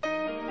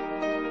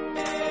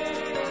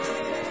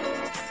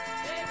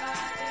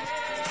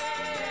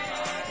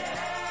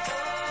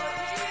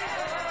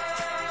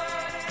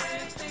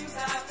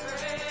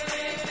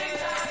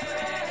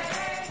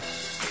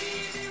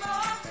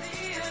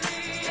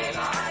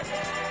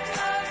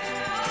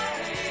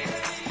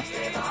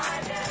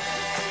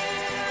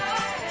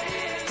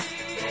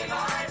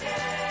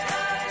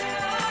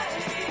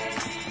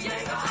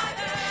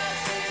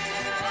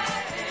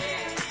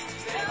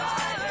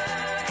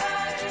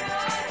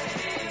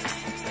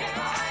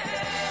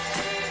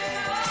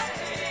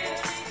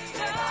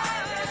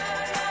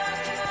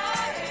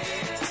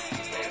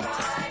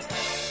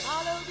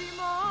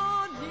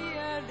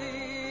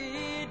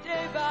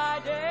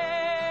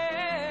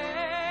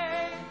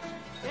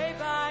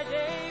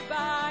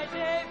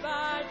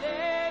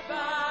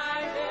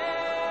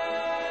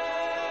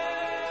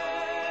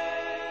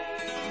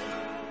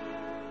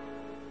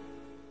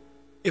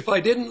 If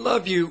I didn't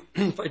love you,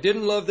 if I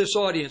didn't love this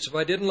audience, if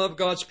I didn't love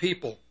God's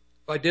people,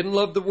 if I didn't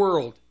love the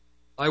world,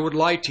 I would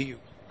lie to you.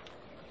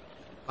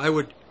 I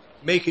would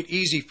make it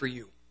easy for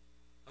you.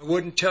 I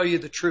wouldn't tell you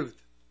the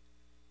truth.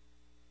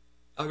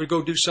 I would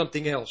go do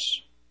something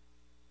else.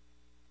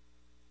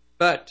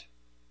 But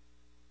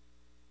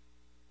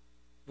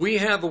we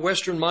have a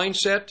Western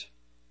mindset.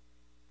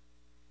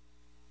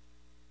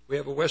 We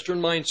have a Western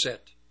mindset.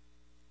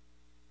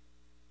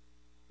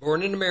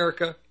 Born in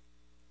America,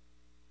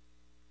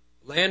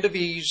 land of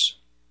ease,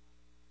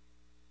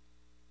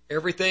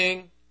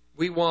 everything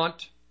we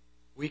want,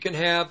 we can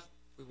have.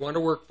 We want to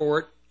work for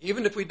it,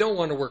 even if we don't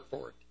want to work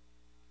for it.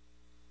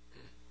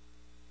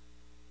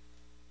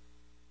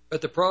 But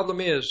the problem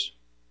is,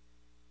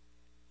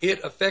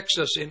 it affects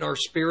us in our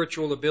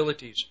spiritual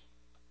abilities,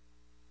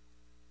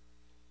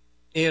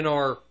 in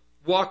our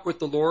walk with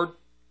the Lord,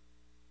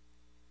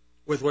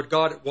 with what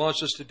God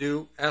wants us to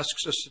do,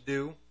 asks us to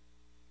do.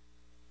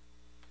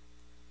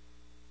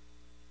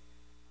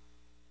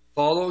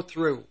 Follow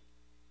through.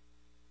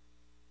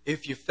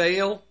 If you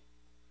fail,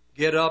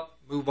 get up,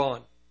 move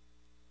on.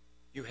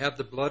 You have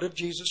the blood of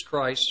Jesus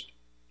Christ.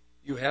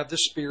 You have the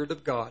Spirit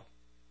of God.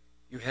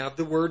 You have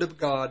the Word of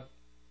God.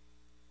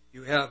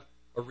 You have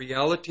a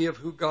reality of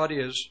who God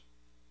is.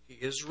 He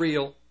is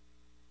real.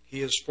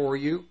 He is for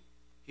you.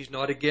 He's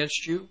not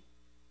against you.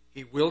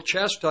 He will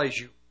chastise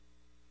you.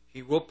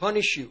 He will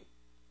punish you.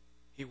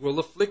 He will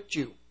afflict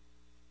you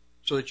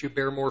so that you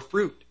bear more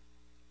fruit.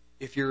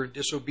 If you're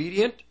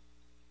disobedient,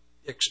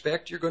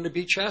 expect you're going to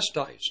be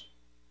chastised,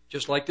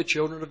 just like the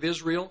children of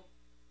Israel.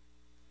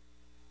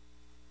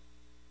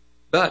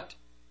 But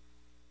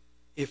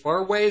if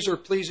our ways are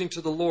pleasing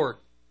to the Lord,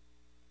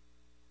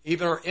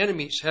 even our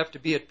enemies have to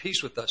be at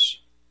peace with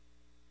us.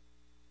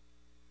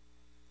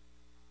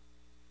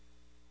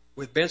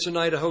 With Benson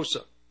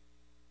Idahosa,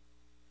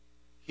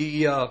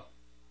 he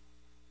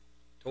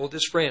told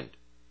his friend,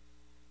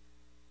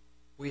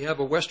 you have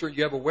a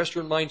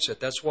Western mindset.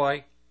 That's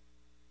why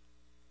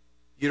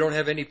you don't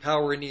have any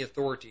power, any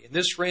authority. And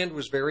this friend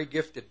was very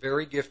gifted.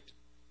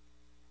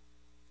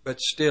 But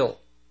still.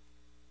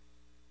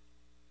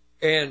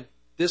 And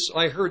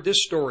I heard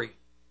this story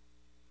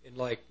in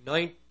like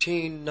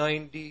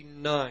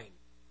 1999.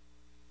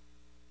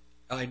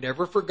 I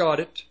never forgot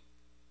it.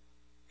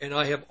 And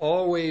I have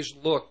always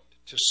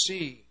looked to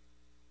see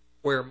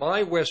where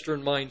my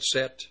Western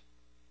mindset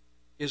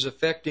is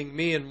affecting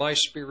me in my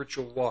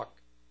spiritual walk.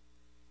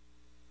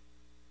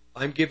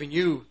 I'm giving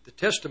you the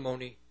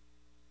testimony.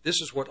 This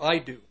is what I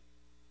do.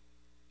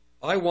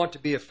 I want to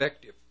be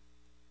effective.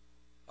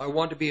 I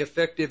want to be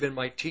effective in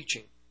my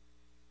teaching.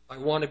 I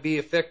want to be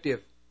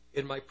effective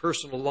in my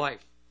personal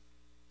life.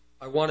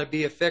 I want to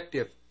be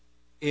effective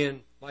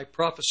in my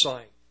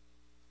prophesying.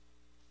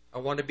 I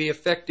want to be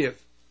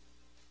effective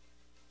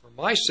for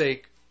my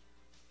sake,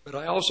 but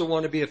I also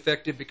want to be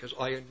effective because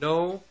I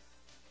know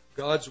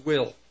God's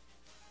will.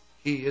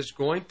 He is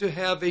going to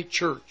have a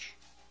church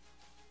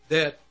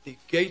that the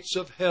gates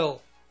of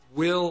hell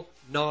will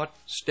not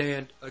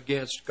stand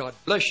against. God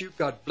bless you.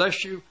 God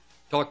bless you.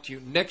 Talk to you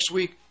next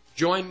week.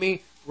 Join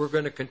me. We're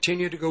going to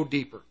continue to go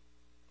deeper.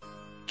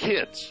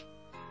 Kids,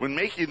 when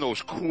making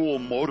those cool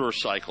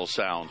motorcycle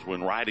sounds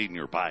when riding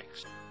your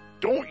bikes,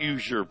 Don't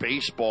use your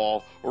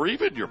baseball or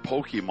even your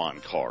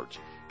Pokemon cards,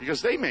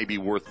 because they may be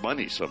worth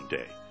money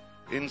someday.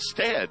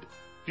 Instead,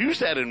 use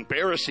that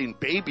embarrassing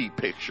baby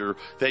picture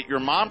that your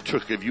mom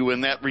took of you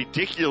in that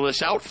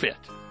ridiculous outfit.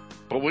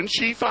 But when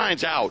she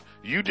finds out,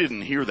 you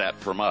didn't hear that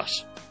from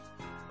us.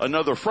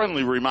 Another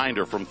friendly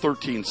reminder from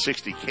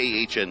 1360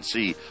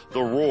 KHNC,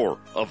 the roar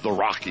of the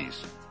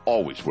Rockies.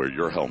 Always wear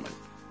your helmet.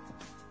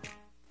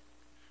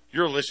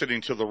 You're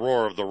listening to the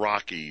roar of the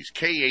Rockies,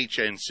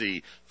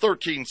 KHNC,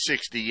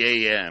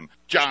 1360 AM,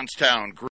 Johnstown.